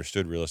I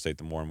understood real estate,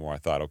 the more and more I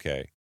thought,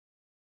 okay,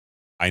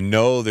 I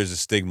know there's a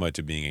stigma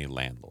to being a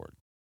landlord.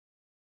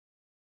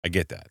 I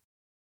get that.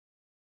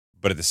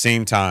 But at the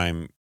same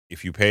time,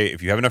 if you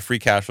have enough free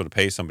cash flow to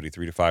pay somebody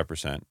 3 to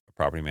 5% a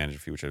property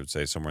management fee, which I would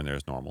say somewhere in there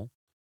is normal.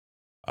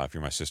 If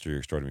you're my sister, you're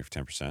extorting me for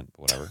 10%, but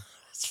whatever.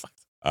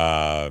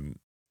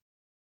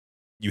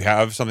 You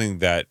have something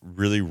that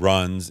really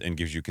runs and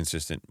gives you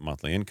consistent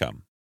monthly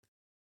income.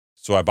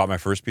 So I bought my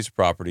first piece of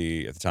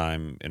property at the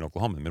time in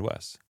Oklahoma, in the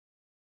Midwest.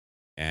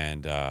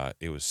 And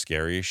it was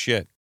scary as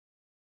shit.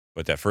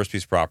 But that first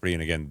piece of property,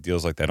 and again,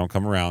 deals like that don't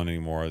come around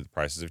anymore. The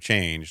prices have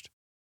changed.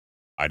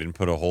 I didn't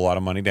put a whole lot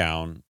of money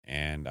down,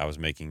 and I was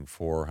making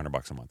 $400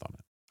 a month on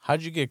it. How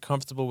did you get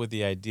comfortable with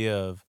the idea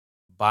of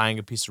buying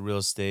a piece of real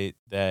estate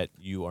that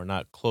you are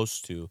not close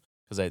to?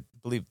 Because I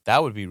believe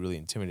that would be really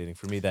intimidating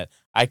for me, that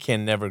I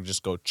can never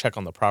just go check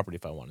on the property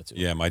if I wanted to.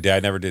 Yeah, my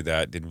dad never did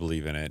that, didn't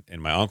believe in it.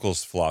 And my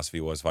uncle's philosophy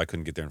was if I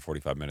couldn't get there in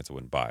 45 minutes, I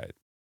wouldn't buy it.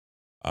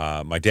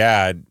 My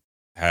dad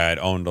had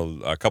owned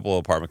a couple of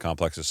apartment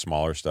complexes,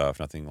 smaller stuff,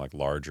 nothing like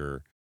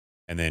larger,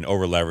 and then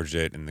over leveraged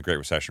it. And the Great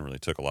Recession really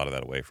took a lot of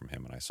that away from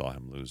him. And I saw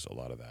him lose a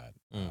lot of that.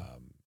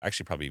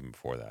 Actually, probably even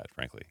before that,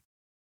 frankly.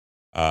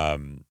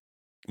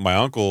 My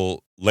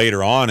uncle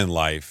later on in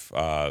life,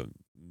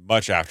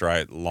 long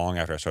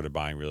after I started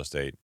buying real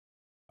estate,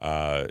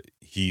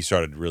 he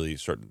started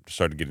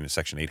getting into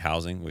Section 8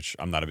 housing, which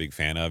I'm not a big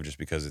fan of just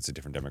because it's a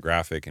different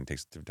demographic and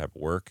takes a different type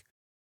of work.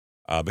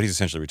 But he's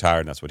essentially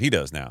retired, and that's what he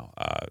does now.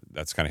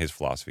 That's kind of his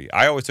philosophy.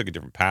 I always took a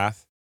different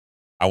path.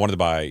 I wanted to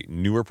buy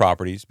newer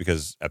properties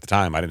because at the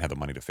time I didn't have the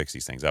money to fix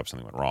these things up.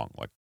 Something went wrong.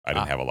 Like I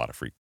didn't have a lot of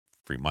free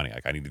money.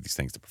 Like I needed these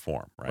things to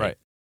perform, right?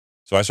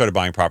 So I started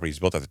buying properties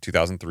built after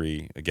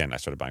 2003. Again, I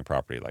started buying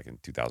property like in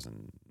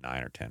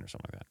 2009 or 10 or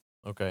something like that.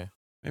 Okay.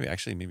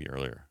 Maybe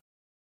earlier.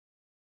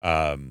 I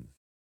have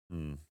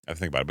to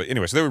think about it. But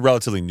anyway, so they were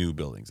relatively new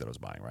buildings that I was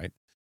buying, right?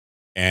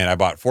 And I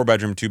bought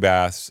 4-bedroom, 2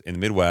 baths in the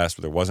Midwest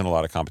where there wasn't a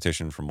lot of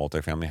competition from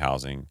multifamily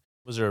housing.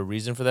 Was there a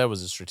reason for that?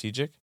 Was it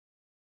strategic?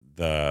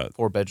 The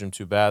 4-bedroom,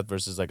 2-bath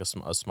versus like a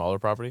smaller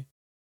property?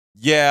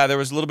 Yeah, there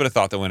was a little bit of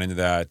thought that went into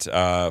that.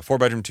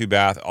 4-bedroom,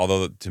 2-bath,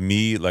 although to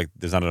me, like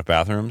there's not enough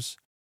bathrooms.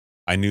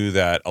 I knew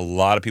that a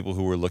lot of people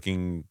who were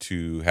looking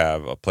to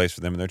have a place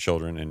for them and their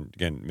children, and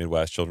again,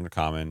 Midwest, children are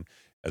common,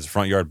 as a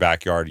front yard,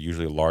 backyard,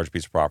 usually a large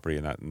piece of property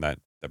in that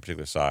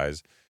particular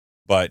size.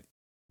 But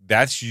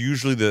that's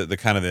usually the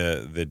kind of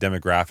the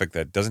demographic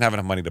that doesn't have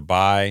enough money to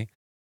buy,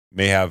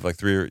 may have like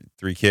three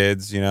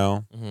kids,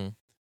 Mm-hmm.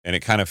 And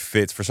it kind of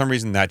fits. For some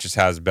reason, that just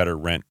has better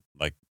rent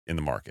like in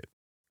the market.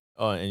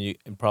 Oh, and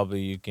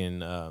you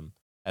can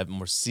have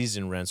more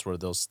season rents where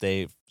they'll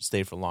stay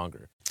for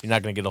longer. You're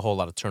not going to get a whole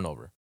lot of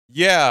turnover.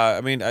 Yeah,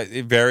 I mean,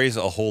 it varies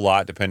a whole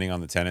lot depending on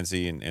the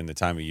tenancy and the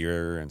time of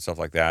year and stuff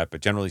like that.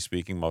 But generally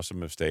speaking, most of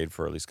them have stayed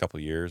for at least a couple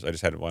of years. I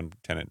just had one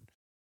tenant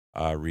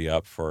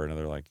re-up for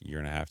another like year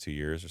and a half, 2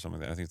 years or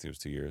something like that. I think it was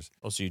 2 years.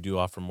 Oh, so you do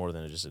offer more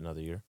than just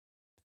another year?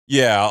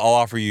 Yeah, I'll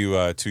offer you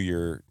a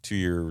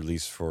 2-year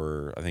lease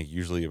for, I think,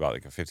 usually about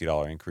like a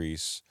 $50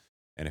 increase.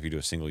 And if you do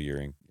a single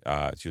year,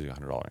 it's usually a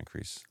 $100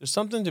 increase. There's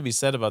something to be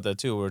said about that,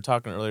 too. We were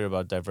talking earlier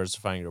about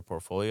diversifying your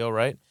portfolio,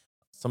 right?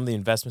 Some of the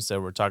investments that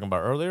we were talking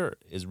about earlier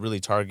is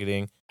really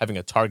having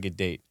a target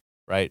date,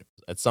 right?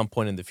 At some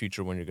point in the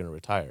future when you're going to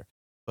retire.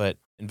 But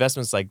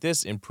investments like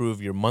this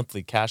improve your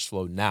monthly cash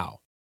flow now.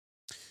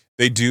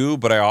 They do,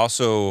 but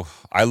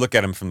I look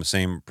at them from the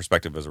same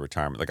perspective as a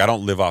retirement. Like I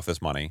don't live off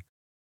this money.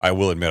 I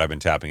will admit I've been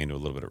tapping into a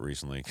little bit of it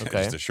recently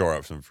just to shore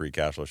up some free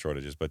cash flow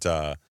shortages. But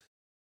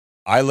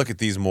I look at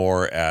these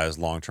more as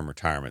long-term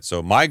retirement.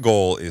 So my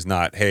goal is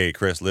not, hey,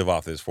 Chris, live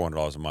off this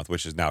 $400 a month,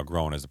 which has now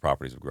grown as the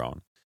properties have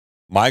grown.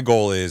 My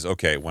goal is,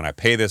 okay, when I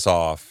pay this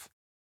off,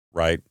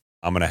 right,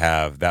 I'm going to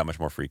have that much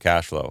more free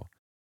cash flow.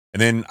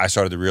 And then I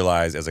started to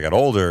realize as I got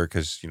older,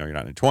 because, you're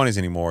not in your 20s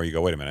anymore, you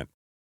go, wait a minute.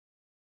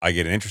 I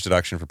get an interest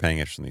deduction for paying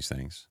interest on these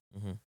things.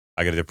 Mm-hmm.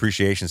 I get a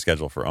depreciation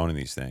schedule for owning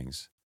these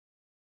things.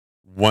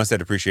 Once that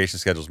depreciation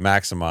schedule is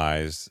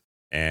maximized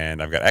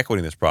and I've got equity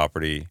in this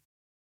property,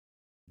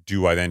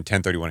 do I then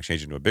 1031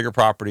 exchange into a bigger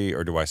property,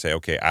 or do I say,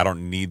 okay, I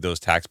don't need those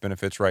tax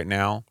benefits right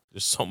now?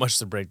 There's so much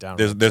to break down.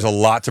 There's a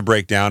lot to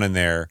break down in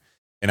there.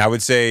 And I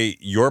would say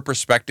your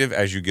perspective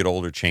as you get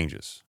older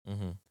changes.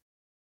 Mm-hmm.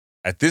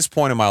 At this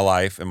point in my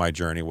life and my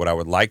journey, what I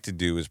would like to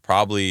do is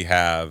probably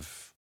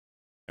have,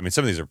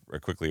 some of these are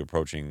quickly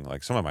approaching,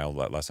 like some of my old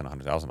less than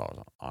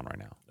 $100,000 on right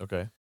now.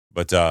 Okay.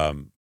 But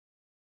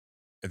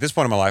at this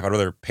point in my life, I'd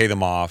rather pay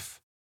them off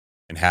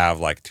and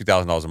have like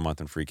 $2,000 a month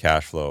in free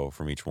cash flow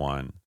from each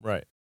one.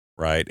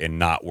 Right. And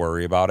not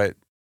worry about it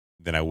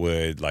than I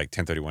would like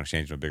 1031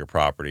 exchange to a bigger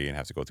property and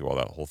have to go through all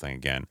that whole thing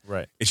again.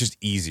 Right. It's just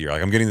easier.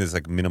 Like I'm getting this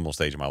like minimal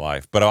stage of my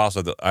life, but I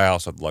also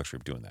have the luxury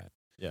of doing that.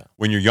 Yeah.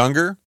 When you're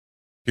younger,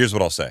 here's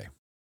what I'll say.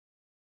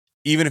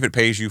 Even if it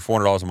pays you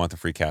 $400 a month of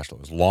free cash flow,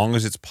 as long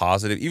as it's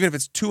positive, even if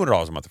it's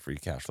 $200 a month of free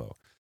cash flow,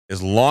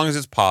 as long as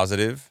it's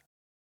positive,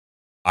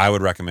 I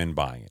would recommend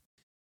buying it.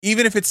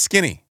 Even if it's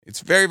skinny, it's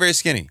very, very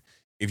skinny.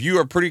 If you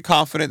are pretty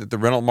confident that the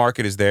rental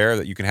market is there,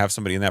 that you can have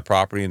somebody in that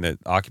property and that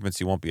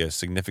occupancy won't be a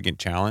significant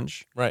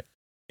challenge. Right.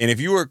 And if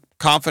you are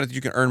confident that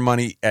you can earn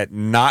money at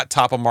not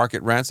top of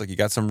market rents, like you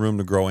got some room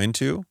to grow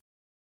into,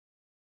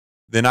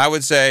 then I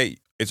would say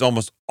it's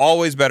almost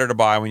always better to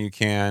buy when you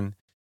can,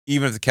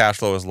 even if the cash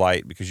flow is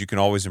light, because you can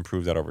always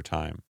improve that over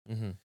time.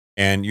 Mm-hmm.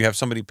 And you have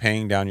somebody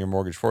paying down your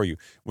mortgage for you.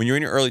 When you're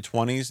in your early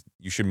 20s,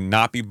 you should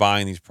not be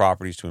buying these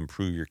properties to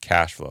improve your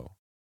cash flow.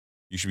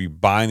 You should be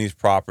buying these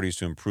properties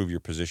to improve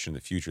your position in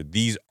the future.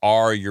 These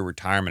are your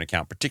retirement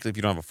account, particularly if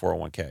you don't have a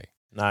 401k.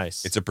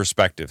 Nice. It's a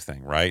perspective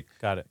thing, right?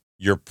 Got it.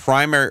 Your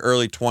primary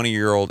early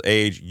 20-year-old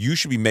age, you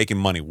should be making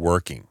money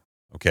working,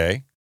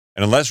 okay?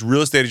 And unless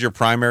real estate is your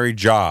primary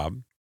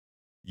job,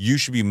 you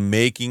should be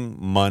making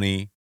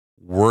money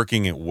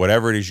working at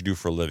whatever it is you do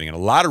for a living. And a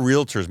lot of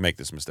realtors make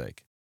this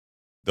mistake.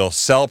 They'll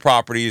sell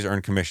properties,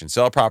 earn commission,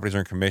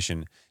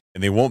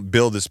 and they won't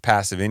build this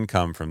passive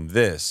income from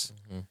this.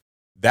 Mm-hmm.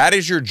 That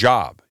is your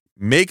job.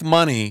 Make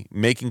money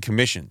making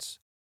commissions.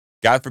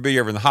 God forbid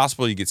you're ever in the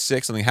hospital, you get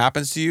sick, something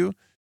happens to you,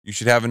 you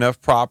should have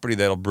enough property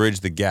that'll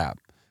bridge the gap.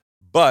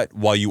 But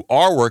while you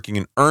are working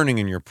and earning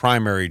in your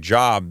primary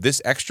job, this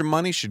extra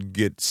money should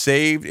get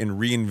saved and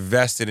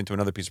reinvested into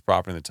another piece of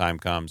property when the time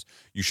comes.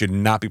 You should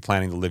not be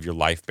planning to live your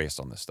life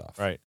based on this stuff.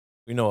 Right.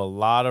 We know a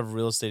lot of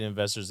real estate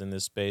investors in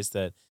this space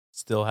that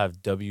still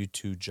have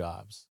W-2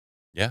 jobs.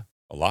 Yeah,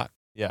 a lot.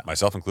 Yeah.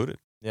 Myself included.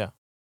 Yeah.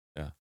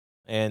 Yeah.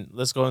 And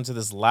let's go into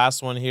this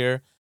last one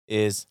here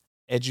is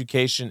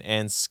education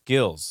and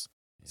skills.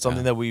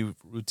 Something that we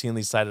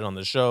routinely cited on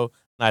the show.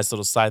 Nice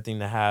little side thing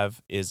to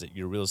have is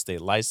your real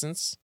estate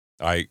license.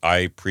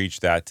 I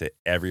preach that to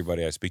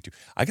everybody I speak to.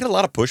 I get a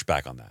lot of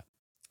pushback on that.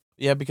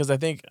 Yeah, because I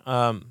think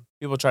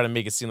people try to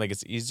make it seem like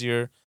it's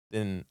easier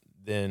than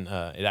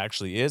it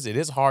actually is. It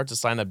is hard to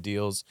sign up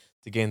deals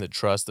to gain the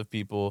trust of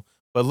people.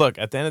 But look,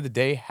 at the end of the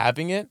day,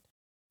 having it,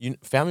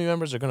 family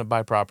members are going to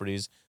buy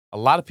properties. A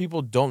lot of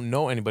people don't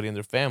know anybody in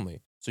their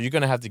family. So you're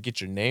going to have to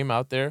get your name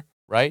out there,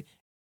 right?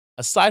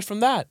 Aside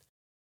from that,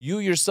 you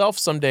yourself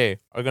someday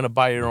are going to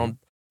buy your own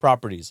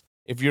properties.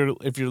 If you're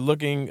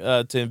looking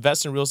to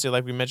invest in real estate,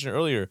 like we mentioned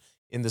earlier,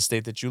 in the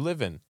state that you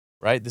live in,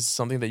 right? This is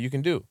something that you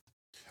can do.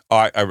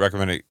 I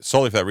recommend it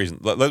solely for that reason.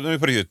 Let me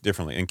put it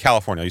differently. In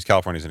California, I'll use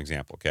California as an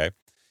example, okay?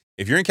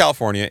 If you're in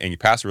California and you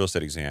pass a real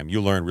estate exam,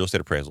 you learn real estate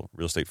appraisal,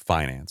 real estate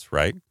finance,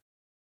 right?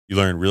 You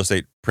learn real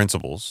estate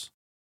principles.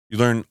 You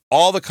learn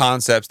all the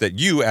concepts that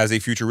you, as a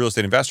future real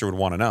estate investor, would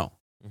want to know.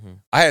 Mm-hmm.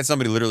 I had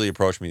somebody literally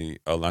approach me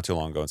not too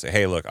long ago and say,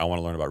 hey, look, I want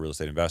to learn about real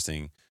estate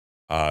investing.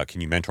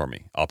 Can you mentor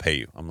me? I'll pay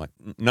you. I'm like,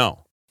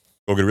 no.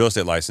 Go get a real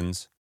estate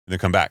license and then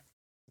come back.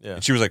 Yeah.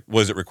 And she was like,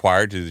 was it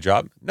required to do the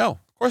job? No,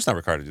 of course not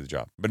required to do the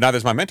job. But now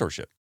there's my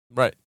mentorship.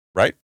 Right.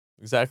 Right?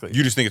 Exactly.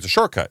 You just think it's a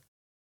shortcut.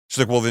 She's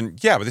like, well, then,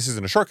 yeah, but this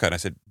isn't a shortcut. And I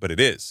said, but it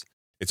is.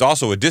 It's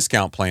also a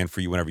discount plan for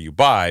you whenever you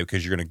buy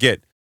because you're going to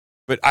get,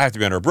 but I have to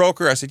be under a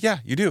broker. I said, yeah,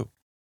 you do.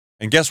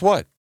 And guess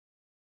what?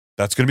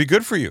 That's going to be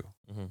good for you.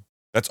 Mm-hmm.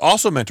 That's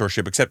also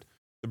mentorship, except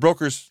the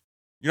brokers,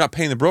 you're not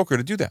paying the broker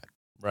to do that.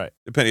 Right.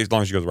 Depending, as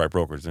long as you go to the right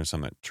brokers, there's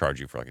some that charge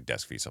you for like a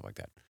desk fee, stuff like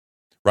that.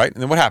 Right?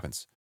 And then what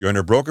happens? You're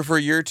under a broker for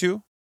a year or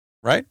two,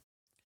 right?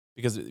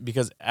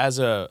 Because as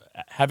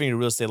having a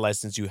real estate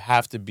license, you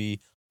have to be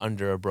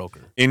under a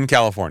broker. In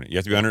California, you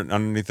have to be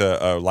underneath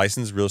a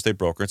licensed real estate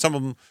broker. And some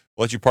of them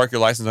will let you park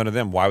your license under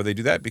them. Why would they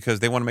do that?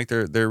 Because they want to make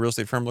their real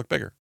estate firm look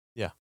bigger.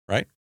 Yeah.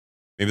 Right?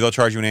 Maybe they'll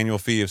charge you an annual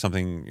fee of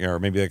something, or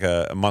maybe like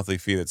a monthly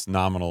fee that's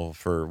nominal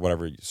for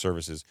whatever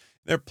services.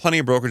 There are plenty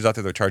of brokers out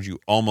there that charge you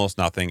almost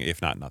nothing,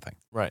 if not nothing.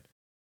 Right.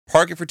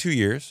 Park it for 2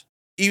 years.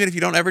 Even if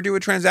you don't ever do a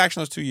transaction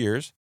those 2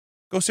 years,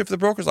 go sit for the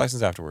broker's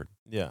license afterward.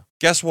 Yeah.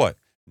 Guess what?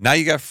 Now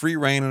you got free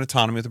reign and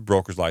autonomy with the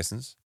broker's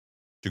license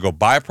to go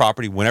buy a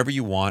property whenever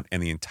you want,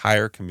 and the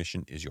entire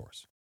commission is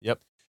yours. Yep.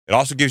 It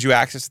also gives you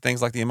access to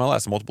things like the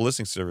MLS, the multiple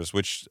listing service,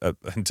 which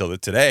until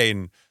today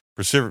and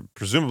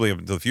presumably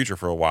until the future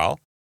for a while,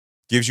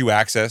 gives you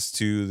access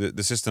to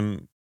the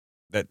system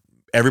that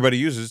everybody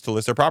uses to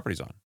list their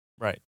properties on.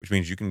 Right. Which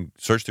means you can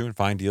search through and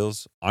find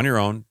deals on your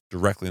own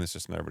directly in the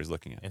system that everybody's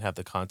looking at. And have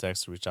the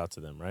contacts to reach out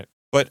to them, right?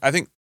 But I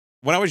think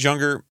when I was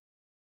younger,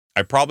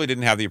 I probably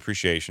didn't have the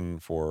appreciation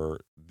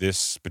for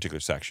this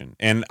particular section.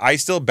 And I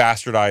still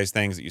bastardize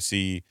things that you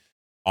see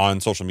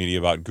on social media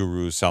about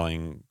gurus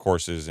selling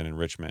courses and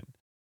enrichment.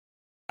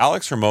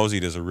 Alex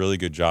Hormozy does a really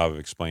good job of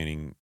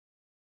explaining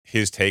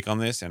his take on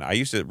this. And I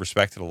used to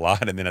respect it a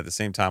lot. And then at the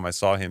same time, I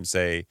saw him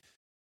say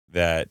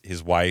that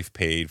his wife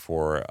paid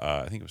for,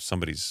 I think it was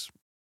somebody's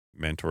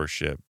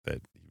mentorship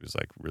that he was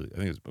like really, I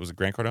think was it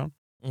Grant Cardone?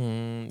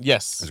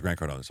 Yes. It was Grant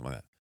Cardone or something like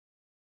that.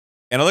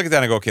 And I look at that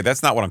and I go, okay,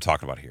 that's not what I'm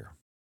talking about here.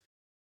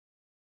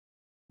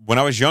 When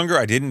I was younger,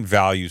 I didn't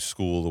value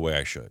school the way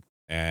I should.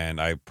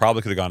 And I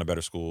probably could have gone to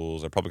better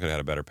schools. I probably could have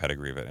had a better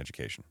pedigree of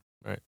education.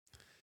 Right.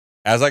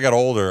 As I got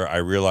older, I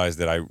realized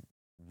that I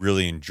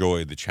really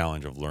enjoyed the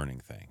challenge of learning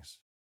things.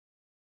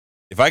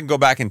 If I can go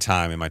back in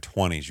time in my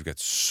 20s, you get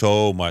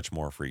so much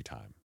more free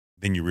time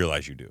than you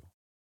realize you do.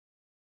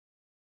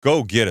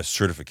 go get a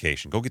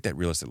certification. Go get that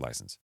real estate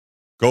license.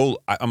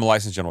 I'm a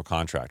licensed general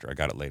contractor. I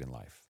got it late in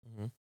life.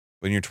 Mm-hmm.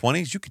 But in your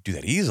 20s, you could do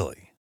that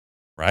easily,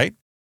 right?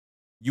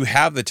 You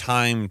have the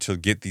time to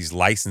get these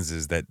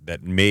licenses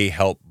that may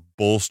help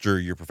bolster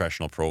your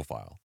professional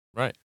profile.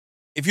 Right.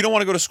 If you don't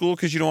want to go to school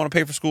because you don't want to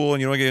pay for school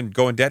and you don't want to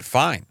go in debt,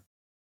 fine.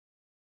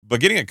 But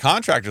getting a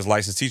contractor's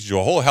license teaches you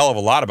a whole hell of a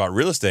lot about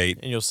real estate.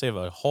 And you'll save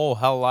a whole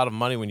hell of a lot of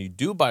money when you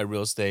do buy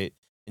real estate,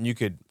 and you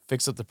could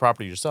fix up the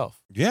property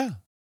yourself. Yeah.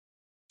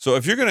 So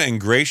if you're going to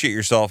ingratiate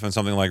yourself in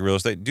something like real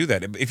estate, do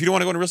that. If you don't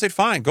want to go into real estate,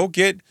 fine. Go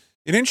get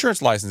an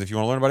insurance license if you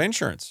want to learn about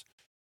insurance.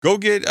 Go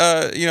get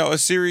a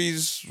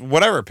series,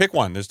 whatever. Pick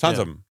one. There's tons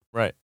of them.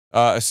 Right.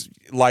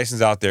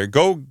 License out there.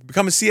 Go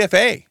become a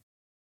CFA,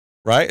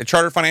 right? A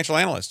chartered financial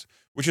analyst,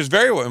 which is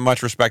very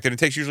much respected. It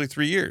takes usually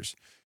 3 years.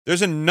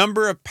 There's a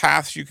number of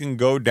paths you can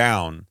go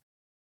down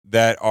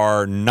that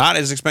are not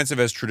as expensive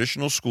as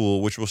traditional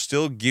school, which will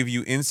still give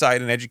you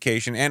insight and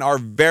education and are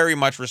very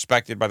much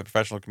respected by the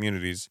professional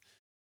communities.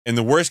 In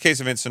the worst case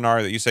event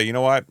scenario that you say, you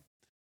know what,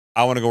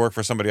 I want to go work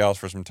for somebody else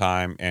for some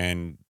time,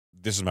 and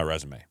this is my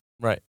resume.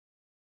 Right.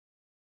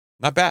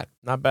 Not bad.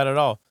 Not bad at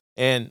all.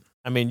 And,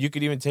 I mean, you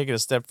could even take it a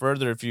step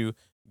further if you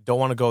don't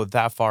want to go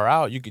that far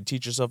out. You could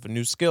teach yourself a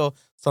new skill,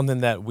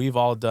 something that we've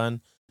all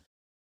done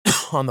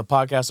on the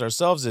podcast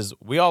ourselves is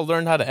we all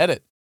learned how to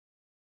edit.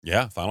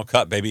 Yeah, Final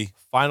Cut, baby.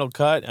 Final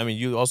Cut. I mean,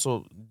 you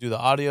also do the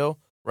audio,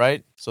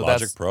 right? So Logic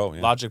that's Pro.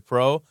 Yeah. Logic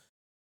Pro.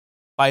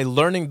 By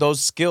learning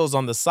those skills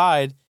on the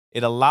side,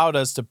 it allowed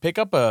us to pick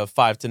up a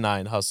 5 to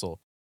 9 hustle,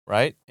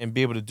 right? And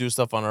be able to do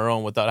stuff on our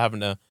own without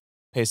having to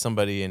pay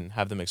somebody and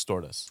have them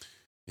extort us.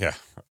 Yeah,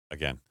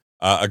 again.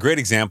 A great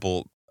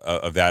example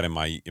of that in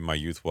my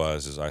youth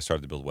was I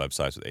started to build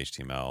websites with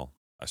HTML.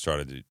 I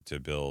started to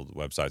build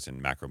websites in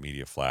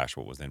Macromedia Flash,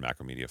 what was then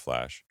Macromedia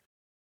Flash.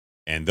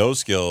 And those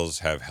skills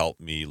have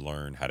helped me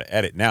learn how to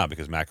edit now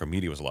because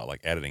Macromedia was a lot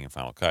like editing in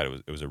Final Cut.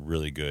 It was a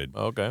really good.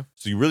 Okay.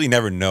 So you really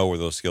never know where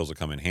those skills will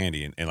come in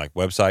handy. And like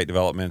website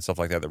development, stuff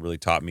like that really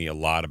taught me a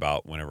lot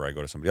about whenever I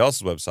go to somebody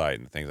else's website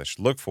and the things I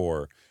should look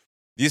for.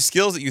 These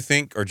skills that you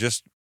think are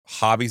just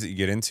hobbies that you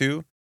get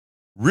into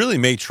really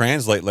may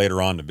translate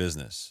later on to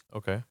business.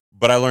 Okay.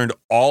 But I learned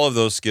all of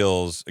those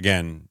skills,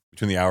 again,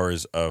 between the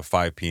hours of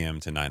 5 p.m.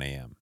 to 9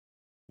 a.m.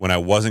 when I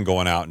wasn't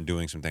going out and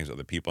doing some things with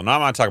other people. Now,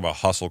 I'm not talking about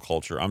hustle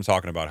culture. I'm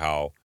talking about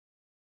how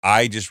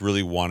I just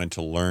really wanted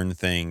to learn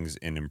things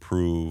and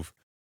improve.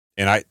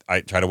 And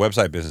I tried a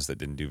website business that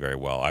didn't do very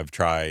well. I've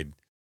tried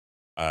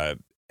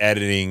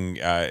editing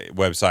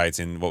websites,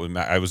 and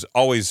I was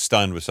always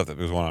stunned with stuff that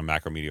was going on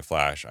Macromedia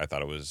Flash. I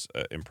thought it was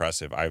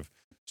impressive. I've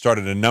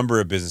started a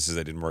number of businesses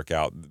that didn't work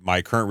out.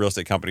 My current real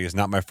estate company is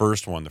not my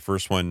first one. The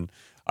first one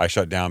I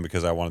shut down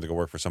because I wanted to go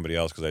work for somebody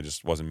else because I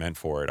just wasn't meant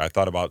for it. I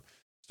thought about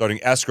starting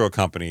escrow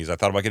companies. I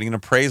thought about getting an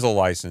appraisal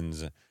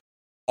license.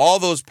 All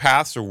those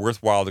paths are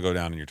worthwhile to go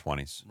down in your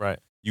 20s. Right.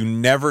 You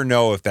never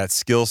know if that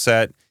skill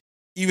set,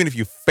 even if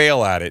you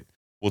fail at it,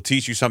 will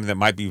teach you something that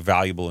might be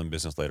valuable in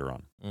business later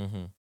on.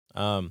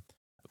 Mm-hmm.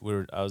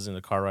 I was in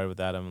the car ride with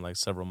Adam like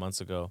several months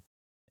ago,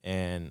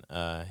 and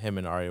him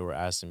and Ari were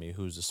asking me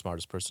who's the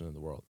smartest person in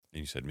the world. And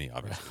you said me,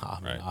 obviously.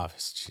 Right. Right?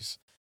 Obvious, jeez.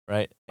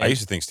 Right. I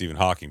used to think Stephen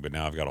Hawking, but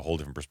now I've got a whole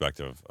different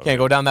perspective. Can't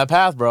go down that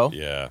path, bro.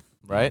 Yeah.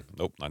 Right.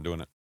 Nope, not doing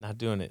it. Not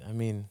doing it. I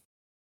mean,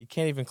 you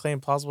can't even claim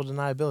plausible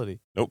deniability.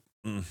 Nope.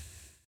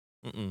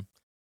 Mm-mm.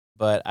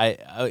 But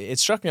it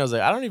struck me. I was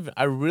like,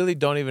 I really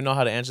don't even know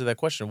how to answer that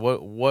question.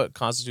 What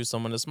constitutes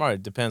someone as smart?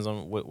 It depends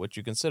on what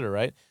you consider,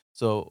 right?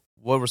 So,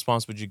 what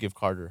response would you give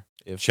Carter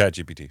if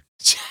ChatGPT?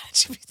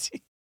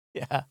 ChatGPT.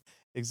 Yeah,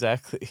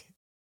 exactly.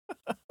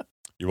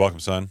 You're welcome,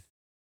 son.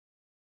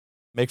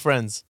 Make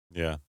friends.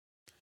 Yeah.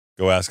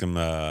 Go ask him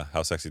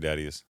how sexy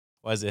daddy is.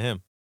 Why is it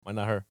him? Why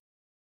not her?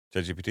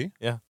 ChatGPT?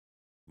 Yeah.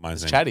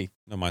 Mine's It's name. Chatty.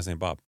 No, mine's name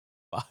Bob.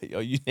 Oh,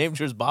 you named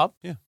yours Bob?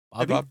 Yeah.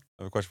 Bobby? Hey, Bob.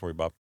 I have a question for you,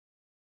 Bob.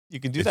 You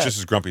can do It's that. just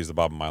as grumpy as the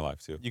Bob in my life,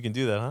 too. You can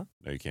do that, huh?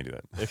 No, you can't do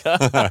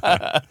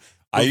that.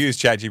 I use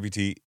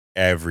ChatGPT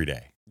every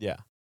day. Yeah.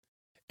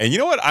 And you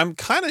know what? I'm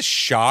kind of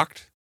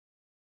shocked.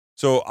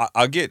 So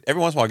I'll get,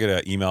 every once in a while, I'll get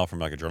an email from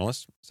like a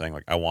journalist saying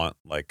like, I want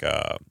like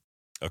a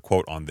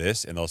quote on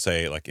this. And they'll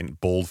say like in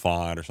bold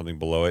font or something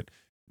below it,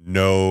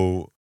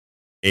 no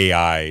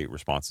AI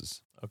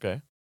responses.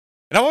 Okay.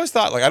 And I've always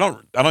thought like, I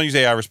don't use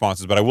AI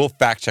responses, but I will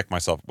fact check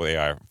myself with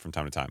AI from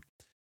time to time.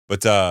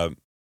 But do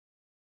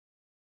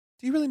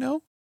you really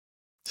know?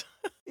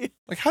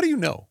 Like, how do you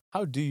know?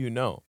 How do you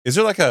know? Is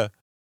there like a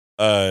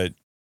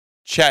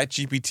Chat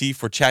GPT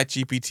for Chat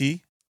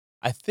GPT?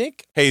 I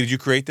think Hey, did you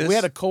create this? we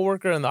had a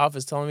coworker in the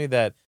office telling me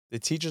that the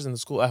teachers in the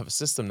school have a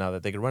system now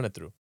that they can run it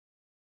through.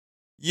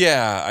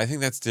 Yeah, I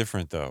think that's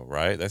different though,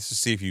 right? That's to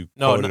see if you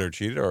No, coded no. or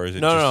cheated, or is it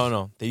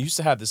No. They used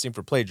to have this thing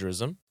for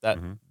plagiarism.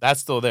 Mhm.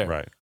 That's still there.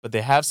 Right. But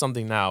they have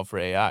something now for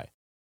AI.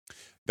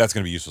 That's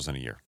going to be useless in a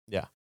year.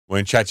 Yeah.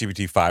 When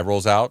ChatGPT 5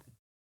 rolls out,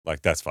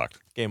 like that's fucked.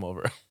 Game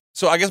over.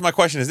 So I guess my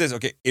question is this: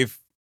 okay, if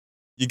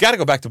you got to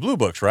go back to Blue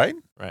Books, right?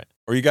 Right.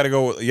 Or you got to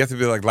go, you have to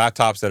be like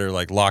laptops that are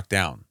like locked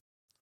down.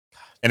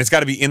 And it's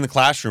got to be in the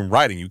classroom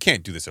writing. You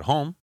can't do this at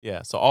home.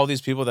 Yeah. So all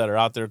these people that are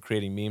out there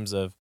creating memes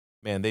of,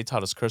 man, they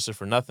taught us cursive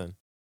for nothing.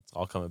 It's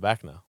all coming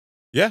back now.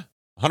 Yeah,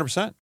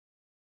 100%.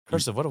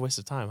 Cursive, what a waste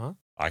of time, huh?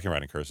 I can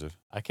write in cursive.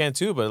 I can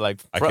too, but like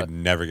I could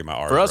never get my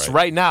R for us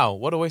right now,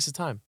 what a waste of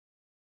time.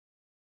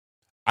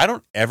 I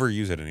don't ever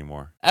use it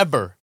anymore.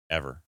 Ever.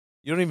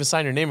 You don't even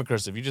sign your name in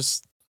cursive. You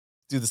just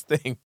do this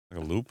thing.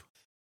 Like a loop?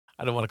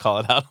 I don't want to call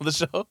it out on the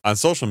show. On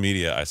social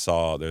media, I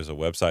saw there's a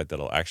website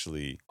that'll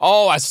actually...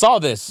 Oh, I saw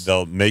this.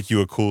 They'll make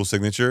you a cool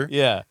signature.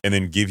 Yeah. And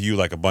then give you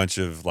like a bunch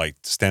of like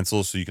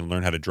stencils so you can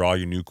learn how to draw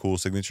your new cool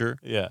signature.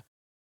 Yeah.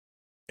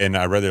 And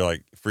I read their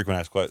like frequently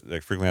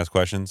asked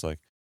questions like,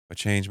 if I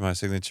change my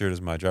signature, does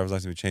my driver's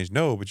license be changed?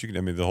 No, but you can,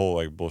 I mean, the whole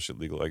like bullshit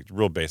legal, like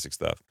real basic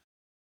stuff.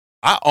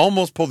 I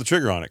almost pulled the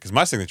trigger on it because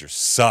my signature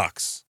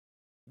sucks.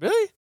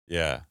 Really?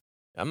 Yeah.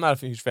 I'm not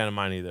a huge fan of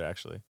mine either,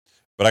 actually.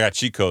 But I got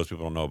cheat codes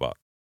people don't know about.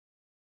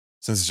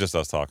 Since it's just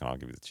us talking, I'll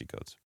give you the cheat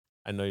codes.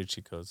 I know your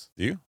cheat codes.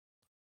 Do you?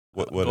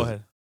 What Go is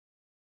ahead.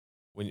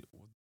 When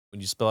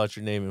you spell out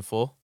your name in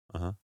full,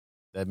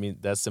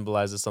 that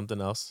symbolizes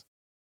something else.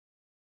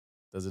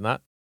 Does it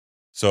not?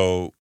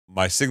 So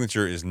my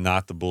signature is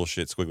not the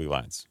bullshit squiggly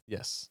lines.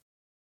 Yes.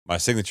 My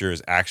signature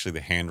is actually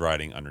the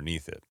handwriting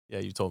underneath it. Yeah,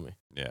 you told me.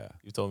 Yeah.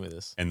 You told me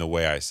this. And the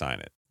way I sign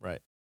it. Right.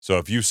 So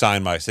if you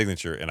sign my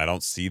signature and I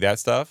don't see that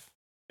stuff,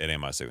 it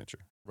ain't my signature.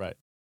 Right.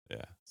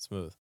 Yeah.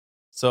 Smooth.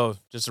 So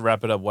just to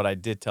wrap it up, what I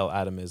did tell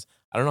Adam is,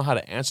 I don't know how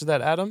to answer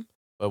that, Adam,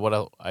 but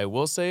what I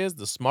will say is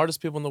the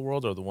smartest people in the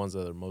world are the ones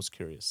that are most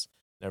curious.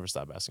 Never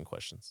stop asking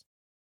questions.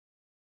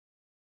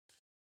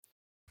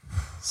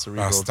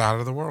 Cerebral. Best out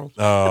of the world.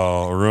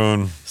 Oh,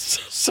 Arun.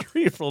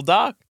 Cerebral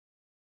doc.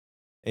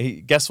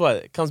 And guess what?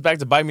 It comes back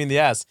to bite me in the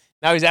ass.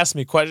 Now he's asking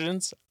me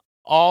questions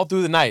all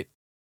through the night.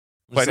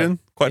 Questions?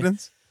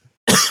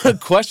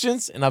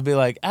 Questions, and I'll be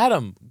like,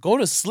 Adam, go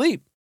to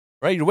sleep.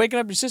 Right? You're waking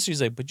up your sister. He's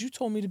like, but you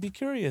told me to be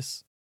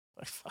curious.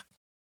 Like, fuck.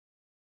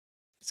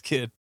 This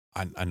kid.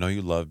 I know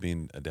you love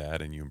being a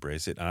dad and you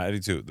embrace it. And I do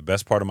too. The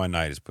best part of my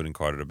night is putting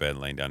Carter to bed and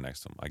laying down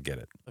next to him. I get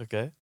it.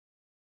 Okay.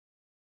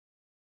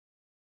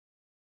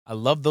 I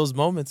love those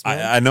moments,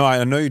 man.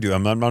 I know you do.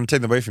 I'm not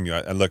taking it away from you.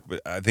 Look,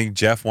 but I think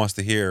Jeff wants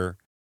to hear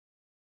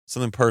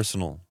something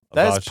personal.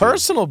 That's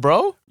personal,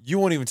 bro. You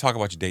won't even talk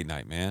about your date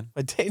night, man.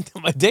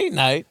 My date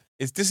night.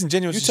 It's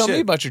disingenuous. You tell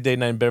me about your date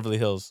night in Beverly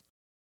Hills.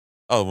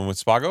 Oh, when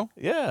with Spago?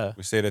 Yeah.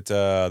 We stayed at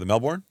the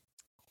Melbourne,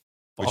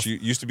 which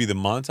used to be the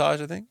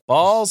Montage, I think.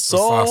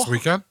 Last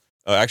weekend?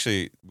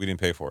 Actually, we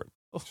didn't pay for it.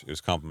 It was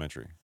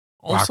complimentary.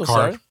 Oh, I'm so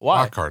sorry.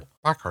 Why?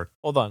 Black card.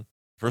 Hold on.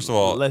 First of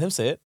all, let him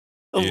say it.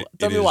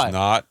 Tell me why. It is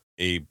not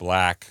a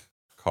black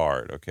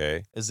card,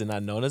 okay? Is it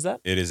not known as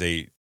that? It is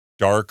a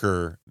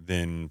darker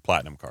than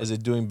platinum card. Is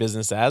it doing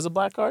business as a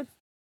black card?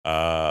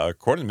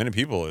 According to many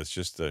people, it's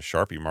just a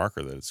Sharpie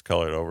marker that it's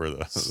colored over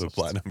the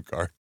platinum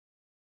card.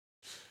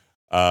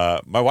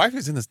 My wife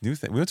is in this new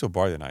thing. We went to a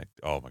bar the night.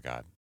 Oh my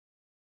God.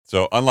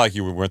 So unlike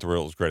you, we weren't the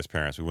world's greatest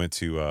parents. We went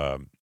to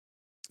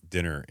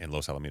dinner in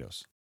Los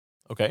Alamitos.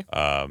 Okay.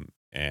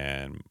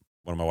 And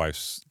one of my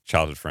wife's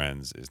childhood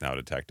friends is now a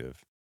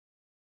detective,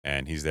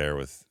 and he's there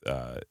with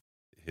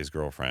his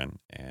girlfriend,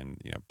 and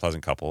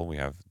pleasant couple. We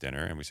have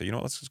dinner, and we say,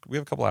 we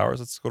have a couple hours.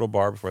 Let's go to a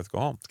bar before we have to go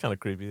home. It's kind of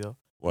creepy though.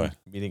 What?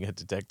 Meeting a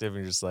detective,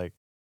 and you're just like,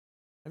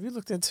 have you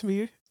looked into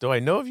me? Do I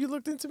know if you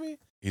looked into me?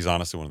 He's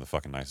honestly one of the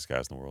fucking nicest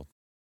guys in the world.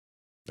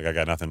 Like, I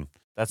got nothing.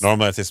 That's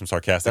normally I'd say some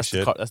sarcastic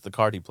shit. That's the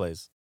card he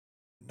plays.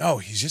 No,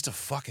 he's just a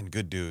fucking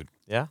good dude.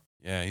 Yeah?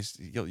 Yeah,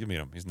 you'll meet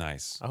him. He's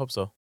nice. I hope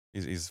so.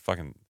 He's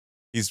fucking,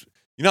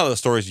 the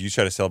stories you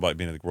try to sell about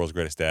being the world's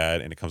greatest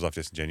dad and it comes off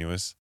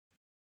disingenuous?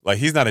 Like,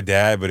 he's not a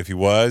dad, but if he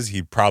was,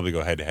 he'd probably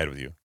go head to head with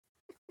you.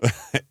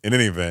 In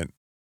any event,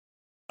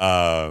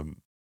 so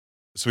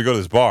we go to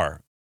this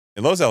bar.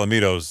 In Los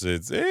Alamitos,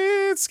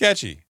 it's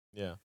sketchy.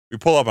 Yeah. We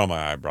pull up, and I'm like,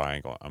 all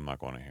right, bro, I'm not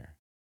going in here.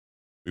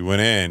 We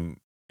went in,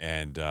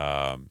 and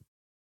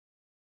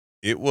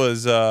it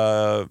was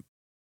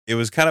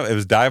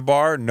dive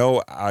bar,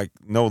 no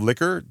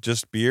liquor,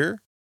 just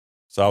beer.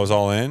 So I was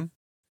all in,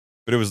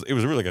 but it was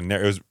really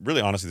it was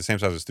really honestly the same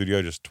size as the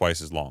studio, just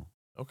twice as long.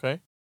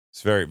 Okay.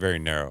 It's very, very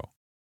narrow,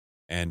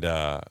 and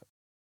my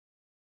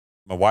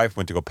wife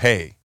went to go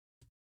pay,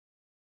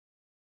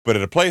 but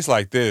at a place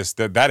like this,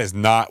 that is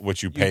not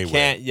what you pay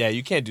with. Yeah,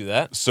 you can't do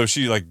that. So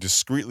she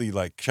discreetly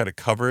tried to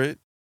cover it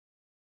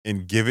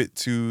and give it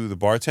to the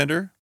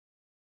bartender,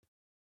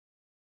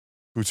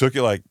 who took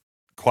it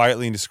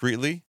quietly and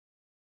discreetly,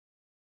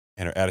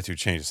 and her attitude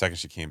changed the second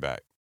she came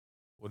back.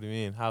 What do you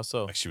mean? How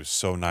so? She was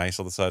so nice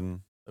all of a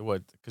sudden.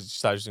 What? Because she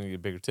thought she was going to get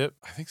a bigger tip?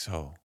 I think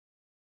so.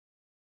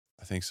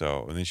 And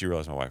then she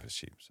realized my wife is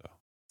cheap, so.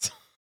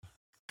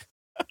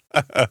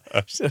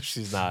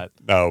 She's not.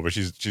 No, but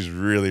she's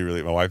really,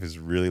 really, my wife is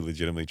really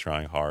legitimately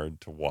trying hard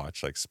to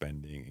watch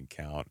spending and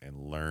count and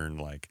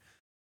learn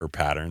her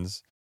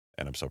patterns,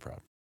 and I'm so proud.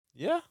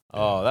 Yeah?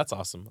 Oh, that's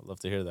awesome. I'd love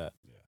to hear that.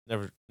 Yeah.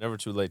 Never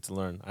too late to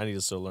learn. I need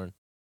to still learn.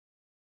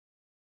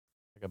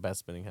 I got bad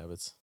spending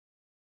habits.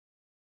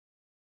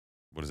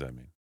 What does that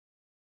mean?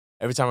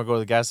 Every time I go to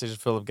the gas station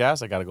to fill up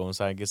gas, I got to go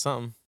inside and get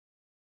something.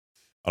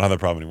 I don't have that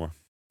problem anymore.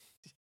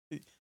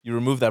 You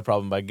remove that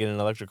problem by getting an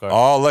electric car.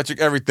 All electric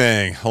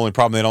everything. Only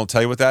problem they don't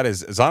tell you what that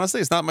is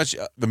honestly, it's not much.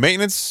 The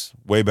maintenance,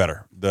 way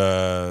better.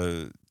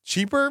 The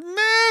cheaper,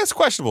 it's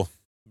questionable.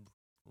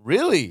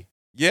 Really?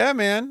 Yeah,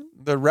 man.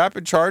 The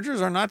rapid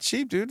chargers are not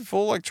cheap, dude.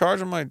 Full like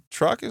charge on my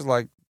truck is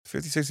like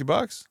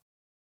 $50-$60.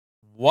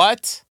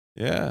 What?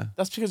 Yeah.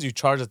 That's because you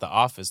charge at the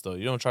office, though.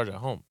 You don't charge at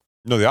home.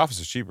 No, the office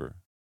is cheaper.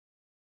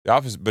 The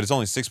office, but it's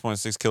only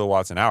 6.6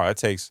 kilowatts an hour. That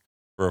takes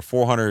for a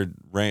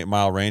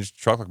 400-mile range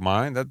truck like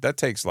mine. That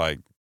takes like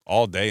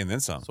all day and then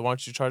some. So why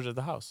don't you charge at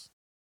the house?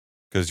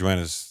 Because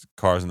Joanna's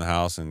car's in the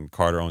house and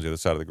Carter owns the other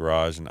side of the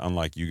garage. And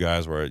unlike you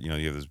guys, where you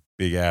have this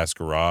big ass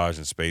garage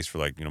and space for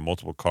like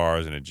multiple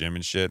cars and a gym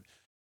and shit,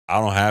 I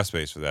don't have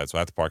space for that, so I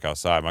have to park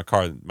outside. My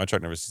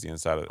truck never sees the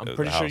inside of the house. I'm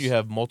pretty sure you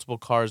have multiple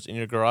cars in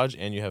your garage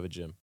and you have a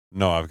gym.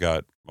 No, I've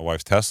got my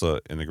wife's Tesla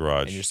in the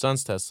garage. And your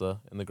son's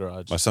Tesla in the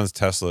garage. My son's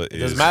Tesla It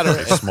is doesn't matter.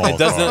 a small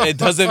car. It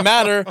doesn't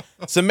matter.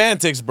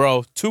 Semantics,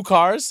 bro. 2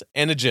 cars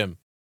and a gym.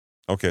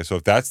 Okay, so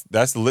if that's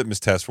the litmus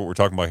test for what we're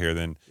talking about here,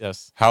 then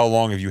yes. How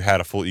long have you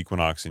had a full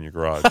Equinox in your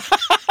garage?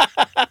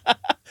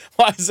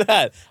 Why is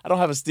that? I don't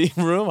have a steam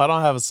room. I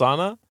don't have a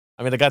sauna.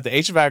 I mean, I got the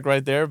HVAC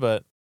right there,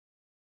 but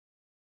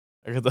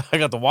I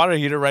got the water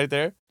heater right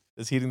there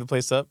that's heating the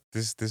place up.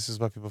 This is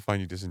why people find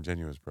you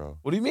disingenuous, bro.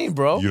 What do you mean,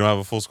 bro? You don't have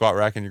a full squat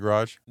rack in your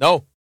garage?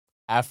 No.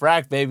 Half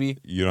rack, baby.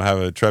 You don't have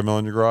a treadmill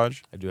in your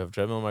garage? I do have a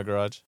treadmill in my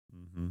garage.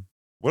 Mm-hmm.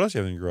 What else do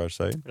you have in your garage,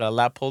 Saeed? I got a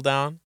lat pull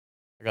down.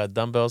 I got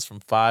dumbbells from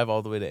 5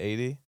 all the way to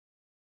 80.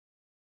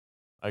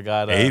 I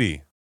got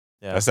 80.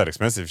 Yeah. That's that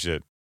expensive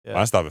shit. Yeah.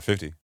 Mine stop at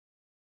 50.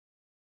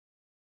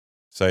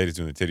 Saeed is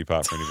doing the titty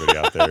pop for anybody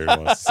out there who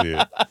wants to see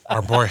it.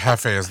 Our boy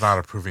Hefe is not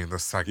approving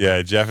this segment.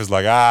 Yeah, Jeff is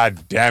like,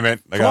 damn it.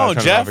 I Come on,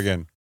 turn it Jeff. off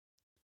again.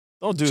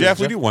 Don't do Jeff,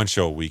 this, we do one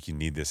show a week. You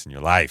need this in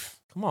your life.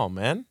 Come on,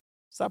 man.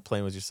 Stop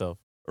playing with yourself.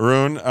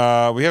 Arun,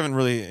 we haven't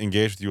really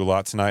engaged with you a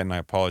lot tonight, and I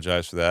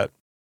apologize for that.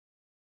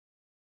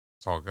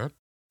 It's all good.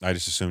 I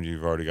just assumed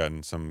you've already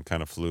gotten some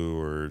kind of flu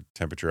or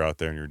temperature out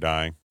there and you're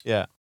dying.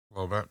 Yeah.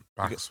 A little bit.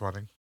 Back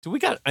sweating. Do we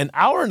got an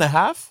hour and a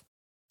half?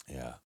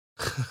 Yeah.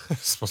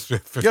 It's supposed to be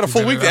a You got a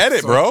full week to edit,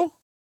 episode. bro.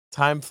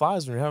 Time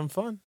flies when you're having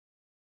fun.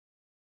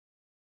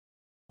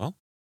 Well.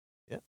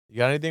 Yeah. You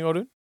got anything,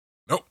 Odin?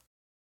 Nope.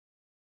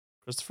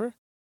 Christopher?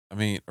 I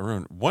mean,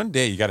 Arun, one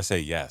day you got to say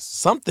yes.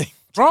 Something.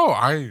 Bro,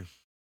 I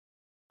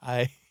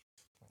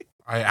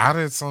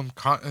added some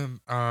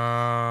cotton.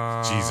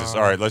 Jesus.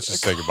 All right, let's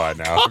just say goodbye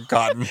now.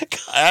 Cotton.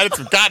 I added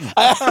some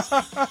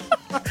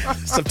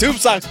cotton. Some tube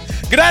socks.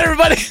 Good night,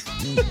 everybody.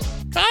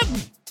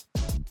 Cotton.